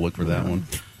even going to look for that one.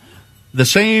 The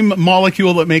same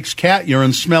molecule that makes cat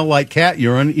urine smell like cat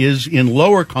urine is in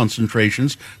lower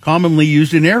concentrations, commonly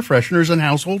used in air fresheners and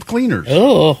household cleaners.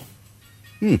 Oh.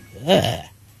 The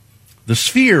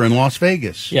Sphere in Las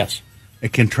Vegas. Yes.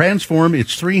 It can transform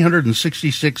its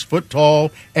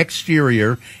 366-foot-tall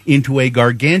exterior into a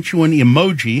gargantuan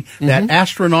emoji that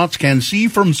astronauts can see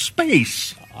from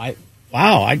space.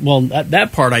 That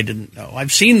part I didn't know.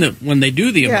 I've seen when they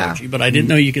do the emoji, but I didn't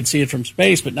know you could see it from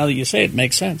space. But now that you say it,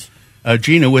 makes sense.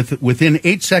 Gina, within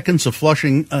 8 seconds of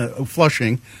flushing,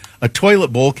 a toilet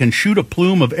bowl can shoot a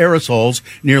plume of aerosols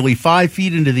nearly 5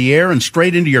 feet into the air and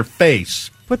straight into your face.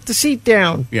 Put the seat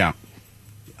down. Yeah.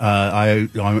 I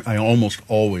almost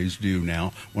always do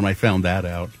now when I found that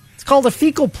out. It's called a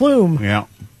fecal plume. Yeah.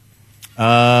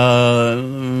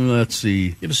 Let's see.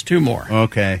 Give us 2 more.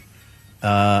 Okay.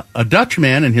 A Dutch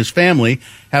man and his family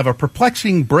have a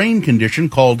perplexing brain condition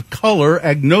called color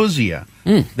agnosia.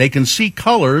 They can see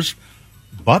colors,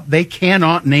 but they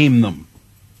cannot name them.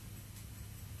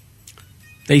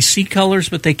 They see colors,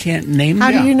 but they can't name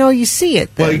them? How do you know you see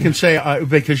it, then? Well, you can say,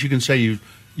 because you can say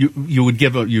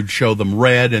you'd show them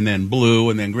red and then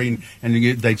blue and then green,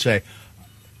 and they'd say,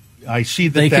 I see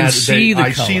that I see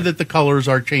that the colors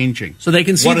are changing. So they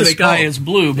can see the sky as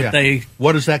blue, but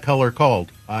what is that color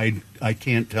called? I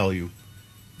can't tell you.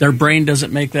 Their brain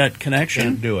doesn't make that connection.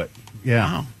 Can't do it.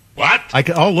 Yeah. Wow. What?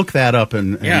 I'll look that up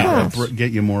and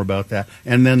get you more about that.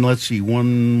 And then let's see,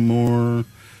 one more.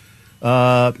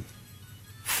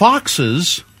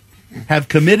 Foxes have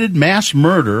committed mass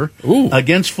murder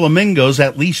against flamingos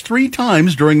at least 3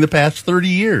 times during the past 30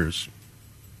 years.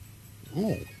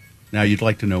 Oh. Now, you'd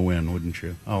like to know when, wouldn't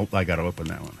you? I got to open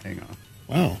that one. Hang on.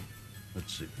 Wow.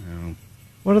 Let's see.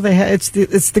 What do they have?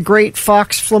 It's the Great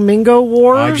Fox Flamingo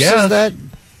Wars? I guess. Is that...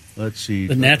 Let's see.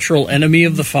 The natural enemy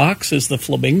of the fox is the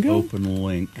flamingo? Open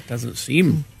link. It doesn't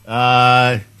seem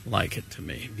like it to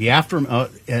me. The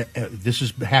this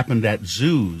has happened at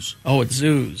zoos. Oh, at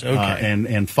zoos. Okay.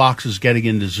 And foxes getting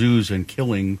into zoos and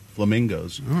killing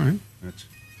flamingos. All right.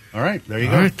 All right, there you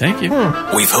go. All right, thank you.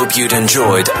 We hope you'd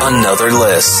enjoyed another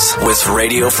list with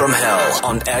Radio from Hell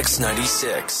on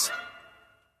X96.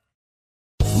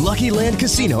 Lucky Land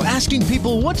Casino, asking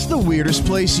people, what's the weirdest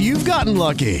place you've gotten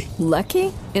lucky?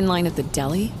 Lucky? In line at the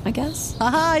deli, I guess?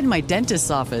 Aha, in my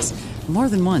dentist's office. More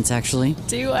than once, actually.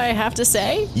 Do I have to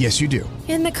say? Yes, you do.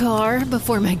 In the car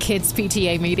before my kids'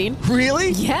 PTA meeting.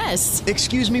 Really? Yes.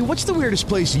 Excuse me, what's the weirdest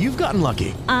place you've gotten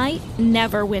lucky? I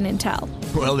never win and tell.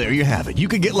 Well, there you have it. You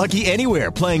can get lucky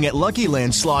anywhere, playing at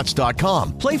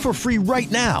LuckyLandSlots.com. Play for free right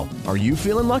now. Are you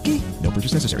feeling lucky? No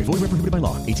purchase necessary. Void where prohibited by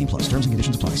law. 18+. Terms and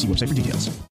conditions apply. See website for details.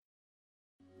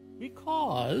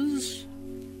 Because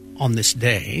on this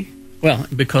day,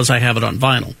 because I have it on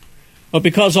vinyl, but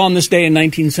because on this day in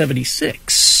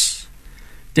 1976,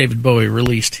 David Bowie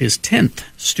released his 10th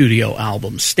studio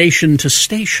album, Station to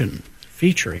Station,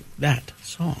 featuring that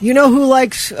song. You know who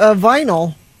likes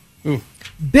vinyl? Who?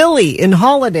 Billy in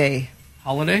Holiday.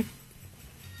 Holiday?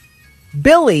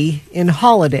 Billy in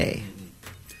Holiday.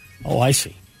 Oh, I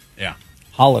see. Yeah.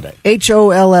 Holiday.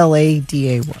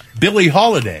 Holladay. Billie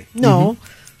Holiday. No.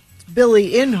 It's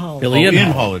Billy in Holiday. Billy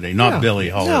in Holiday, not Billie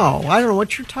Holiday. No, I don't know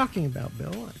what you're talking about,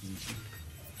 Bill.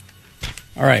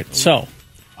 All right, so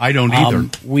I don't either.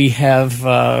 We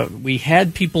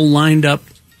had people lined up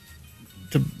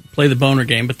to play the Boner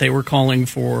game, but they were calling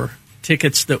for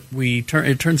tickets that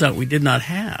it turns out we did not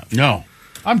have. No.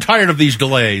 I'm tired of these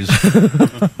delays.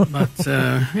 But,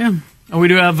 yeah. We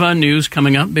do have news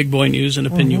coming up, big boy news and a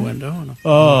Pinuendo. And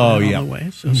on the way,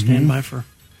 so stand by for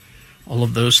all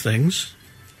of those things.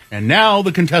 And now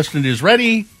the contestant is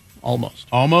ready. Almost.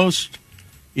 Come on.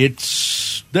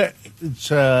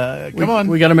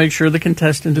 We got to make sure the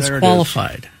contestant is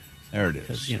qualified. There it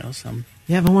is. Because,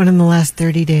 You haven't won in the last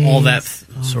 30 days. All that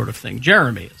sort of thing.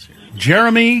 Jeremy is here.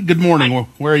 Jeremy, good morning.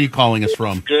 Where are you calling us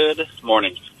from? Good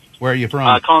morning. Where are you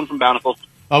from? Calling from Bountiful.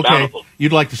 Okay. Bountiful.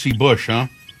 You'd like to see Bush, huh?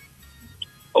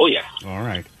 Oh, yeah. All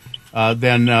right.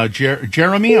 Then,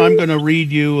 Jeremy, I'm going to read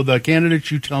you the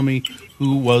candidates. You tell me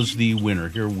who was the winner.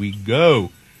 Here we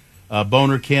go.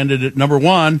 Boner candidate number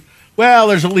 1. Well,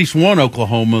 there's at least one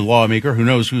Oklahoma lawmaker who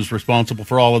knows who's responsible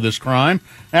for all of this crime.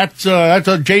 That's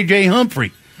a J.J.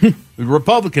 Humphrey, a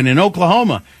Republican in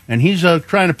Oklahoma. And he's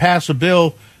trying to pass a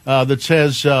bill that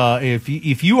says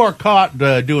if you are caught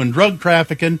doing drug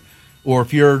trafficking or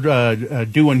if you're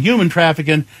doing human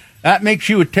trafficking, that makes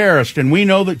you a terrorist, and we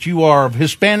know that you are of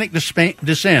Hispanic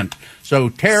descent. So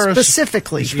terrorists...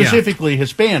 Specifically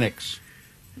Hispanics.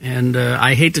 And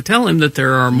I hate to tell him that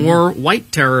there are more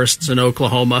white terrorists in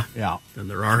Oklahoma than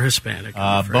there are Hispanic.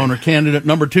 Boner candidate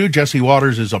number 2, Jesse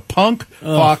Waters, is a punk.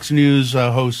 Fox News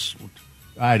host...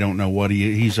 I don't know what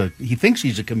he thinks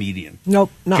he's a comedian.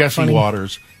 Nope, not Jesse funny.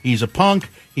 Waters. He's a punk.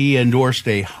 He endorsed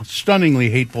a stunningly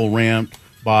hateful rant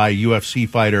by UFC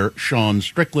fighter Sean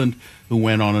Strickland, who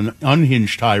went on an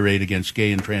unhinged tirade against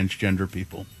gay and transgender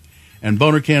people. And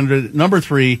boner candidate number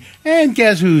 3, and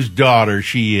guess whose daughter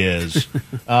she is?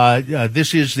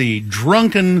 This is the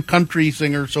drunken country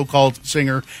singer, so-called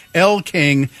singer, Elle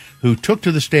King, who took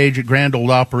to the stage at Grand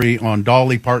Ole Opry on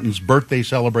Dolly Parton's birthday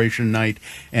celebration night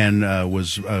and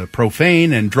was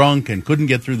profane and drunk and couldn't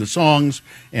get through the songs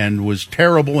and was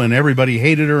terrible, and everybody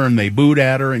hated her and they booed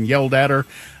at her and yelled at her.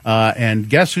 And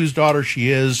guess whose daughter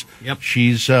she is? Yep.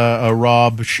 She's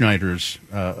Rob Schneider's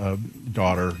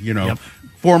daughter,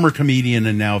 former comedian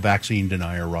and now vaccine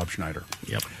denier Rob Schneider.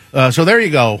 Yep. So there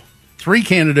you go. 3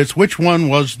 candidates. Which one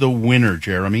was the winner,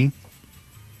 Jeremy?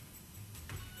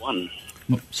 1.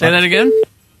 Say that again?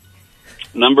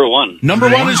 Number 1. Number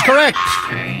 1 is correct.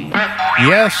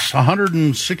 Yes,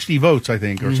 160 votes, I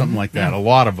think, or something like that. A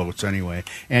lot of votes, anyway.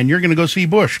 And you're going to go see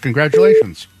Bush.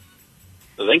 Congratulations.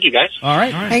 So thank you, guys. All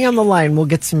right. Hang on the line. We'll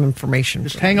get some information.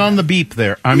 Just hang on the beep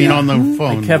there. I mean, on the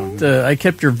phone. I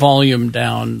kept your volume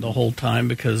down the whole time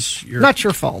because you're not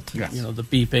your fault. Yes. The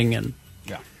beeping and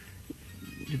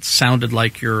It sounded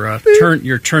like your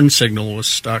turn signal was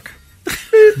stuck.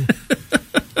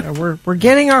 We're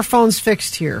getting our phones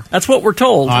fixed here. That's what we're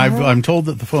told. I'm told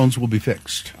that the phones will be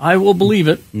fixed. I will believe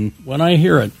it when I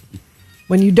hear it.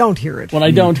 When you don't hear it. When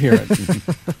I don't hear it.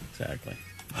 Exactly.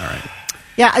 All right.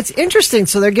 Yeah, it's interesting.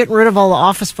 So they're getting rid of all the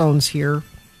office phones here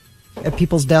at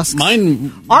people's desks.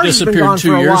 Mine Ours has been disappeared gone 2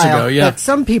 for a years while, ago. Yeah, but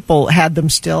some people had them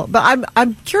still. But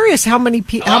I'm curious how many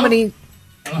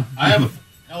I have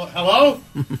hello.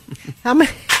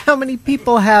 how many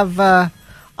people have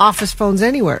office phones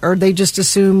anywhere, or they just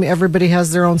assume everybody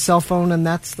has their own cell phone and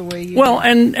that's the way you. Well,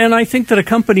 and I think that a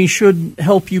company should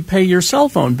help you pay your cell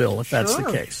phone bill if that's the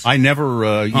case. I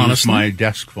never use my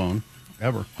desk phone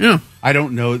ever. Yeah, I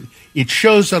don't know. It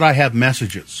shows that I have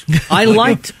messages. I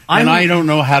don't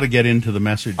know how to get into the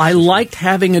message. I liked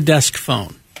having a desk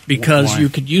phone because you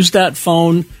could use that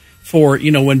phone for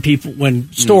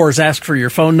when stores ask for your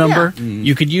phone number,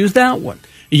 you could use that one.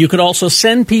 You could also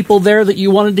send people there that you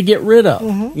wanted to get rid of.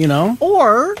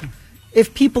 Or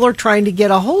if people are trying to get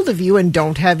a hold of you and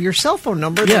don't have your cell phone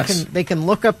number, they can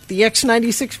look up the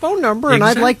X96 phone number, and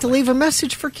I'd like to leave a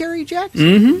message for Carrie Jackson.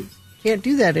 Mm-hmm. Can't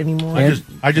do that anymore.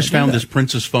 I just found this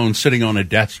Princess phone sitting on a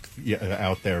desk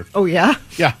out there. Oh, yeah?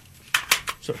 Yeah.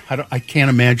 So I can't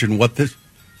imagine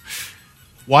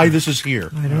why this is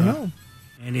here. I don't know.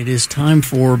 And it is time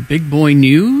for Big Boy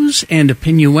News and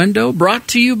Opinioendo, brought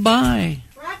to you by...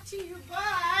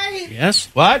 Yes?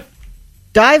 What?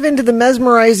 Dive into the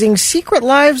mesmerizing Secret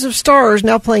Lives of Stars,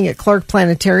 now playing at Clark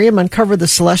Planetarium. Uncover the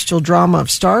celestial drama of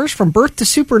stars from birth to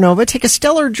supernova. Take a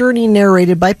stellar journey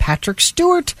narrated by Patrick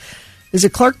Stewart.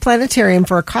 Visit Clark Planetarium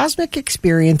for a cosmic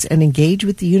experience and engage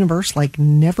with the universe like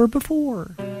never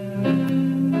before.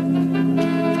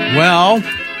 Well,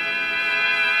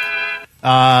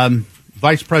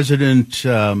 Vice President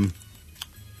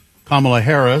Kamala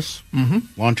Harris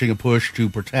launching a push to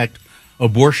protect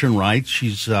abortion rights.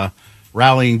 She's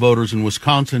rallying voters in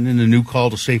Wisconsin in a new call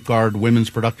to safeguard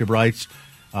women's productive rights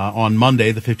on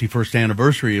Monday, the 51st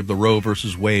anniversary of the Roe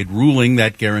versus Wade ruling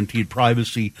that guaranteed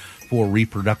privacy for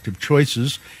reproductive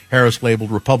choices. Harris labeled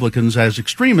Republicans as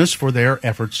extremists for their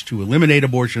efforts to eliminate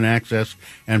abortion access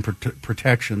and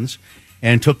protections,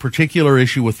 and took particular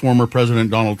issue with former President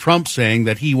Donald Trump, saying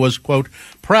that he was, quote,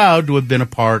 proud to have been a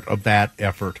part of that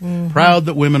effort. Proud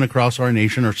that women across our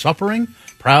nation are suffering.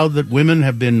 Proud that women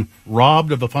have been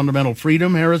robbed of a fundamental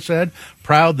freedom, Harris said.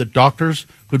 Proud that doctors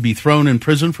could be thrown in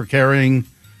prison for caring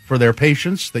for their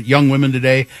patients. That young women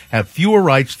today have fewer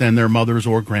rights than their mothers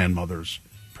or grandmothers.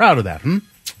 Proud of that,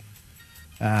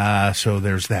 so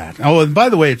there's that. Oh, and by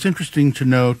the way, it's interesting to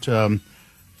note the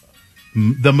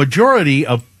majority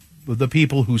of the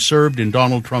people who served in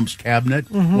Donald Trump's cabinet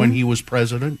when he was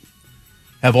president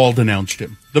have all denounced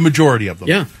him. The majority of them.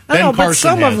 Yeah. Ben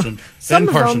Carson hasn't. Some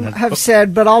of them have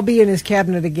said, but I'll be in his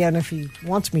cabinet again if he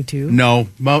wants me to. No,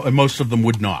 most of them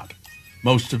would not.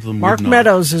 Most of them Mark would not.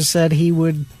 Meadows has said he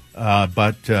would.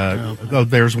 But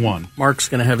there's one. Mark's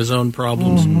going to have his own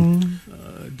problems.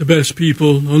 The best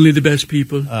people, only the best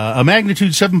people. A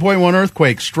magnitude 7.1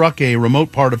 earthquake struck a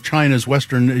remote part of China's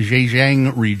western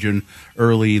Zhejiang region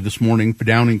early this morning,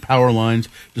 downing power lines,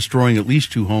 destroying at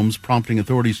least 2 homes, prompting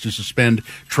authorities to suspend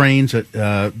trains. At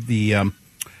the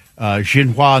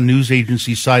Xinhua news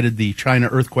agency cited the China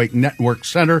Earthquake Network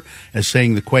Center as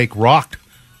saying the quake rocked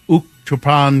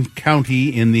Uktupan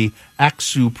County in the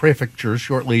Aksu Prefecture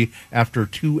shortly after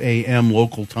 2 a.m.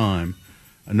 local time.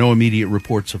 No immediate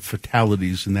reports of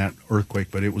fatalities in that earthquake,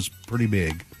 but it was pretty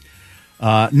big.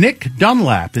 Nick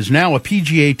Dunlap is now a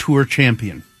PGA Tour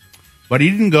champion, but he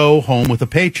didn't go home with a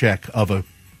paycheck of a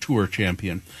Tour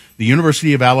champion. The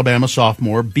University of Alabama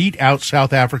sophomore beat out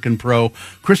South African pro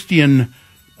Christian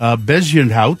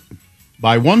Bezuidenhout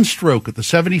by 1 stroke at the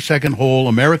 72nd hole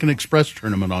American Express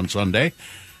tournament on Sunday,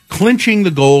 clinching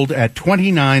the gold at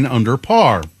 29 under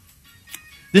par.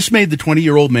 This made the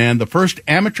 20-year-old man the first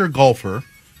amateur golfer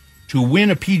to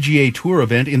win a PGA Tour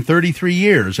event in 33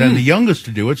 years, and the youngest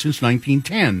to do it since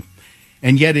 1910.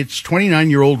 And yet it's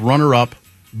 29-year-old runner-up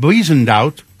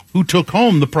Bezuidenhout who took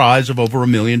home the prize of over $1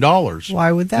 million.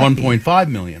 Why would that be? $1.5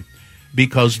 million.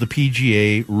 Because the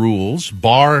PGA rules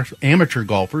bar amateur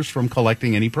golfers from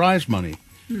collecting any prize money,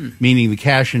 meaning the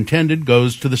cash intended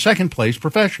goes to the second-place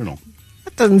professional.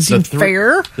 That doesn't seem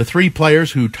fair. The 3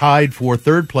 players who tied for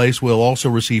third place will also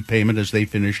receive payment as they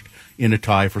finished in a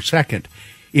tie for second.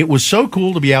 It was so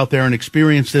cool to be out there and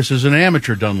experience this as an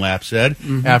amateur, Dunlap said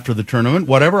after the tournament.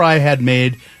 Whatever I had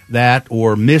made that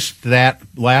or missed that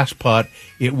last putt,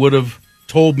 it would have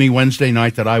told me Wednesday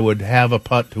night that I would have a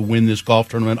putt to win this golf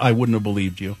tournament. I wouldn't have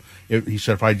believed you. He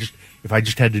said, if I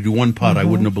just had to do 1 putt, I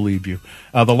wouldn't have believed you.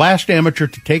 The last amateur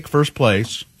to take first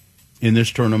place in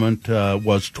this tournament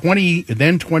was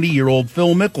 20-year-old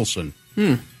Phil Mickelson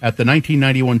at the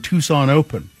 1991 Tucson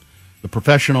Open. The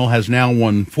professional has now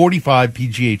won 45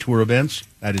 PGA Tour events.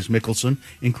 That is Mickelson,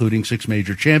 including 6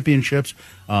 major championships.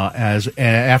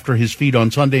 After his feat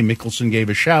on Sunday, Mickelson gave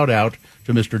a shout-out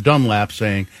to Mr. Dunlap,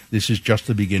 saying, "This is just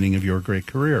the beginning of your great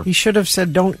career." He should have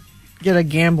said, "Don't get a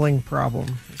gambling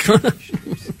problem."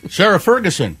 Sarah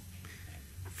Ferguson.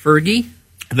 Fergie?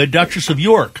 The Duchess of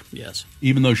York. Yes.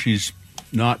 Even though she's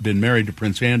not been married to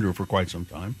Prince Andrew for quite some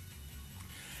time,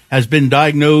 has been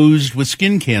diagnosed with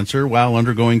skin cancer while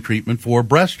undergoing treatment for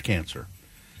breast cancer.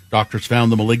 Doctors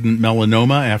found the malignant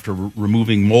melanoma after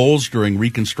removing moles during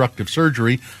reconstructive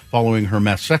surgery following her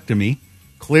mastectomy.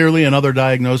 Clearly, another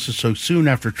diagnosis so soon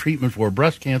after treatment for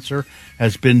breast cancer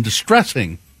has been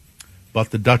distressing,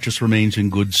 but the Duchess remains in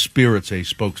good spirits, a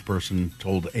spokesperson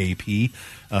told AP.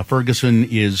 Ferguson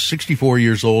is 64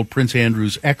 years old, Prince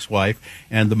Andrew's ex-wife,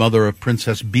 and the mother of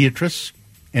Princess Beatrice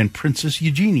and Princess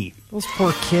Eugenie. Those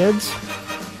poor kids.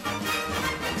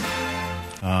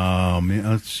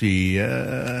 Let's see.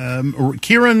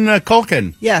 Kieran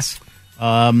Culkin. Yes.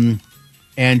 And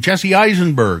Jesse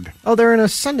Eisenberg. Oh, they're in a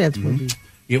Sundance movie.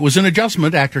 It was an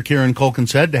adjustment, actor Kieran Culkin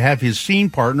said, to have his scene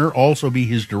partner also be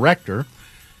his director.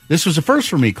 This was a first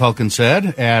for me, Culkin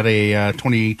said, at a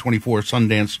 2024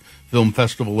 Sundance Film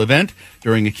Festival event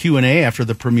during a Q&A after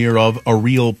the premiere of A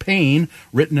Real Pain,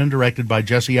 written and directed by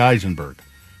Jesse Eisenberg.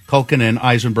 Culkin and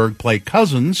Eisenberg play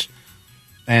cousins,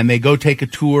 and they go take a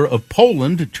tour of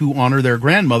Poland to honor their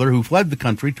grandmother who fled the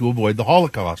country to avoid the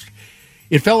Holocaust.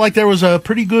 It felt like there was a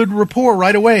pretty good rapport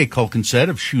right away, Culkin said,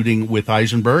 of shooting with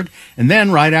Eisenberg. And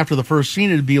then right after the first scene,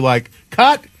 it'd be like,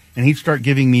 cut, and he'd start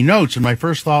giving me notes. And my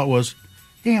first thought was,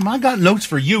 damn, I got notes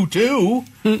for you, too.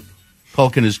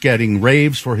 Culkin is getting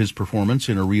raves for his performance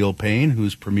in A Real Pain,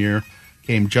 whose premiere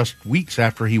came just weeks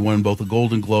after he won both a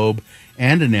Golden Globe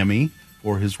and an Emmy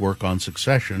for his work on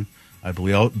Succession. I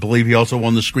believe he also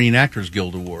won the Screen Actors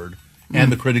Guild Award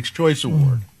and the Critics' Choice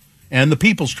Award and the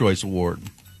People's Choice Award.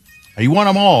 He won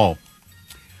them all.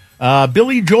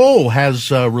 Billy Joel has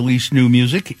released new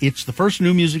music. It's the first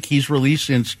new music he's released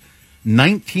since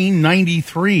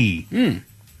 1993.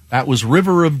 That was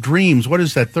River of Dreams. What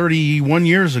is that, 31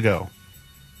 years ago?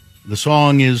 The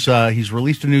song is, he's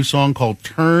released a new song called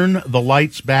Turn the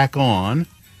Lights Back On.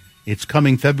 It's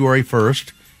coming February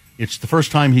 1st. It's the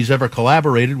first time he's ever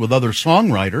collaborated with other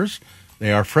songwriters.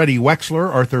 They are Freddie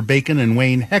Wexler, Arthur Bacon, and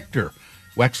Wayne Hector.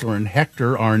 Wexler and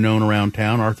Hector are known around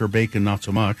town. Arthur Bacon, not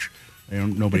so much.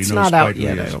 Nobody knows not quite out who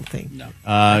yet, he is. I don't think. No,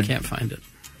 I can't find it.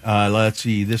 Let's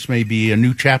see. This may be a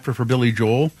new chapter for Billy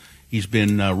Joel. He's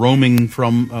been roaming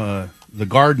from the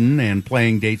Garden and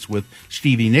playing dates with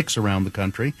Stevie Nicks around the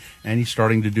country, and he's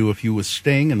starting to do a few with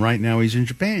Sting, and right now he's in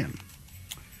Japan.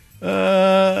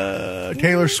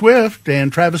 Taylor Swift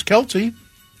and Travis Kelce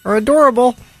are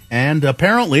adorable. And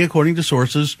apparently, according to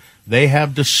sources, they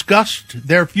have discussed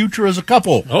their future as a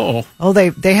couple. Oh,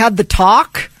 they had the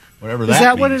talk? Whatever Is that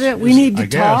that what it is? We need to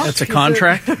talk? That's a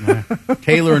contract?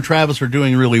 Taylor and Travis are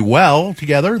doing really well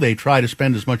together. They try to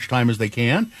spend as much time as they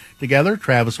can together.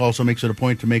 Travis also makes it a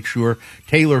point to make sure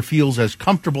Taylor feels as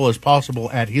comfortable as possible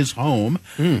at his home.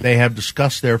 They have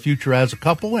discussed their future as a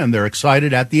couple, and they're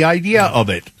excited at the idea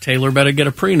of it. Taylor better get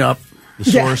a prenup. The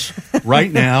source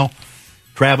right now,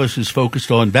 Travis is focused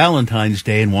on Valentine's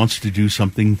Day and wants to do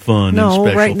something fun and No,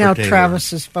 special right now for Taylor.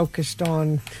 Travis is focused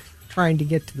on trying to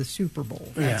get to the Super Bowl.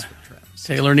 That's what Travis.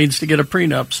 Taylor needs to get a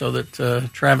prenup so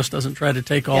that Travis doesn't try to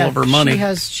take all of her money.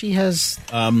 She has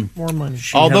more money.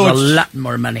 She has a lot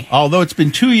more money. Although it's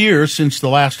been 2 years since the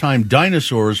last time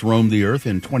dinosaurs roamed the Earth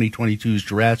in 2022's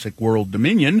Jurassic World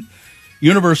Dominion,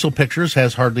 Universal Pictures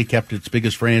has hardly kept its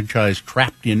biggest franchise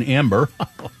trapped in amber.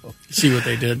 See what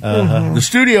they did. The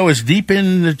studio is deep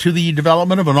into the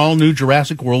development of an all-new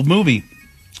Jurassic World movie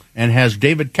and has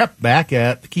David Koepp back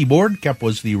at the keyboard. Koepp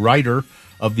was the writer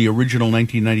of the original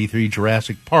 1993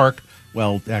 Jurassic Park.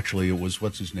 Well, actually, it was,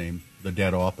 what's his name? The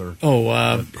dead author.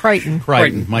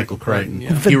 Crichton. Michael Crichton.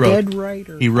 Yeah. The dead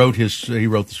writer. He wrote the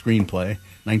screenplay,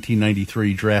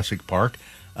 1993 Jurassic Park,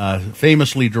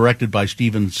 famously directed by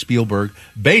Steven Spielberg,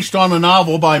 based on a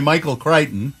novel by Michael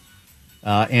Crichton,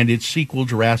 and its sequel,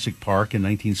 Jurassic Park, in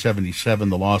 1977,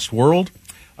 The Lost World.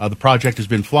 The project has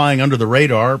been flying under the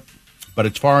radar, but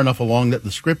it's far enough along that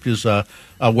the script is a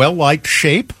well-liked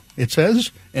shape, it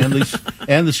says, and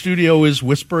the studio is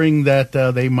whispering that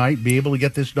they might be able to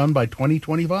get this done by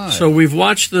 2025. So we've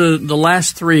watched the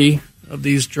last 3 of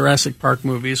these Jurassic Park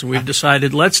movies, and we've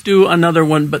decided let's do another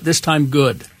one, but this time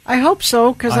good. I hope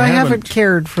so, because I haven't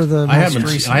cared for the most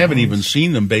recent I haven't ones. even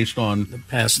seen them based on the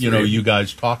past you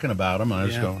guys talking about them. I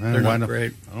just go, they're why not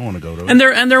great. I don't want to go to it.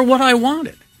 And they're what I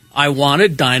wanted. I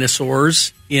wanted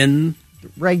dinosaurs in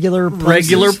regular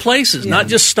places, not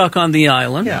just stuck on the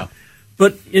island. Yeah.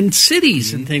 But in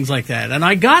cities and things like that, and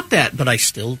I got that, but I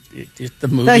still the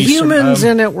movie. The humans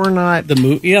in it were not. The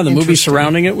movie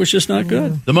surrounding it was just not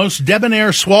good. The most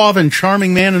debonair, suave, and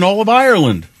charming man in all of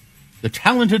Ireland, the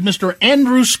talented Mr.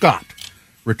 Andrew Scott,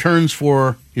 returns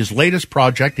for his latest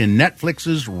project in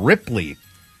Netflix's Ripley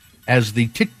as the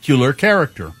titular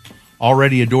character.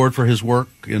 Already adored for his work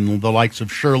in the likes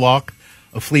of Sherlock,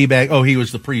 Fleabag. Oh, he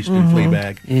was the priest in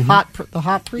Fleabag. The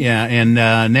hot priest. Yeah, and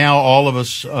now all of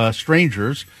us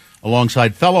strangers,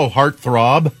 alongside fellow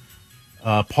heartthrob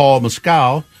Paul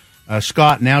Mescal,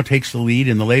 Scott now takes the lead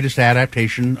in the latest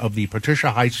adaptation of the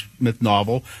Patricia Highsmith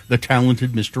novel, The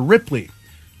Talented Mr. Ripley.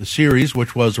 The series,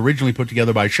 which was originally put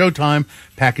together by Showtime,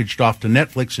 packaged off to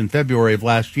Netflix in February of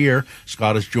last year.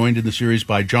 Scott is joined in the series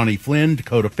by Johnny Flynn,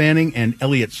 Dakota Fanning, and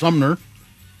Elliot Sumner.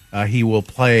 He will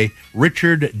play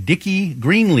Richard Dickie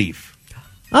Greenleaf.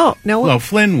 Oh, no,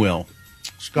 Flynn will.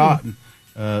 Scott.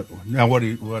 Now, what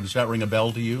does that ring a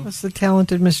bell to you? That's the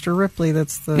talented Mr. Ripley.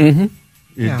 That's the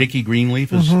Dickie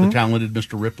Greenleaf is the talented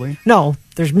Mr. Ripley. No,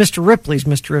 there's Mr. Ripley's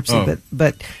Mr. Ripley,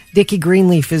 but Dickie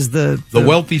Greenleaf is the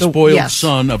wealthy, spoiled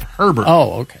son of Herbert.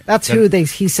 Oh, okay. That's who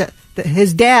he said.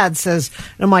 His dad says,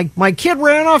 my kid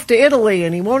ran off to Italy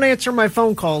and he won't answer my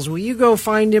phone calls. Will you go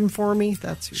find him for me?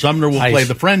 That's who. Sumner will play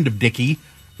the friend of Dickie,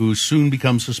 who soon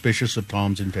becomes suspicious of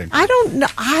Tom's intentions. I don't know.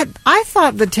 I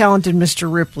thought the talented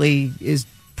Mr. Ripley is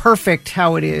perfect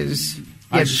how it is. You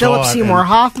had Philip Seymour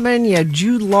Hoffman, you had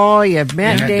Jude Law, you have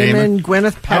Matt Damon,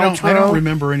 Gwyneth Paltrow. I don't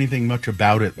remember anything much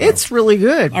about it, though. It's really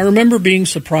good. I remember being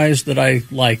surprised that I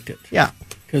liked it. Yeah.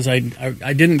 Because I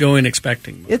didn't go in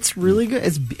expecting much. It's really good.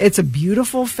 It's a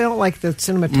beautiful film, like the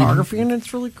cinematography in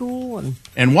it's really cool.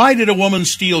 And why did a woman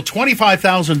steal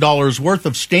 $25,000 worth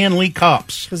of Stanley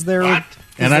cups? Because they're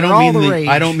and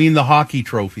I don't mean the hockey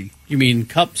trophy. You mean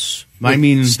cups? I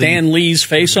mean Stan Lee's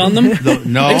face on them.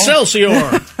 No,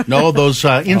 Excelsior. No, those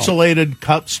insulated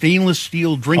cup stainless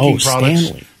steel drinking products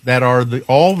Stanley. That are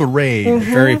all the rage.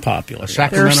 Very popular.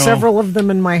 There are several of them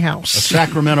in my house. A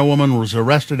Sacramento woman was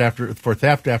arrested for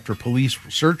theft after police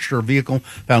searched her vehicle,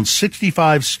 found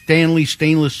 65 Stanley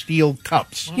stainless steel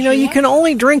cups. You can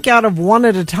only drink out of one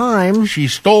at a time. She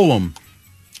stole them.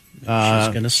 She's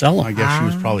going to sell them. I guess she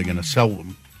was probably going to sell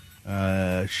them.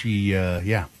 And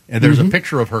there's a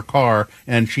picture of her car,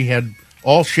 and she had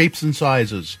all shapes and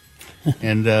sizes.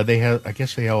 And I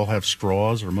guess they all have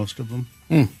straws, or most of them.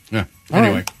 Yeah.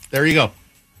 Anyway, there you go.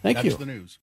 That's the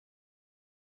news.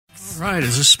 All right,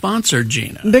 as a sponsor,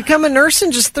 Gina. Become a nurse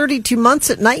in just 32 months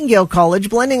at Nightingale College,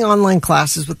 blending online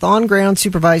classes with on-ground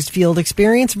supervised field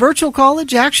experience. Virtual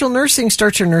college, actual nursing.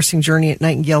 Start your nursing journey at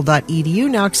nightingale.edu,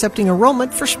 now accepting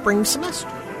enrollment for spring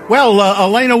semester. Well,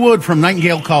 Elena Wood from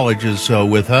Nightingale College is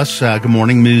with us. Good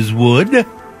morning, Ms. Wood.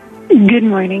 Good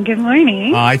morning. Good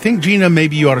morning. I think, Gina,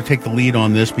 maybe you ought to take the lead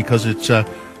on this because it's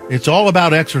It's all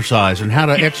about exercise and how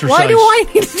to exercise. Why do I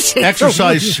need to take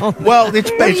exercise? the lead? Well, it's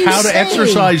What are you how to saying?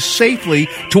 exercise safely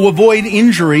to avoid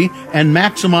injury and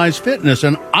maximize fitness.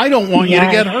 And I don't want you to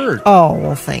get hurt. Oh,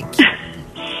 well, thank you.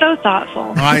 So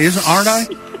thoughtful. Aren't I?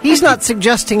 He's not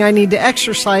suggesting I need to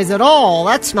exercise at all.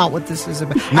 That's not what this is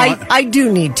about. I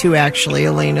do need to, actually,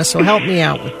 Elena, so help me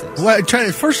out with this. Well,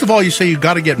 first of all, you say you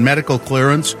got to get medical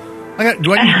clearance.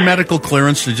 Do I need medical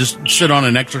clearance to just sit on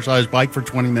an exercise bike for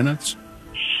 20 minutes?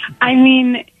 I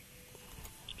mean,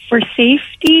 for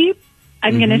safety,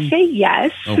 I'm going to say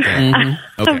yes. Okay.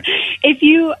 Okay. If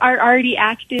you are already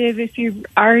active, if you've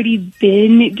already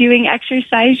been doing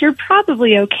exercise, you're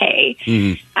probably okay.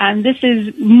 This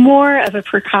is more of a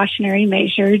precautionary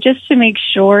measure just to make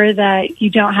sure that you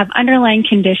don't have underlying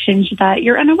conditions that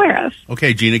you're unaware of.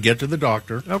 Okay, Gina, get to the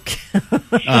doctor. Okay.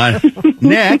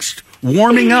 Next,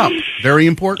 warming up. Very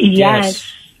important.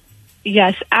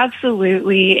 Yes,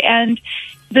 absolutely. And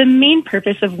the main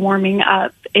purpose of warming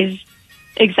up is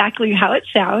exactly how it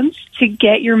sounds, to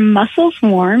get your muscles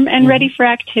warm and ready for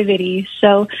activity.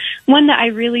 So one that I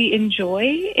really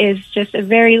enjoy is just a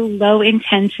very low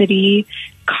intensity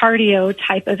cardio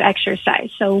type of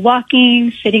exercise. So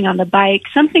walking, sitting on the bike,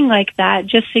 something like that,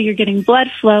 just so you're getting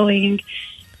blood flowing,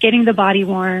 getting the body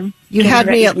warm. You had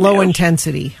me at low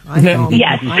intensity. I know.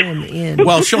 Yes. I am in.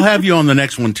 Well, she'll have you on the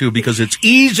next one, too, because it's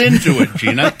ease into it,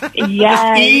 Gina.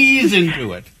 Yes. Just ease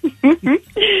into it.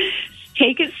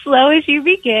 Take it slow as you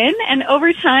begin, and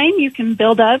over time you can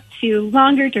build up to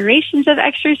longer durations of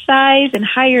exercise and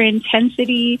higher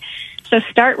intensity. So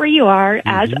start where you are,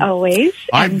 as always,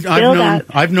 and build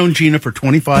up. I've known Gina for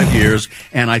 25 years,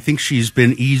 and I think she's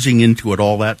been easing into it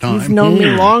all that time. You've known me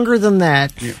longer than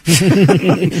that. This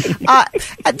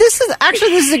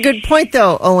is a good point,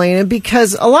 though, Elena,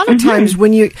 because a lot of times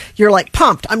when you're like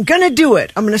pumped, I'm going to do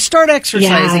it. I'm going to start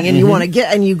exercising, and you want to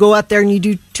and you go out there and you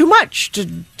do too much to.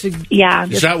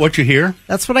 Is that what you hear?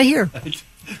 That's what I hear.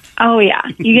 Oh yeah,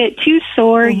 you get too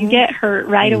sore, you get hurt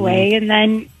right away, and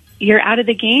then you're out of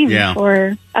the game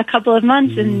for a couple of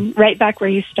months and right back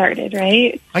where you started,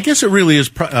 right? I guess it really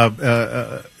is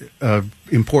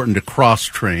important to cross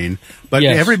train, but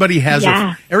everybody has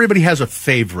a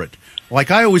favorite. Like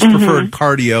I always preferred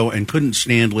cardio and couldn't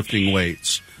stand lifting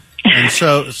weights, and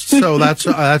so that's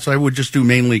I would just do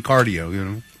mainly cardio, you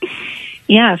know.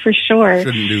 Yeah, for sure.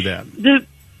 Shouldn't do that.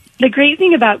 The great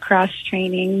thing about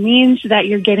cross-training means that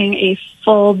you're getting a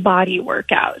full body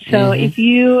workout. So if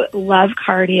you love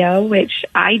cardio, which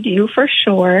I do for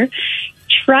sure,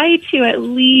 try to at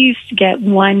least get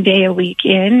 1 day a week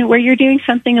in where you're doing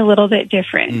something a little bit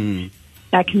different.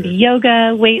 That can be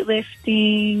yoga,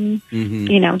 weightlifting,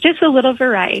 just a little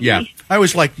variety. Yeah, I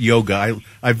always liked yoga.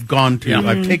 I've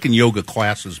I've taken yoga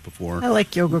classes before. I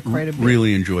like yoga quite a bit.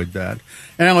 Really enjoyed that.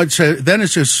 And I would say then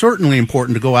it's just certainly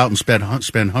important to go out and spend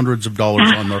hundreds of dollars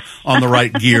on the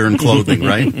right gear and clothing,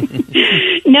 right?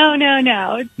 No.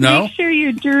 No? Make sure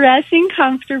you're dressing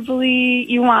comfortably.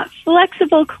 You want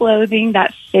flexible clothing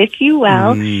that fits you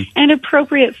well and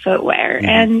appropriate footwear.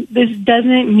 And this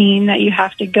doesn't mean that you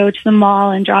have to go to the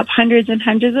mall and drop hundreds and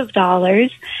hundreds of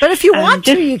dollars. But if you want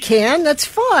to, you can. That's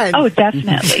fun. Oh,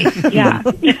 definitely. Yeah.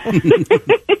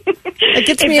 It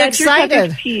gets me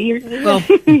excited. Well,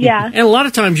 yeah. And a lot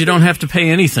of times you don't have to pay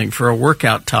anything for a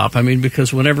workout top. I mean,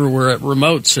 because whenever we're at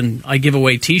remotes and I give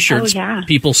away T-shirts,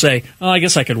 people say, "Oh, I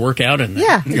guess I could work out in there."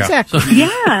 Yeah, exactly. So,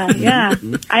 yeah.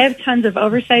 I have tons of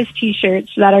oversized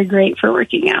T-shirts that are great for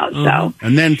working out. So,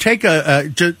 and then take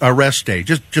a rest day,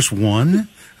 just one.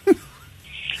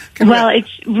 Well, it's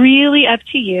really up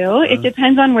to you. It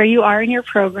depends on where you are in your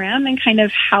program and kind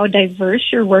of how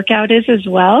diverse your workout is as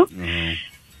well.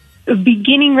 A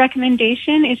beginning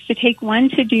recommendation is to take 1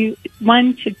 to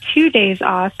 2 days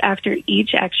off after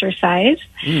each exercise.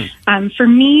 For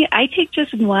me, I take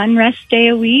just one rest day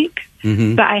a week,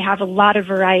 but I have a lot of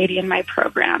variety in my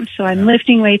program. So I'm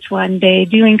lifting weights one day,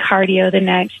 doing cardio the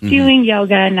next, doing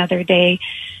yoga another day.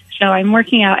 So I'm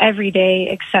working out every day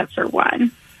except for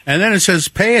one. And then it says,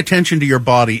 pay attention to your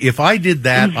body. If I did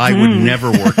that, I would never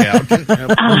work out.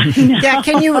 No. Yeah,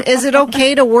 is it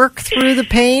okay to work through the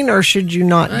pain, or should you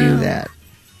not do that?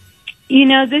 You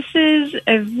know, this is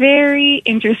a very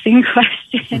interesting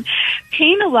question.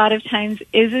 Pain a lot of times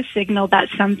is a signal that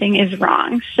something is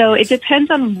wrong. So it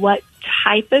depends on what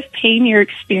type of pain you're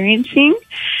experiencing.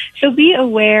 So be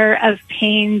aware of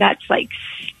pain that's like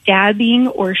stabbing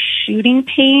or shooting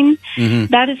pain.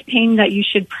 That is pain that you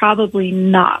should probably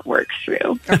not work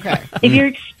through. Okay. If you're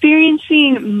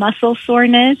experiencing muscle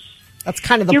soreness, that's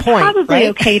kind of the you're point, probably right?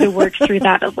 okay to work through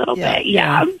that a little bit.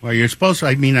 Yeah. Well, you're supposed to,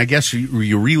 I guess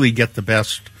you really get the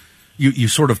best. you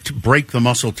sort of break the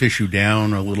muscle tissue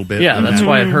down a little bit. Yeah, that's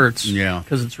why it hurts. Yeah.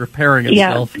 Because it's repairing Yeah,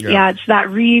 itself. yeah, it's that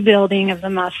rebuilding of the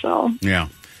muscle. Yeah.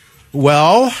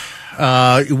 Well,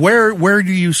 where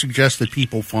do you suggest that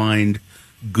people find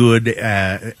good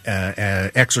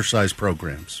exercise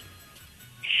programs?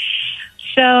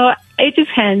 So it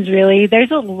depends, really.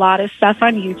 There's a lot of stuff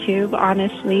on YouTube,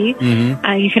 honestly.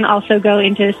 You can also go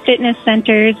into fitness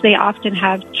centers. They often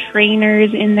have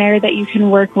trainers in there that you can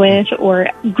work with, or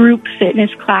group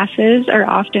fitness classes are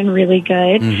often really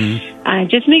good.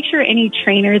 Just make sure any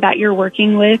trainer that you're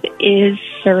working with is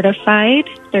certified.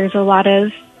 There's a lot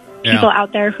of people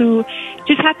out there who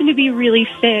just happen to be really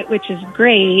fit, which is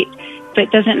great, but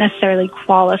doesn't necessarily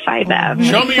qualify them.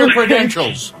 Show me your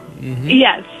credentials.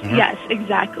 Yes, yes,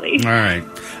 exactly. All right.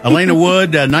 Elena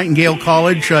Wood, Nightingale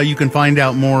College, you can find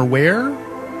out more where?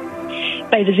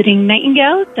 By visiting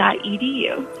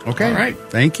nightingale.edu. Okay. All right.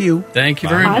 Thank you. Thank you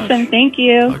very much. Awesome, thank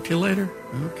you. Talk to you later.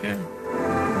 Okay.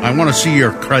 I want to see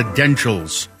your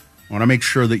credentials. I want to make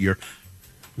sure that you're...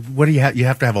 What do you have? You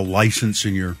have to have a license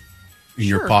in your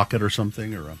pocket or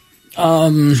something? Or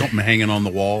something hanging on the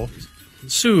wall?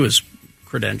 Sue is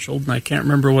credentialed, and I can't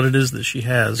remember what it is that she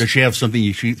has. Does she have something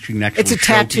she can actually It's a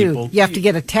show tattoo. people? You have to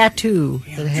get a tattoo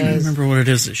that I can't has. remember what it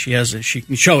is that she has. She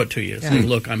can show it to you. Say, Yeah.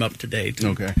 look, I'm up to date.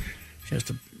 Okay. She has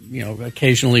to,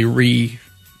 occasionally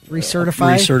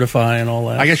recertify and all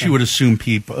that. I guess you would assume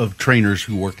trainers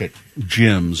who work at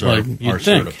gyms are you'd think.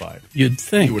 certified. You'd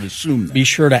think. You would assume that. Be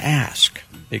sure to ask,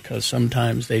 because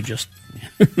sometimes they just...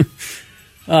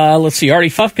 let's see. Artie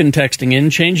Fufkin texting in,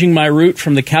 changing my route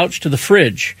from the couch to the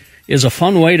fridge is a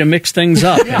fun way to mix things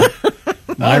up.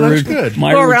 That's good.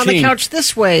 My Go around the routine. couch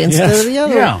this way instead of the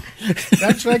other. Yeah.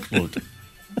 That's excellent.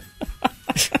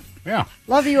 Yeah.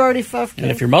 Love you, Artie Fufkin.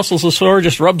 And if your muscles are sore,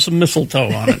 just rub some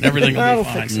mistletoe on it, and everything will That'll be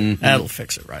fine. fix it. That'll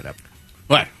fix it right up.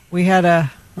 What? We had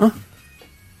a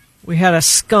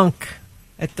skunk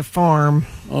at the farm.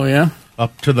 Oh yeah,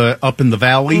 up in the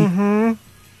valley. Mm-hmm.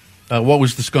 What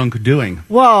was the skunk doing?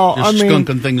 Well, Just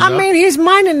skunking things up? he's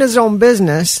minding his own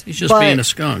business. He's just being a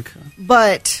skunk.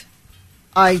 But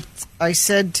I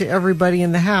said to everybody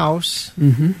in the house,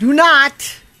 Mm-hmm. do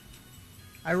not,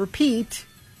 I repeat,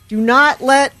 do not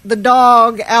let the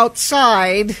dog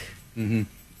outside. Mm-hmm.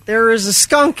 There is a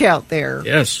skunk out there.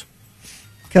 Yes.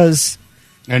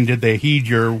 And did they heed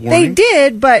your They warning?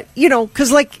 did, but,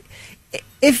 because,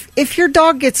 if your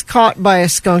dog gets caught by a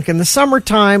skunk in the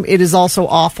summertime, it is also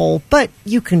awful, but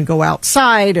you can go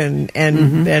outside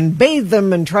and bathe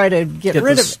them and try to get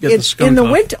rid of get the it skunk in the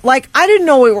off. winter. I didn't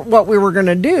know what we were going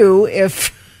to do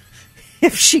if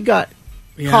she got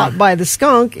caught by the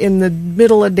skunk in the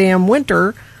middle of damn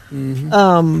winter.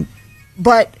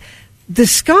 But the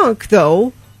skunk,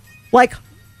 though,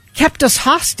 kept us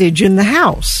hostage in the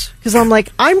house, because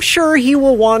I'm sure he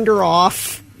will wander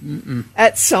off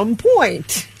at some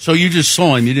point. So you just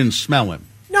saw him, you didn't smell him?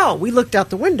 No, we looked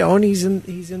out the window and he's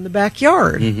in the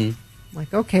backyard.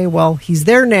 Okay, well, he's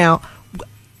there now.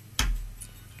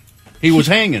 He was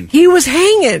hanging. He was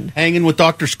hanging. Hanging with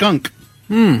Dr. Skunk.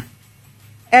 And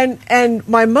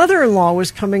my mother-in-law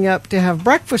was coming up to have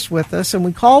breakfast with us, and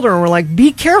we called her and we're like,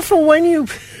 be careful when you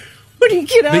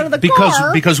get out of the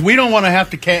car. Because we don't want to have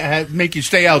to make you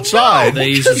stay outside. No,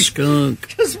 he's a skunk.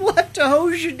 Because we'll have to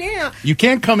hose you down. You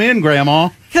can't come in, Grandma.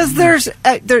 Because there's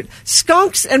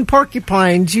skunks and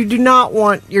porcupines. You do not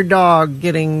want your dog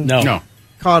getting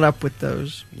caught up with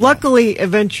those. Luckily,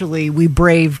 eventually, we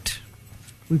braved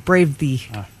the.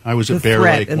 I was the at Bear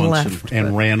threat Lake once left,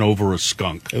 and ran over a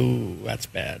skunk. Oh, that's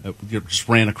bad. Just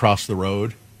ran across the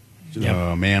road. Yep.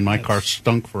 Oh man, my car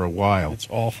stunk for a while. It's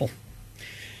awful.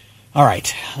 All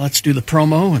right, let's do the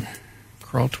promo and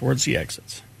crawl towards the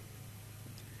exits.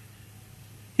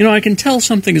 I can tell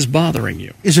something is bothering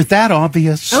you. Is it that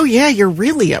obvious? Oh yeah, you're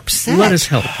really upset. Let us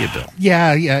help you, Bill.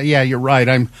 Yeah, you're right.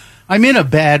 I'm in a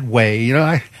bad way.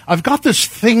 I've got this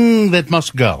thing that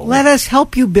must go. Let us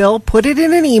help you, Bill. Put it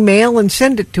in an email and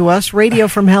send it to us,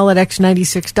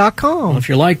 radiofromhell@x96.com. Well, if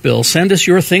you're like Bill, send us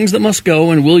your things that must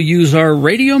go, and we'll use our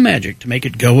radio magic to make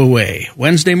it go away.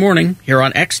 Wednesday morning here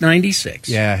on X96.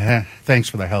 Yeah, thanks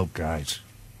for the help, guys.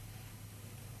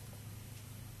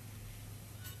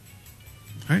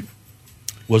 All right.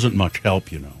 Wasn't much help,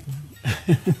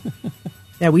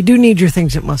 Yeah, we do need your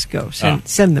things that must go.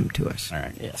 Send them to us. All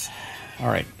right. Yes. All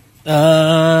right.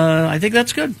 I think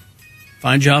that's good.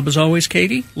 Fine job as always,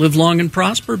 Katie. Live long and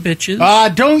prosper, bitches.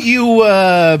 Don't you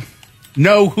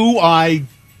know who I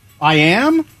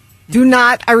am? Do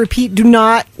not, I repeat, do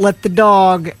not let the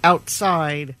dog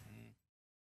outside.